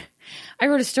story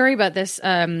about this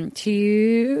last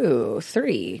year.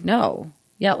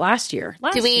 Last year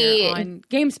on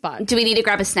GameSpot. Do we need to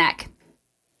grab a snack?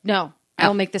 No,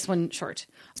 I'll make this one short.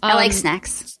 I like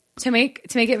snacks. To make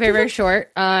it very, very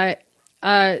short,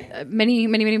 many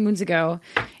moons ago,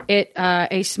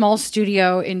 a small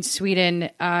studio in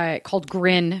Sweden called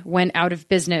Grin went out of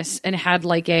business and had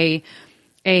like a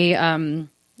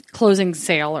closing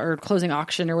sale or closing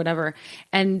auction or whatever,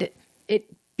 and it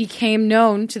became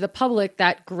known to the public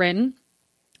that Grin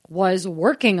was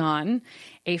working on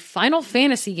a Final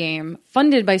Fantasy game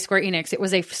funded by Square Enix. It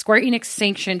was a Square Enix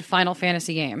sanctioned Final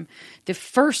Fantasy game, the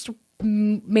first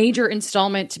major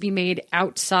installment to be made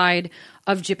outside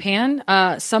of Japan.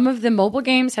 Some of the mobile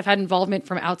games have had involvement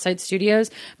from outside studios,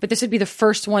 but this would be the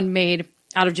first one made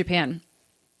out of Japan.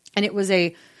 And it was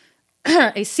a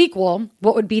sequel,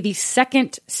 what would be the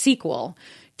second sequel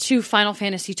to Final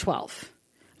Fantasy XII,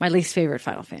 my least favorite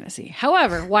Final Fantasy.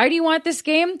 However, why do you want this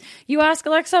game, you ask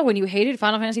Alexa, when you hated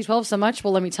Final Fantasy XII so much?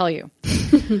 Well, let me tell you.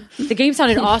 The game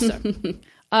sounded awesome.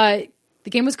 The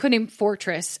game was codenamed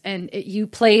Fortress, and you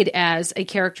played as a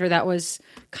character that was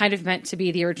kind of meant to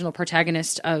be the original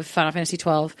protagonist of Final Fantasy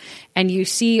XII. And you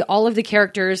see all of the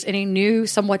characters in a new,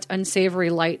 somewhat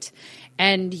unsavory light.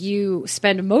 And you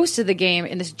spend most of the game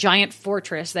in this giant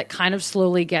fortress that kind of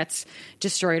slowly gets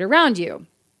destroyed around you.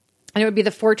 And it would be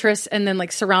the fortress and then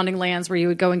like surrounding lands where you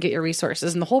would go and get your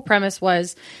resources. And the whole premise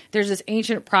was there's this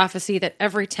ancient prophecy that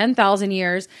every 10,000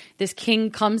 years, this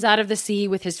king comes out of the sea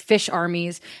with his fish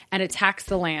armies and attacks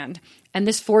the land. And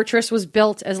this fortress was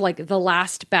built as like the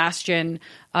last bastion,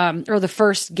 or the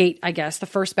first gate, I guess, the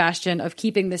first bastion of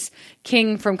keeping this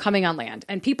king from coming on land.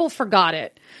 And people forgot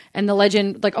it. And the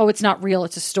legend, like, oh, it's not real,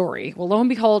 it's a story. Well, lo and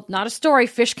behold, not a story,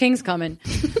 Fish King's coming.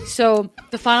 So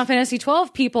the Final Fantasy XII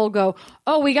people go,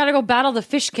 oh, we got to go battle the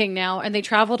Fish King now. And they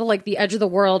travel to like the edge of the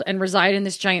world and reside in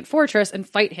this giant fortress and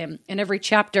fight him. In every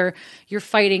chapter, you're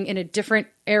fighting in a different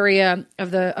area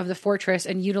of the fortress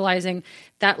and utilizing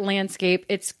that landscape.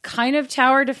 It's kind of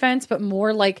tower defense, but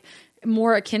more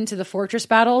akin to the fortress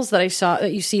battles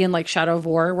that you see in like Shadow of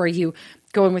War, where you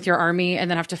go in with your army and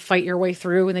then have to fight your way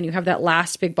through, and then you have that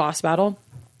last big boss battle.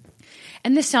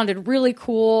 And this sounded really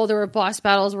cool. There were boss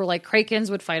battles where like Krakens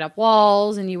would fight up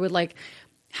walls, and you would like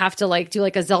have to like do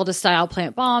like a Zelda style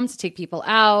plant bombs to take people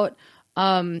out.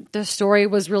 The story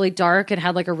was really dark and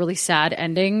had like a really sad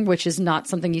ending, which is not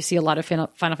something you see a lot of Final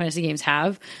Fantasy games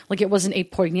have. Like, it wasn't a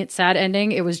poignant sad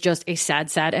ending. It was just a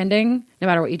sad ending, no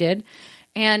matter what you did.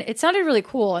 And it sounded really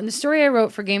cool. And the story I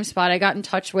wrote for GameSpot, I got in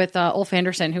touch with Ulf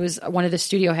Anderson, who was one of the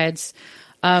studio heads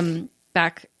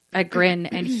back at Grin.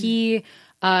 And he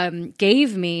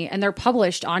gave me, and they're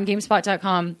published on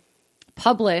GameSpot.com,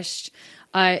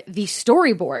 the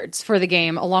storyboards for the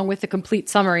game along with the complete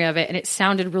summary of it. And it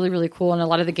sounded really, really cool. And a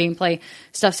lot of the gameplay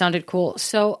stuff sounded cool.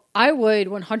 So I would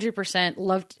 100%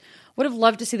 would have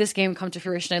loved to see this game come to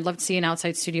fruition. I'd love to see an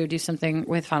outside studio do something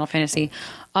with Final Fantasy.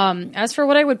 As for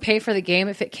what I would pay for the game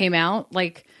if it came out,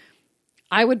 like,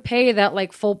 I would pay that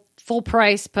like full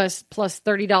price plus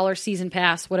 $30 season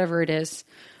pass, whatever it is,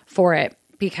 for it,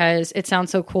 because it sounds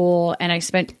so cool. And I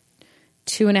spent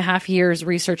 2.5 years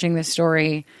researching this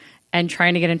story and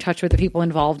trying to get in touch with the people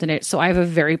involved in it. So I have a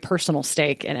very personal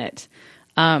stake in it.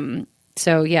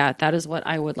 So yeah, that is what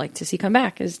I would like to see come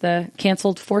back, is the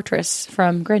canceled Fortress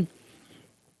from Grin.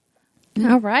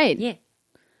 All right. Yeah.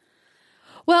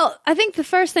 Well, I think the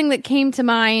first thing that came to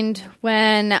mind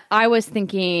when I was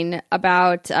thinking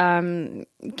about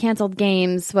canceled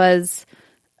games was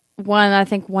one I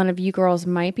think one of you girls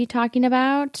might be talking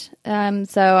about. So I'm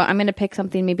going to pick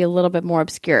something maybe a little bit more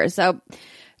obscure. So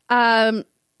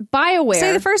BioWare.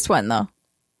 Say the first one, though.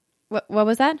 What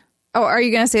was that? Oh, are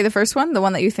you going to say the first one? The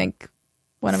one that you think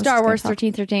one of us is Star gonna Wars talk-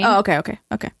 1313. Oh,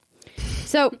 okay.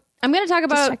 So I'm going to talk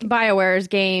about BioWare's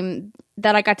game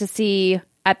that I got to see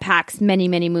at PAX many,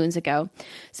 many moons ago.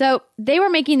 So they were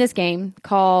making this game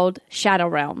called Shadow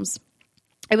Realms.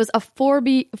 It was a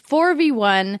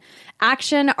 4v1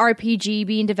 action RPG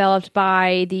being developed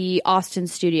by the Austin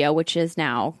studio, which is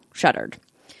now shuttered.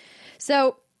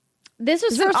 So this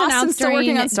was Isn't first Austin announced still during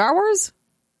working on Star Wars?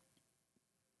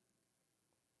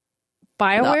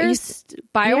 BioWare's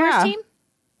Yeah. team,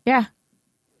 Yeah.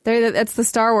 That's the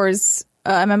Star Wars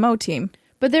MMO team.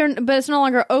 but it's no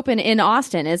longer open in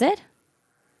Austin, is it?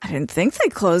 I didn't think they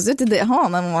closed it. Did they?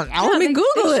 Hold on. Let me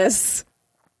Google this.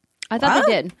 I thought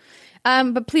they did.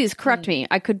 But please correct me.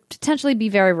 I could potentially be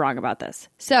very wrong about this.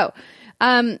 So,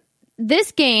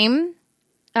 this game,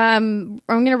 I'm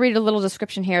going to read a little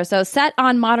description here. So, set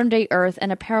on modern-day Earth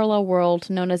and a parallel world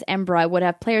known as Embra would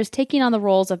have players taking on the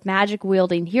roles of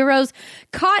magic-wielding heroes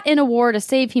caught in a war to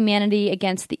save humanity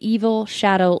against the evil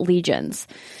Shadow Legions.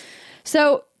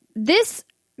 So, this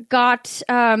got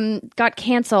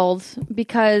canceled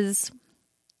because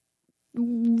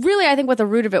really I think what the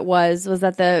root of it was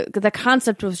that the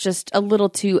concept was just a little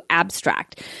too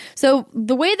abstract. So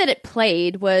the way that it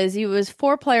played was it was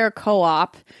 4-player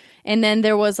co-op, and then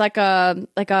there was like an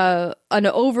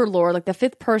overlord, like the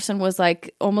fifth person was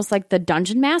like almost like the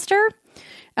dungeon master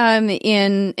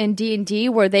in D&D,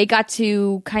 where they got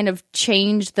to kind of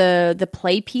change the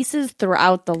play pieces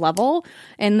throughout the level.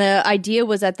 And the idea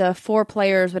was that the 4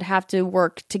 players would have to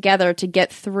work together to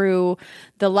get through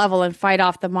the level and fight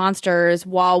off the monsters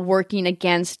while working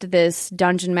against this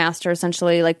dungeon master,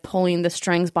 essentially like pulling the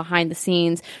strings behind the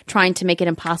scenes, trying to make it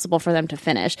impossible for them to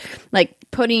finish. Like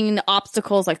putting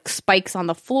obstacles like spikes on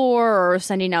the floor or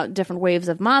sending out different waves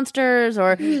of monsters,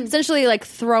 or essentially like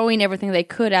throwing everything they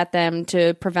could at them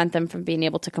to prevent them from being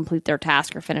able to complete their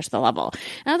task or finish the level.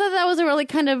 And I thought that was a really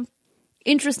kind of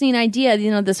interesting idea.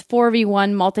 You know, this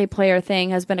 4v1 multiplayer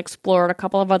thing has been explored a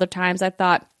couple of other times. I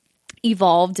thought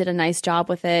Evolve did a nice job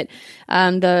with it.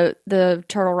 The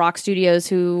Turtle Rock Studios,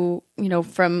 who, you know,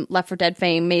 from Left 4 Dead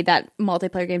fame, made that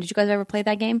multiplayer game. Did you guys ever play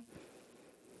that game?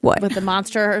 What? With the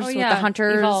monsters, with the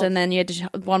hunters, Evolve. And then you had to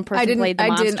one person played the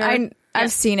monster.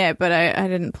 I've seen it, but I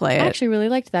didn't play it. I actually really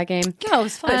liked that game. Yeah, it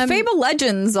was fun. But Fable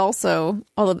Legends also,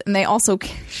 and they also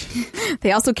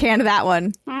canned that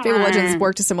one. Fable Legends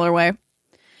worked a similar way.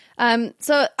 So I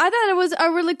thought it was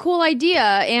a really cool idea,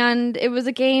 and it was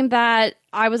a game that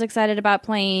I was excited about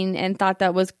playing and thought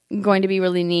that was going to be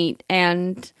really neat.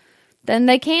 And then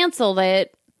they canceled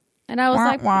it, and I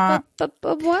was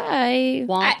but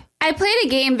why? I played a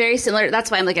game very similar.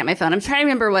 That's why I'm looking at my phone. I'm trying to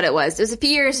remember what it was. It was a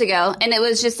few years ago, and it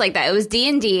was just like that. It was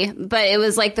D&D, but it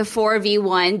was like the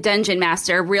 4v1 Dungeon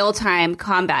Master real-time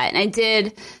combat. And I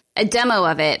did a demo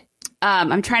of it.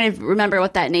 I'm trying to remember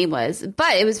what that name was,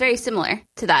 but it was very similar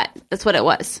to that. That's what it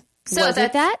was. So Was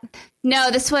it that? No,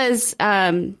 this was,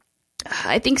 I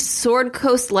think Sword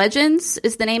Coast Legends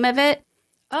is the name of it.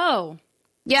 Oh.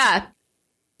 Yeah.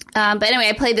 But anyway,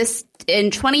 I played this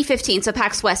in 2015, so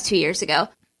PAX West 2 years ago.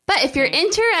 But if you're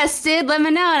interested, let me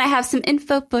know, and I have some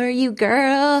info for you,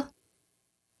 girl.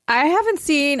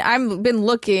 I've been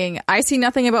looking. I see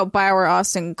nothing about BioWare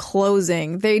Austin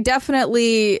closing. They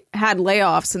definitely had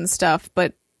layoffs and stuff,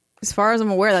 but as far as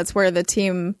I'm aware, that's where the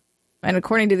team, and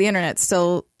according to the internet,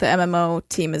 still the MMO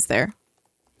team is there.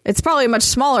 It's probably a much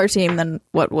smaller team than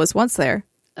what was once there.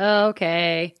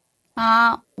 Okay.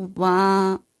 Well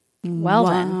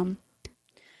then.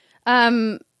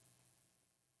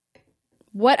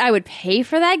 What I would pay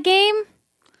for that game?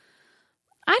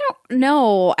 I don't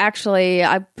know, actually.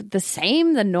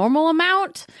 The normal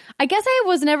amount? I guess I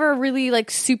was never really like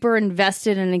super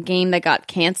invested in a game that got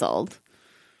canceled.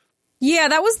 Yeah,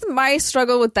 that was my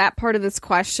struggle with that part of this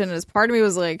question. Is part of me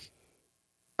was like,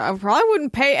 I probably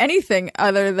wouldn't pay anything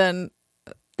other than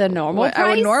the normal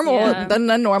price.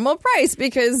 The normal price,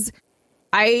 because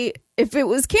if it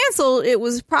was canceled, it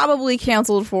was probably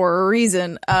canceled for a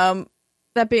reason.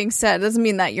 That being said, it doesn't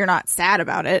mean that you're not sad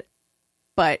about it,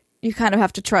 but you kind of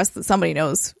have to trust that somebody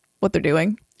knows what they're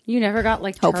doing. You never got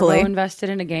like Hopefully. turbo invested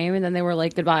in a game and then they were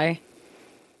like, goodbye.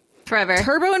 Forever.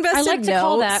 Turbo invested? I like to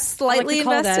call that Slightly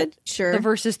invested? Sure. The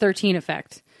Versus 13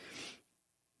 effect.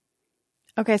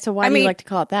 Okay, so why do you like to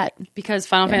call it that? Because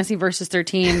Final Fantasy Versus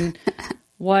 13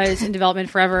 was in development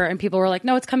forever, and people were like,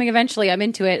 no, it's coming eventually, I'm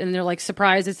into it. And they're like,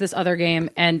 surprise, it's this other game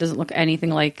and doesn't look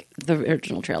anything like the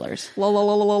original trailers.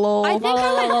 I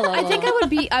think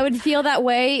I would feel that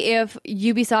way if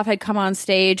Ubisoft had come on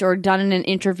stage or done an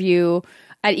interview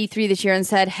at E3 this year and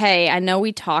said, hey, I know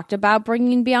we talked about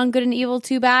bringing Beyond Good and Evil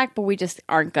 2 back, but we just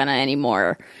aren't gonna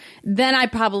anymore. Then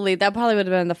that probably would have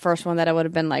been the first one that I would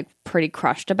have been like pretty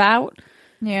crushed about.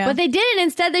 Yeah. But they didn't.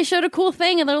 Instead, they showed a cool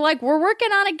thing and they're like, we're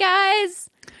working on it, guys.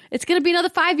 It's going to be another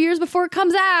 5 years before it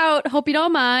comes out. Hope you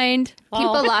don't mind.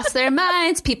 People lost their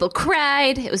minds. People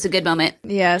cried. It was a good moment.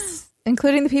 Yes.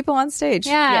 Including the people on stage.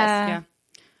 Yeah.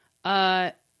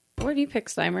 Yes. What do you pick,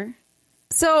 Steimer?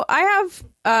 So I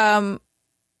have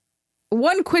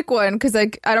one quick one, because I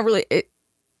don't really...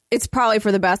 It's probably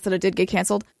for the best that it did get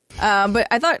canceled. But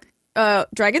I thought...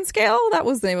 Dragon Scale? That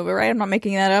was the name of it, right? I'm not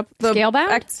making that up. Scalebound?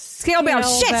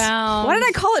 Scalebound. Shit! Why did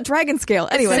I call it Dragon Scale?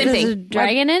 Anyway. Same There's a thing.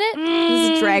 dragon in it?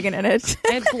 There's a dragon in it.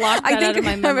 I blocked that out of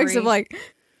my memory. I think a mix of like...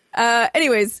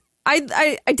 anyways,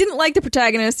 I didn't like the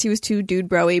protagonist. He was too dude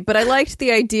bro-y, but I liked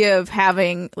the idea of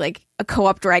having like a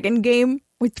co-op dragon game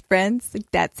with friends. Like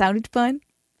that sounded fun.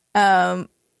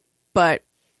 But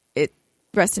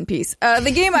rest in peace.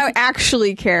 The game I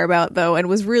actually care about though, and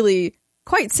was really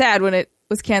quite sad when it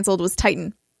was canceled, was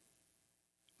Titan.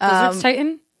 Blizzard's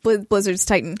Titan? Blizzard's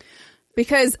Titan.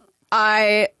 Because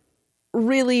I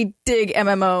really dig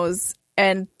MMOs,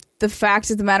 and the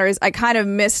fact of the matter is I kind of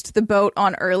missed the boat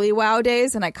on early WoW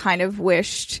days, and I kind of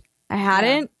wished I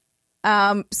hadn't.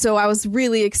 So I was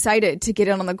really excited to get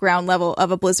in on the ground level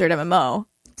of a Blizzard MMO.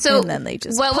 So and then they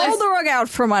just pulled the rug out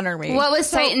from under me. What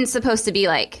was Titan supposed to be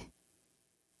like?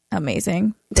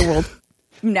 Amazing. The world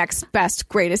next best,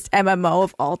 greatest MMO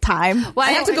of all time. Well,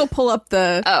 I have to go pull up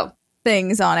the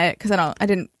things on it because I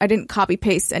didn't copy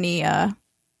paste anything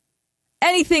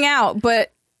out,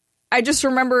 but I just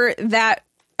remember that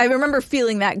I remember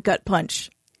feeling that gut punch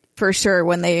for sure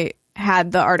when they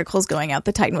had the articles going out.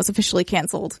 The Titan was officially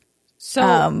canceled.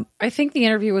 So I think the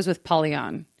interview was with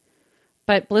Polygon,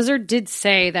 but Blizzard did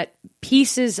say that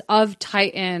pieces of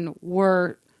Titan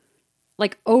were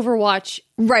like Overwatch,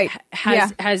 right?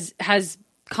 Has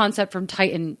concept from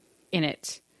Titan in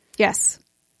it. Yes,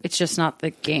 it's just not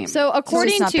the game. So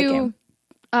according to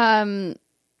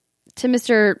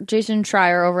Mr. Jason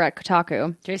Schreier over at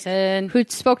Kotaku, Jason, who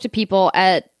spoke to people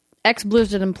at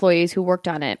ex-Blizzard employees who worked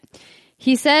on it,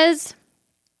 he says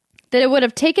that it would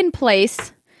have taken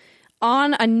place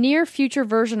on a near-future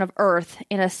version of Earth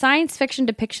in a science fiction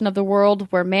depiction of the world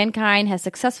where mankind has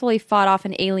successfully fought off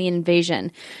an alien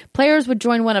invasion. Players would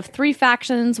join one of 3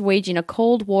 factions waging a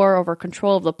cold war over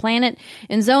control of the planet.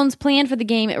 In zones planned for the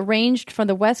game, it ranged from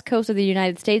the west coast of the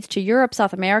United States to Europe,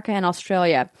 South America, and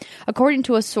Australia. According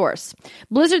to a source,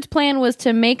 Blizzard's plan was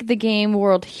to make the game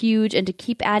world huge and to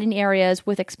keep adding areas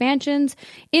with expansions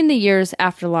in the years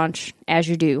after launch, as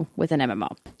you do with an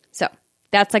MMO. So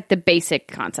that's like the basic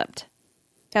concept.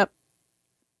 Yep.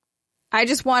 I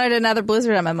just wanted another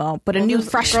Blizzard MMO, but a new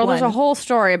fresh one. There's a whole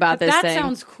story about this that thing. That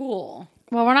sounds cool.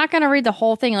 Well, we're not going to read the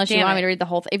whole thing unless you want me to read the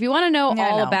whole thing. If you want to know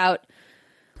all about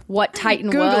what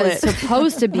Titan was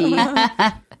supposed to be,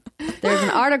 there's an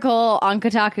article on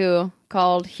Kotaku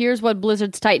called "Here's What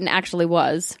Blizzard's Titan Actually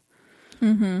Was,"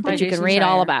 that you can read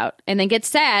all about, and then get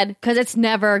sad because it's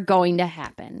never going to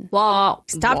happen. Well,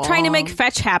 stop trying to make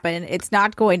fetch happen. It's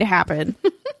not going to happen.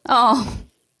 Oh.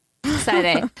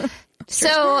 Exciting.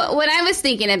 So when I was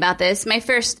thinking about this, my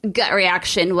first gut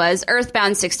reaction was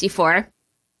Earthbound 64,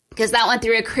 because that went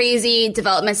through a crazy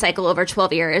development cycle over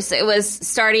 12 years. It was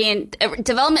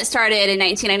development started in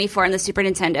 1994 on the Super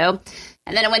Nintendo,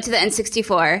 and then it went to the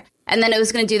N64, and then it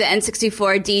was going to do the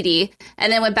N64 DD,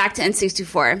 and then went back to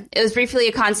N64. It was briefly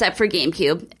a concept for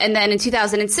GameCube, and then in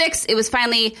 2006, it was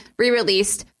finally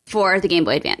re-released for the Game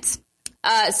Boy Advance.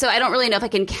 So I don't really know if I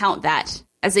can count that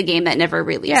as a game that never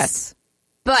released. Yes.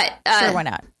 But sure, why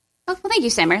not? Oh, well, thank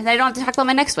you, Samer. I don't have to talk about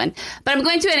my next one, but I'm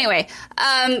going to anyway.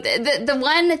 The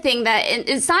one thing that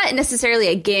it's not necessarily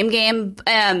a game.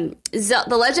 The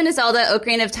Legend of Zelda: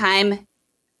 Ocarina of Time,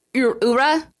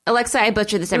 Ura. Alexa, I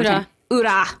butcher this every time.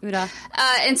 Ura.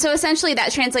 And so essentially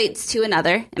that translates to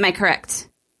another. Am I correct?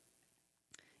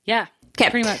 Yeah. Okay.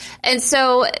 Pretty much. And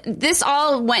so this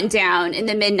all went down in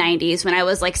the mid-90s when I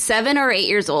was like 7 or 8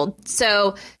 years old.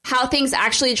 So how things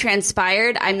actually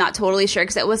transpired, I'm not totally sure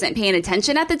because I wasn't paying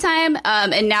attention at the time.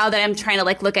 And now that I'm trying to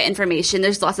like look at information,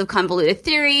 there's lots of convoluted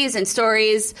theories and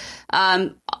stories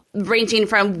ranging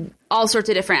from all sorts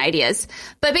of different ideas.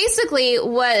 But basically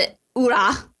what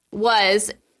Ura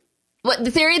was, what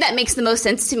the theory that makes the most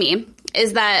sense to me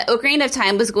is that Ocarina of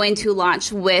Time was going to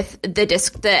launch with the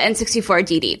N64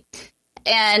 DD.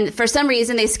 And for some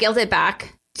reason, they scaled it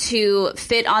back to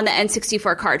fit on the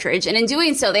N64 cartridge. And in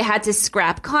doing so, they had to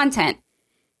scrap content.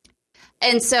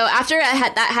 And so after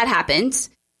that had happened,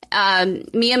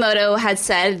 Miyamoto had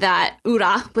said that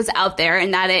Ura was out there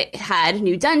and that it had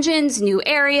new dungeons, new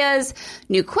areas,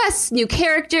 new quests, new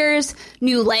characters,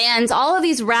 new lands, all of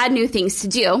these rad new things to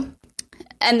do.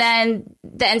 And then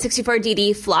the N64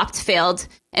 DD flopped, failed,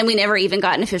 and we never even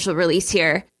got an official release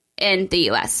here in the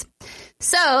US.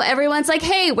 So everyone's like,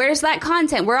 hey, where's that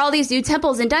content? Where are all these new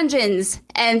temples and dungeons?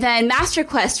 And then Master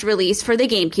Quest released for the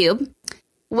GameCube,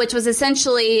 which was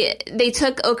essentially, they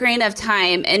took Ocarina of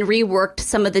Time and reworked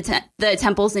some of the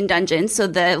temples and dungeons, so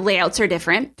the layouts are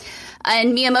different.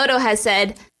 And Miyamoto has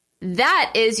said,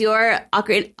 that is your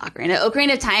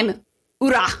Ocarina of Time,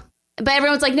 Ura. But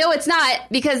everyone's like, no, it's not,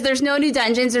 because there's no new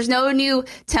dungeons, there's no new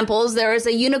temples. There was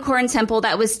a unicorn temple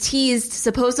that was teased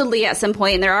supposedly at some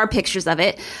point, and there are pictures of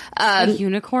it. A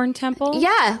unicorn temple?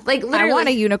 Yeah, like literally. I want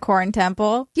a unicorn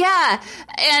temple. Yeah,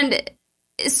 and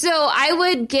So I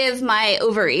would give my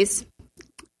ovaries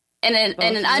and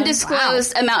an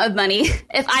undisclosed amount of money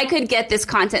if I could get this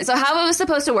content. So how it was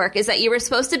supposed to work is that you were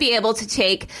supposed to be able to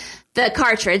take the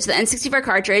cartridge, the N64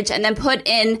 cartridge, and then put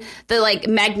in the like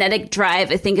magnetic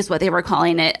drive, I think is what they were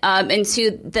calling it,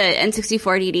 into the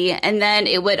N64 DD, and then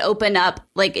it would open up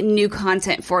like new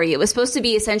content for you. It was supposed to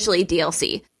be essentially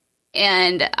DLC.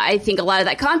 And I think a lot of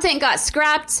that content got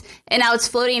scrapped, and now it's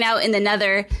floating out in the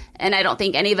nether, and I don't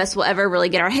think any of us will ever really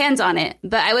get our hands on it.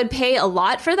 But I would pay a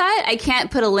lot for that. I can't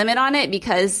put a limit on it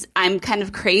because I'm kind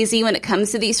of crazy when it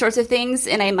comes to these sorts of things,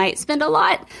 and I might spend a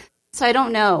lot. So I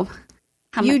don't know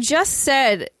how You much. just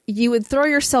said you would throw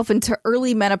yourself into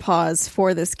early menopause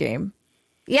for this game.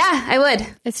 Yeah, I would.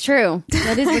 It's true.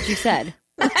 That is what you said.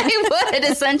 I would,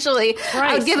 essentially.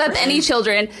 I would give up any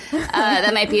children.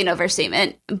 That might be an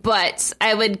overstatement, but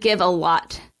I would give a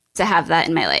lot to have that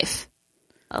in my life.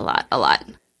 A lot.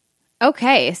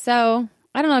 Okay, so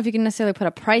I don't know if you can necessarily put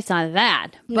a price on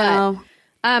that, but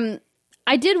No.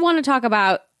 I did want to talk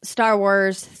about Star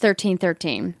Wars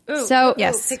 1313. So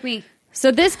Yes. Pick me.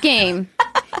 So this game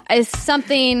is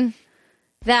something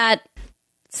that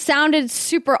sounded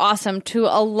super awesome to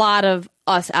a lot of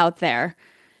us out there.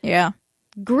 Yeah.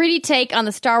 Gritty take on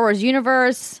the Star Wars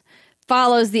universe,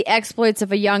 follows the exploits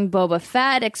of a young Boba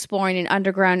Fett exploring an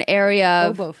underground area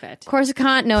of Boba Fett.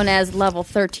 Coruscant known as Level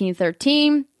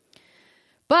 1313.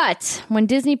 But when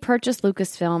Disney purchased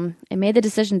Lucasfilm, it made the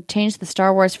decision to change the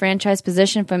Star Wars franchise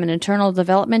position from an internal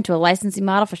development to a licensing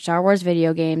model for Star Wars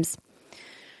video games.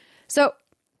 So,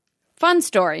 fun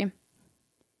story.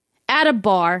 At a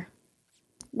bar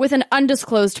with an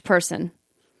undisclosed person.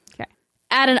 Okay.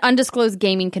 At an undisclosed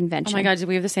gaming Oh convention. my god, did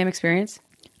we have the same experience?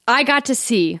 I got to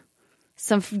see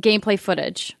some gameplay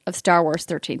footage of Star Wars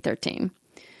 1313.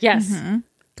 Yes.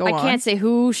 Go I on. can't say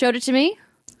who showed it to me,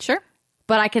 Sure.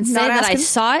 but I can say Not that I asking.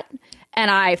 saw it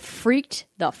and I freaked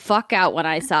the fuck out when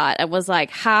I saw it. I was like,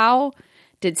 how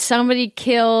did somebody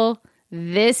kill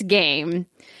this game?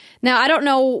 Now, I don't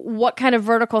know what kind of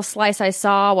vertical slice I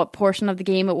saw, what portion of the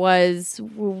game it was.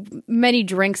 Many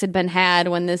drinks had been had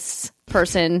when this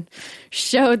person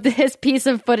showed this piece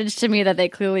of footage to me that they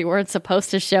clearly weren't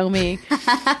supposed to show me.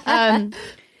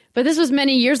 But this was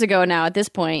many years ago now at this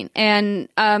point. And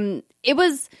it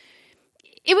was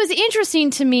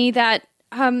interesting to me that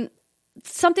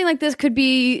something like this could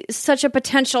be such a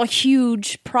potential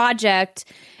huge project,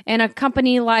 and a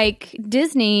company like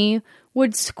Disney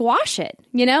would squash it,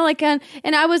 you know, like, and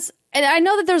I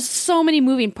know that there's so many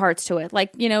moving parts to it. Like,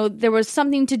 you know, there was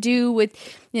something to do with,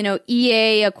 you know,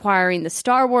 EA acquiring the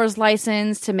Star Wars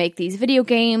license to make these video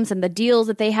games and the deals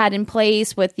that they had in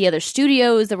place with the other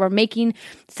studios that were making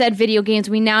said video games.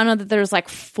 We now know that there's like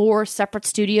 4 separate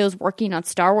studios working on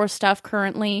Star Wars stuff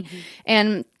currently.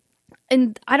 And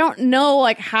I don't know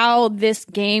like how this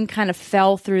game kind of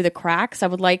fell through the cracks. I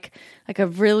would like a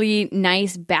really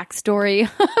nice backstory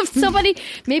of somebody.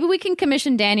 Maybe we can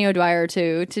commission Danny O'Dwyer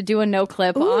to do a no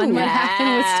clip on what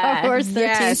happened with Star Wars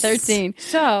 1313.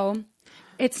 So,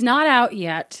 it's not out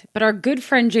yet, but our good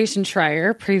friend Jason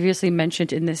Schreier, previously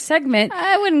mentioned in this segment,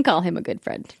 I wouldn't call him a good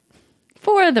friend.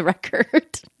 For the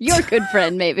record, your good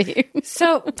friend, maybe.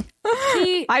 so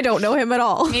he I don't know him at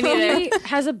all. he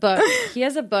has a book. He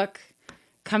has a book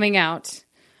coming out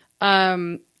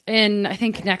in I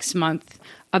think next month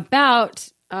about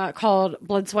called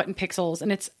Blood, Sweat, and Pixels,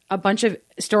 and it's a bunch of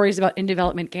stories about in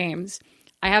development games.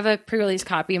 I have a pre-release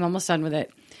copy. I'm almost done with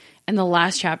it, and the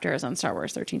last chapter is on Star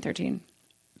Wars 1313.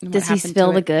 and what Does he happened spill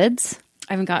to the it. goods?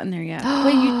 I haven't gotten there yet.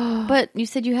 But you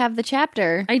said you have the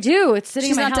chapter. I do. It's sitting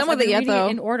She's in my not house. done with I've it been yet, reading though.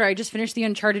 In order, I just finished the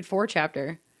Uncharted 4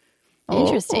 chapter.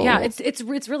 Interesting. Yeah,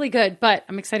 it's really good, but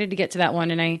I'm excited to get to that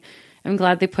one, and I'm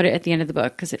glad they put it at the end of the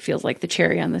book because it feels like the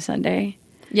cherry on the sundae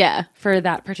Yeah. for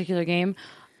that particular game.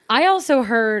 I also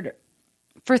heard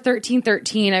for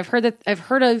 1313, I've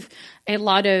heard of a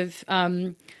lot of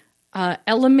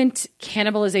element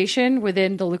cannibalization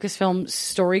within the Lucasfilm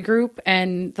story group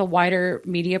and the wider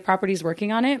media properties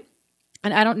working on it.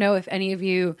 And I don't know if any of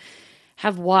you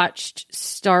have watched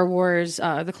Star Wars,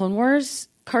 the Clone Wars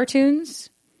cartoons.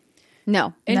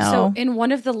 No. And No. so in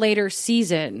one of the later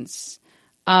seasons,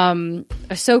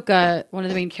 Ahsoka, one of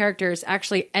the main characters,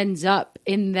 actually ends up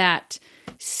in that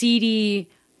seedy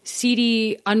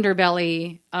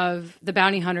underbelly of the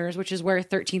bounty hunters, which is where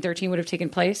 1313 would have taken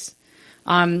place.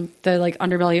 The like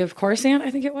underbelly of Coruscant, I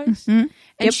think it was.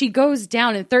 And she goes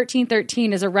down, and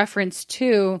 1313 is a reference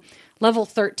to level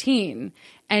 13.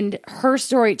 And her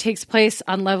story takes place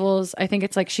on levels, I think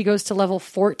it's like she goes to level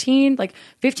 14, like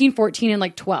 15, 14, and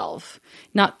like 12,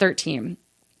 not 13.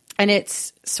 And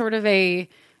it's sort of a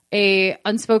a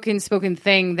spoken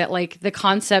thing that like the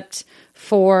concept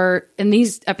for, and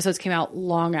these episodes came out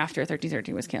long after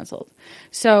 1313 was canceled.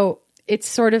 So it's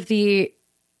sort of the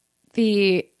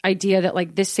idea that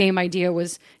like this same idea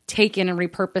was taken and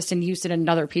repurposed and used in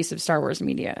another piece of Star Wars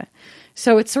media.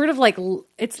 So it's sort of like,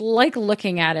 it's like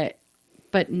looking at it,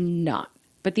 but not.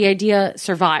 But the idea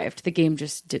survived. The game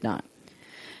just did not.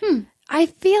 I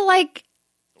feel like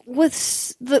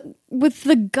with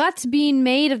the guts being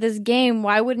made of this game,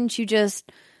 why wouldn't you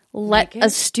just let a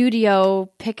studio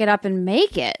pick it up and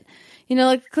make it? You know,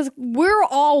 like, because we're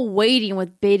all waiting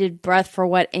with bated breath for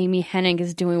what Amy Hennig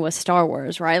is doing with Star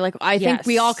Wars, right? Like, I think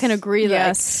we all can agree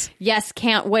that, yes,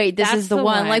 can't wait. This is the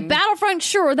one. Like, Battlefront,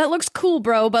 sure, that looks cool,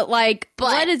 bro. But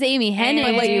what is Amy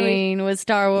Hennig doing with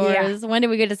Star Wars? When did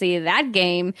we get to see that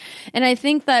game? And I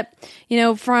think that, you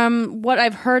know, from what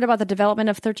I've heard about the development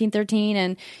of 1313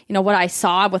 and, you know, what I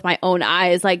saw with my own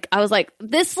eyes, like, I was like,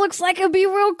 this looks like it'd be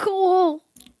real cool.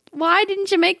 Why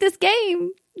didn't you make this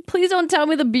game? Please don't tell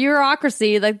me the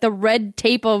bureaucracy, like the red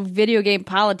tape of video game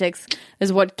politics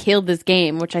is what killed this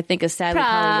game, which I think is sadly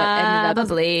probably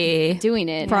what ended up doing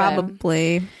it.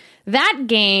 Probably. That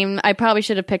game, I probably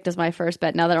should have picked as my first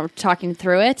bet now that I'm talking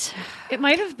through it. It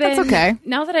might have been. That's okay.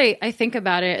 Now that I think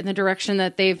about it, in the direction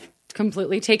that they've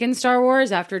completely taken Star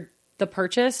Wars after the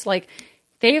purchase, like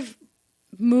they've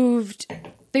moved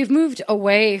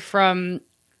away from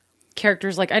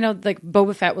characters like, I know like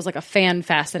Boba Fett was like a fan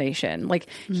fascination. Like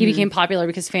he became popular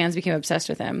because fans became obsessed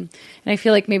with him. And I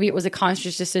feel like maybe it was a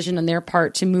conscious decision on their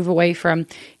part to move away from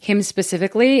him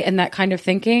specifically and that kind of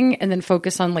thinking and then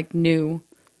focus on like new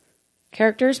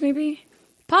characters maybe.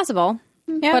 Possible.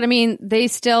 Yeah. But I mean, they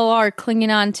still are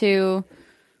clinging on to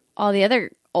all the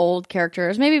other old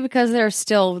characters, maybe because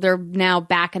they're now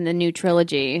back in the new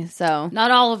trilogy. So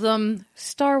not all of them.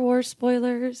 Star Wars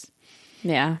spoilers.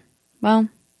 Yeah. Well,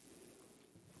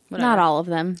 whatever. Not all of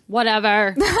them.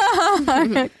 Whatever.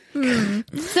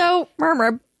 So,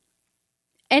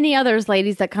 any others,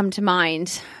 ladies, that come to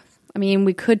mind? I mean,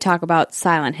 we could talk about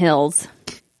Silent Hills.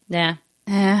 Nah.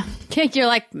 You're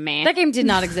like, man. That game did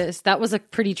not exist. That was a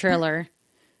pretty trailer.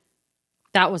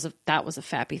 That was a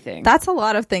fappy thing. That's a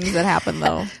lot of things that happened,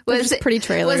 though. Was it pretty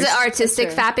trailers? Was it artistic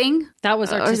fapping? That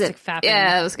was artistic fapping.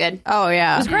 Yeah, that was good. Oh,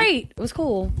 yeah. It was great. It was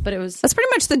cool, but it was... That's pretty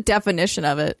much the definition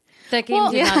of it. That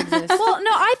game did not exist. Well,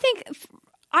 no, I think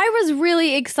I was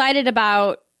really excited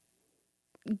about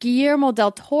Guillermo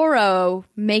del Toro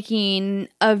making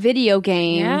a video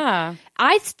game. Yeah.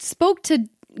 I spoke to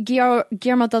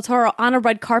Guillermo del Toro on a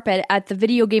red carpet at the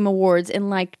Video Game Awards in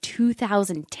like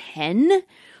 2010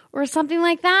 or something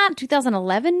like that,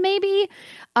 2011 maybe.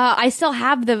 I still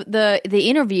have the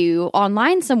interview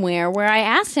online somewhere where I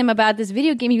asked him about this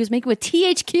video game he was making with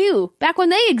THQ back when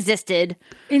they existed.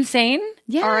 Insane?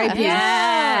 Yeah. R.I.P.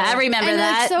 Yeah, I remember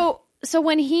that. So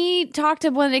when he talked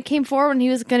about when it came forward when he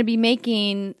was going to be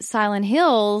making Silent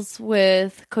Hills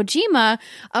with Kojima,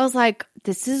 I was like,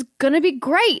 this is going to be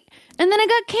great. And then it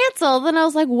got canceled. And I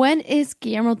was like, when is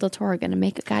Guillermo del Toro going to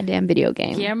make a goddamn video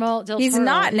game? Guillermo del Toro. He's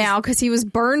not now because he was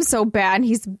burned so bad and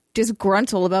he's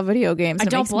disgruntled about video games. I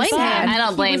don't blame him. I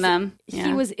don't blame him. Yeah.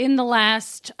 He was in the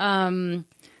last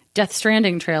Death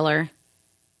Stranding trailer.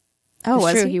 Oh, It's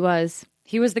was true, he? he was.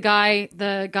 He was the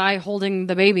guy holding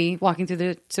the baby walking through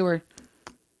the sewer.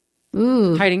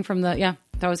 Ooh. Hiding from that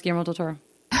was Guillermo del Toro.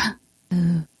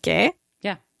 Okay.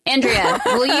 Yeah. Andrea,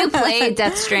 will you play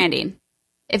Death Stranding?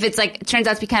 If it's like, it turns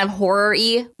out to be kind of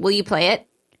horror-y, will you play it?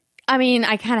 I mean,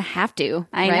 I kind of have to.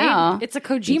 I right? know. It's a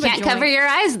Kojima You can't joint. cover your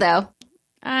eyes, though.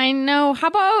 I know. How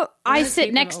about I gonna sit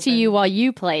keep next them to open. you while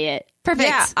you play it? Perfect.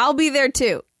 Yeah, I'll be there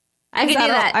too. I can do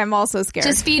that. I'm also scared.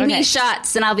 Just feed me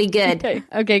shots and I'll be good.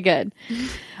 Okay, good.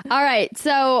 All right.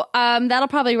 So that'll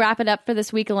probably wrap it up for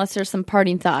this week unless there's some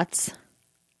parting thoughts.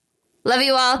 Love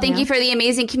you all. Thank you for the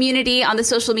amazing community on the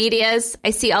social medias.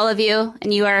 I see all of you,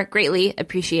 and you are greatly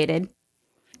appreciated.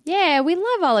 Yeah, we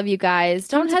love all of you guys.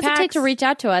 Don't to hesitate PAX. to reach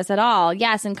out to us at all.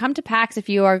 Yes, and come to PAX if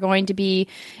you are going to be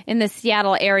in the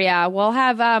Seattle area. We'll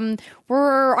have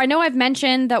I know I've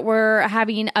mentioned that we're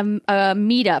having a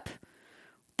meetup.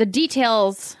 The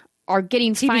details are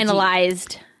getting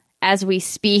finalized as we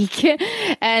speak.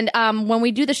 And when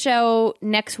we do the show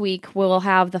next week, we'll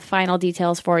have the final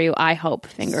details for you, I hope.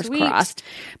 Fingers Sweet. crossed.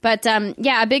 But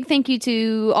a big thank you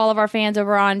to all of our fans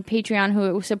over on Patreon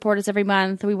who support us every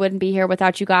month. We wouldn't be here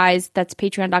without you guys. That's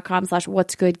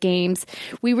patreon.com/whatsgoodgames.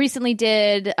 We recently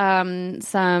did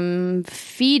some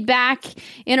feedback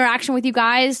interaction with you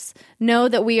guys. Know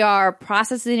that we are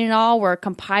processing it all. We're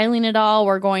compiling it all.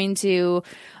 We're going to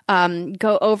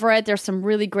go over it. There's some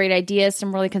really great ideas,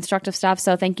 some really constructive stuff.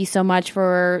 So thank you so much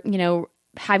for,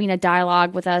 having a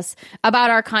dialogue with us about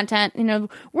our content. You know,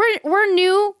 we're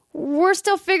new. We're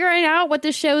still figuring out what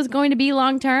this show is going to be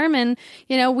long term, and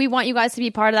you know, we want you guys to be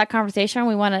part of that conversation.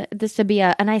 We want this to be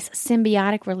a nice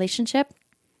symbiotic relationship.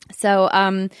 So,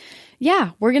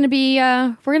 yeah, we're gonna be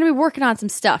working on some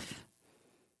stuff.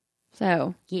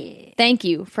 So, yeah, thank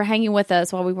you for hanging with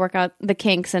us while we work out the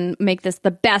kinks and make this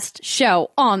the best show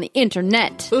on the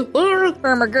internet.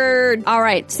 Firmagerd. All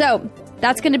right, so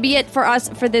that's going to be it for us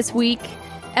for this week.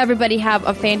 Everybody have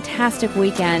a fantastic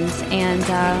weekend, and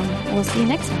we'll see you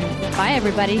next time. Bye,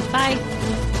 everybody. Bye.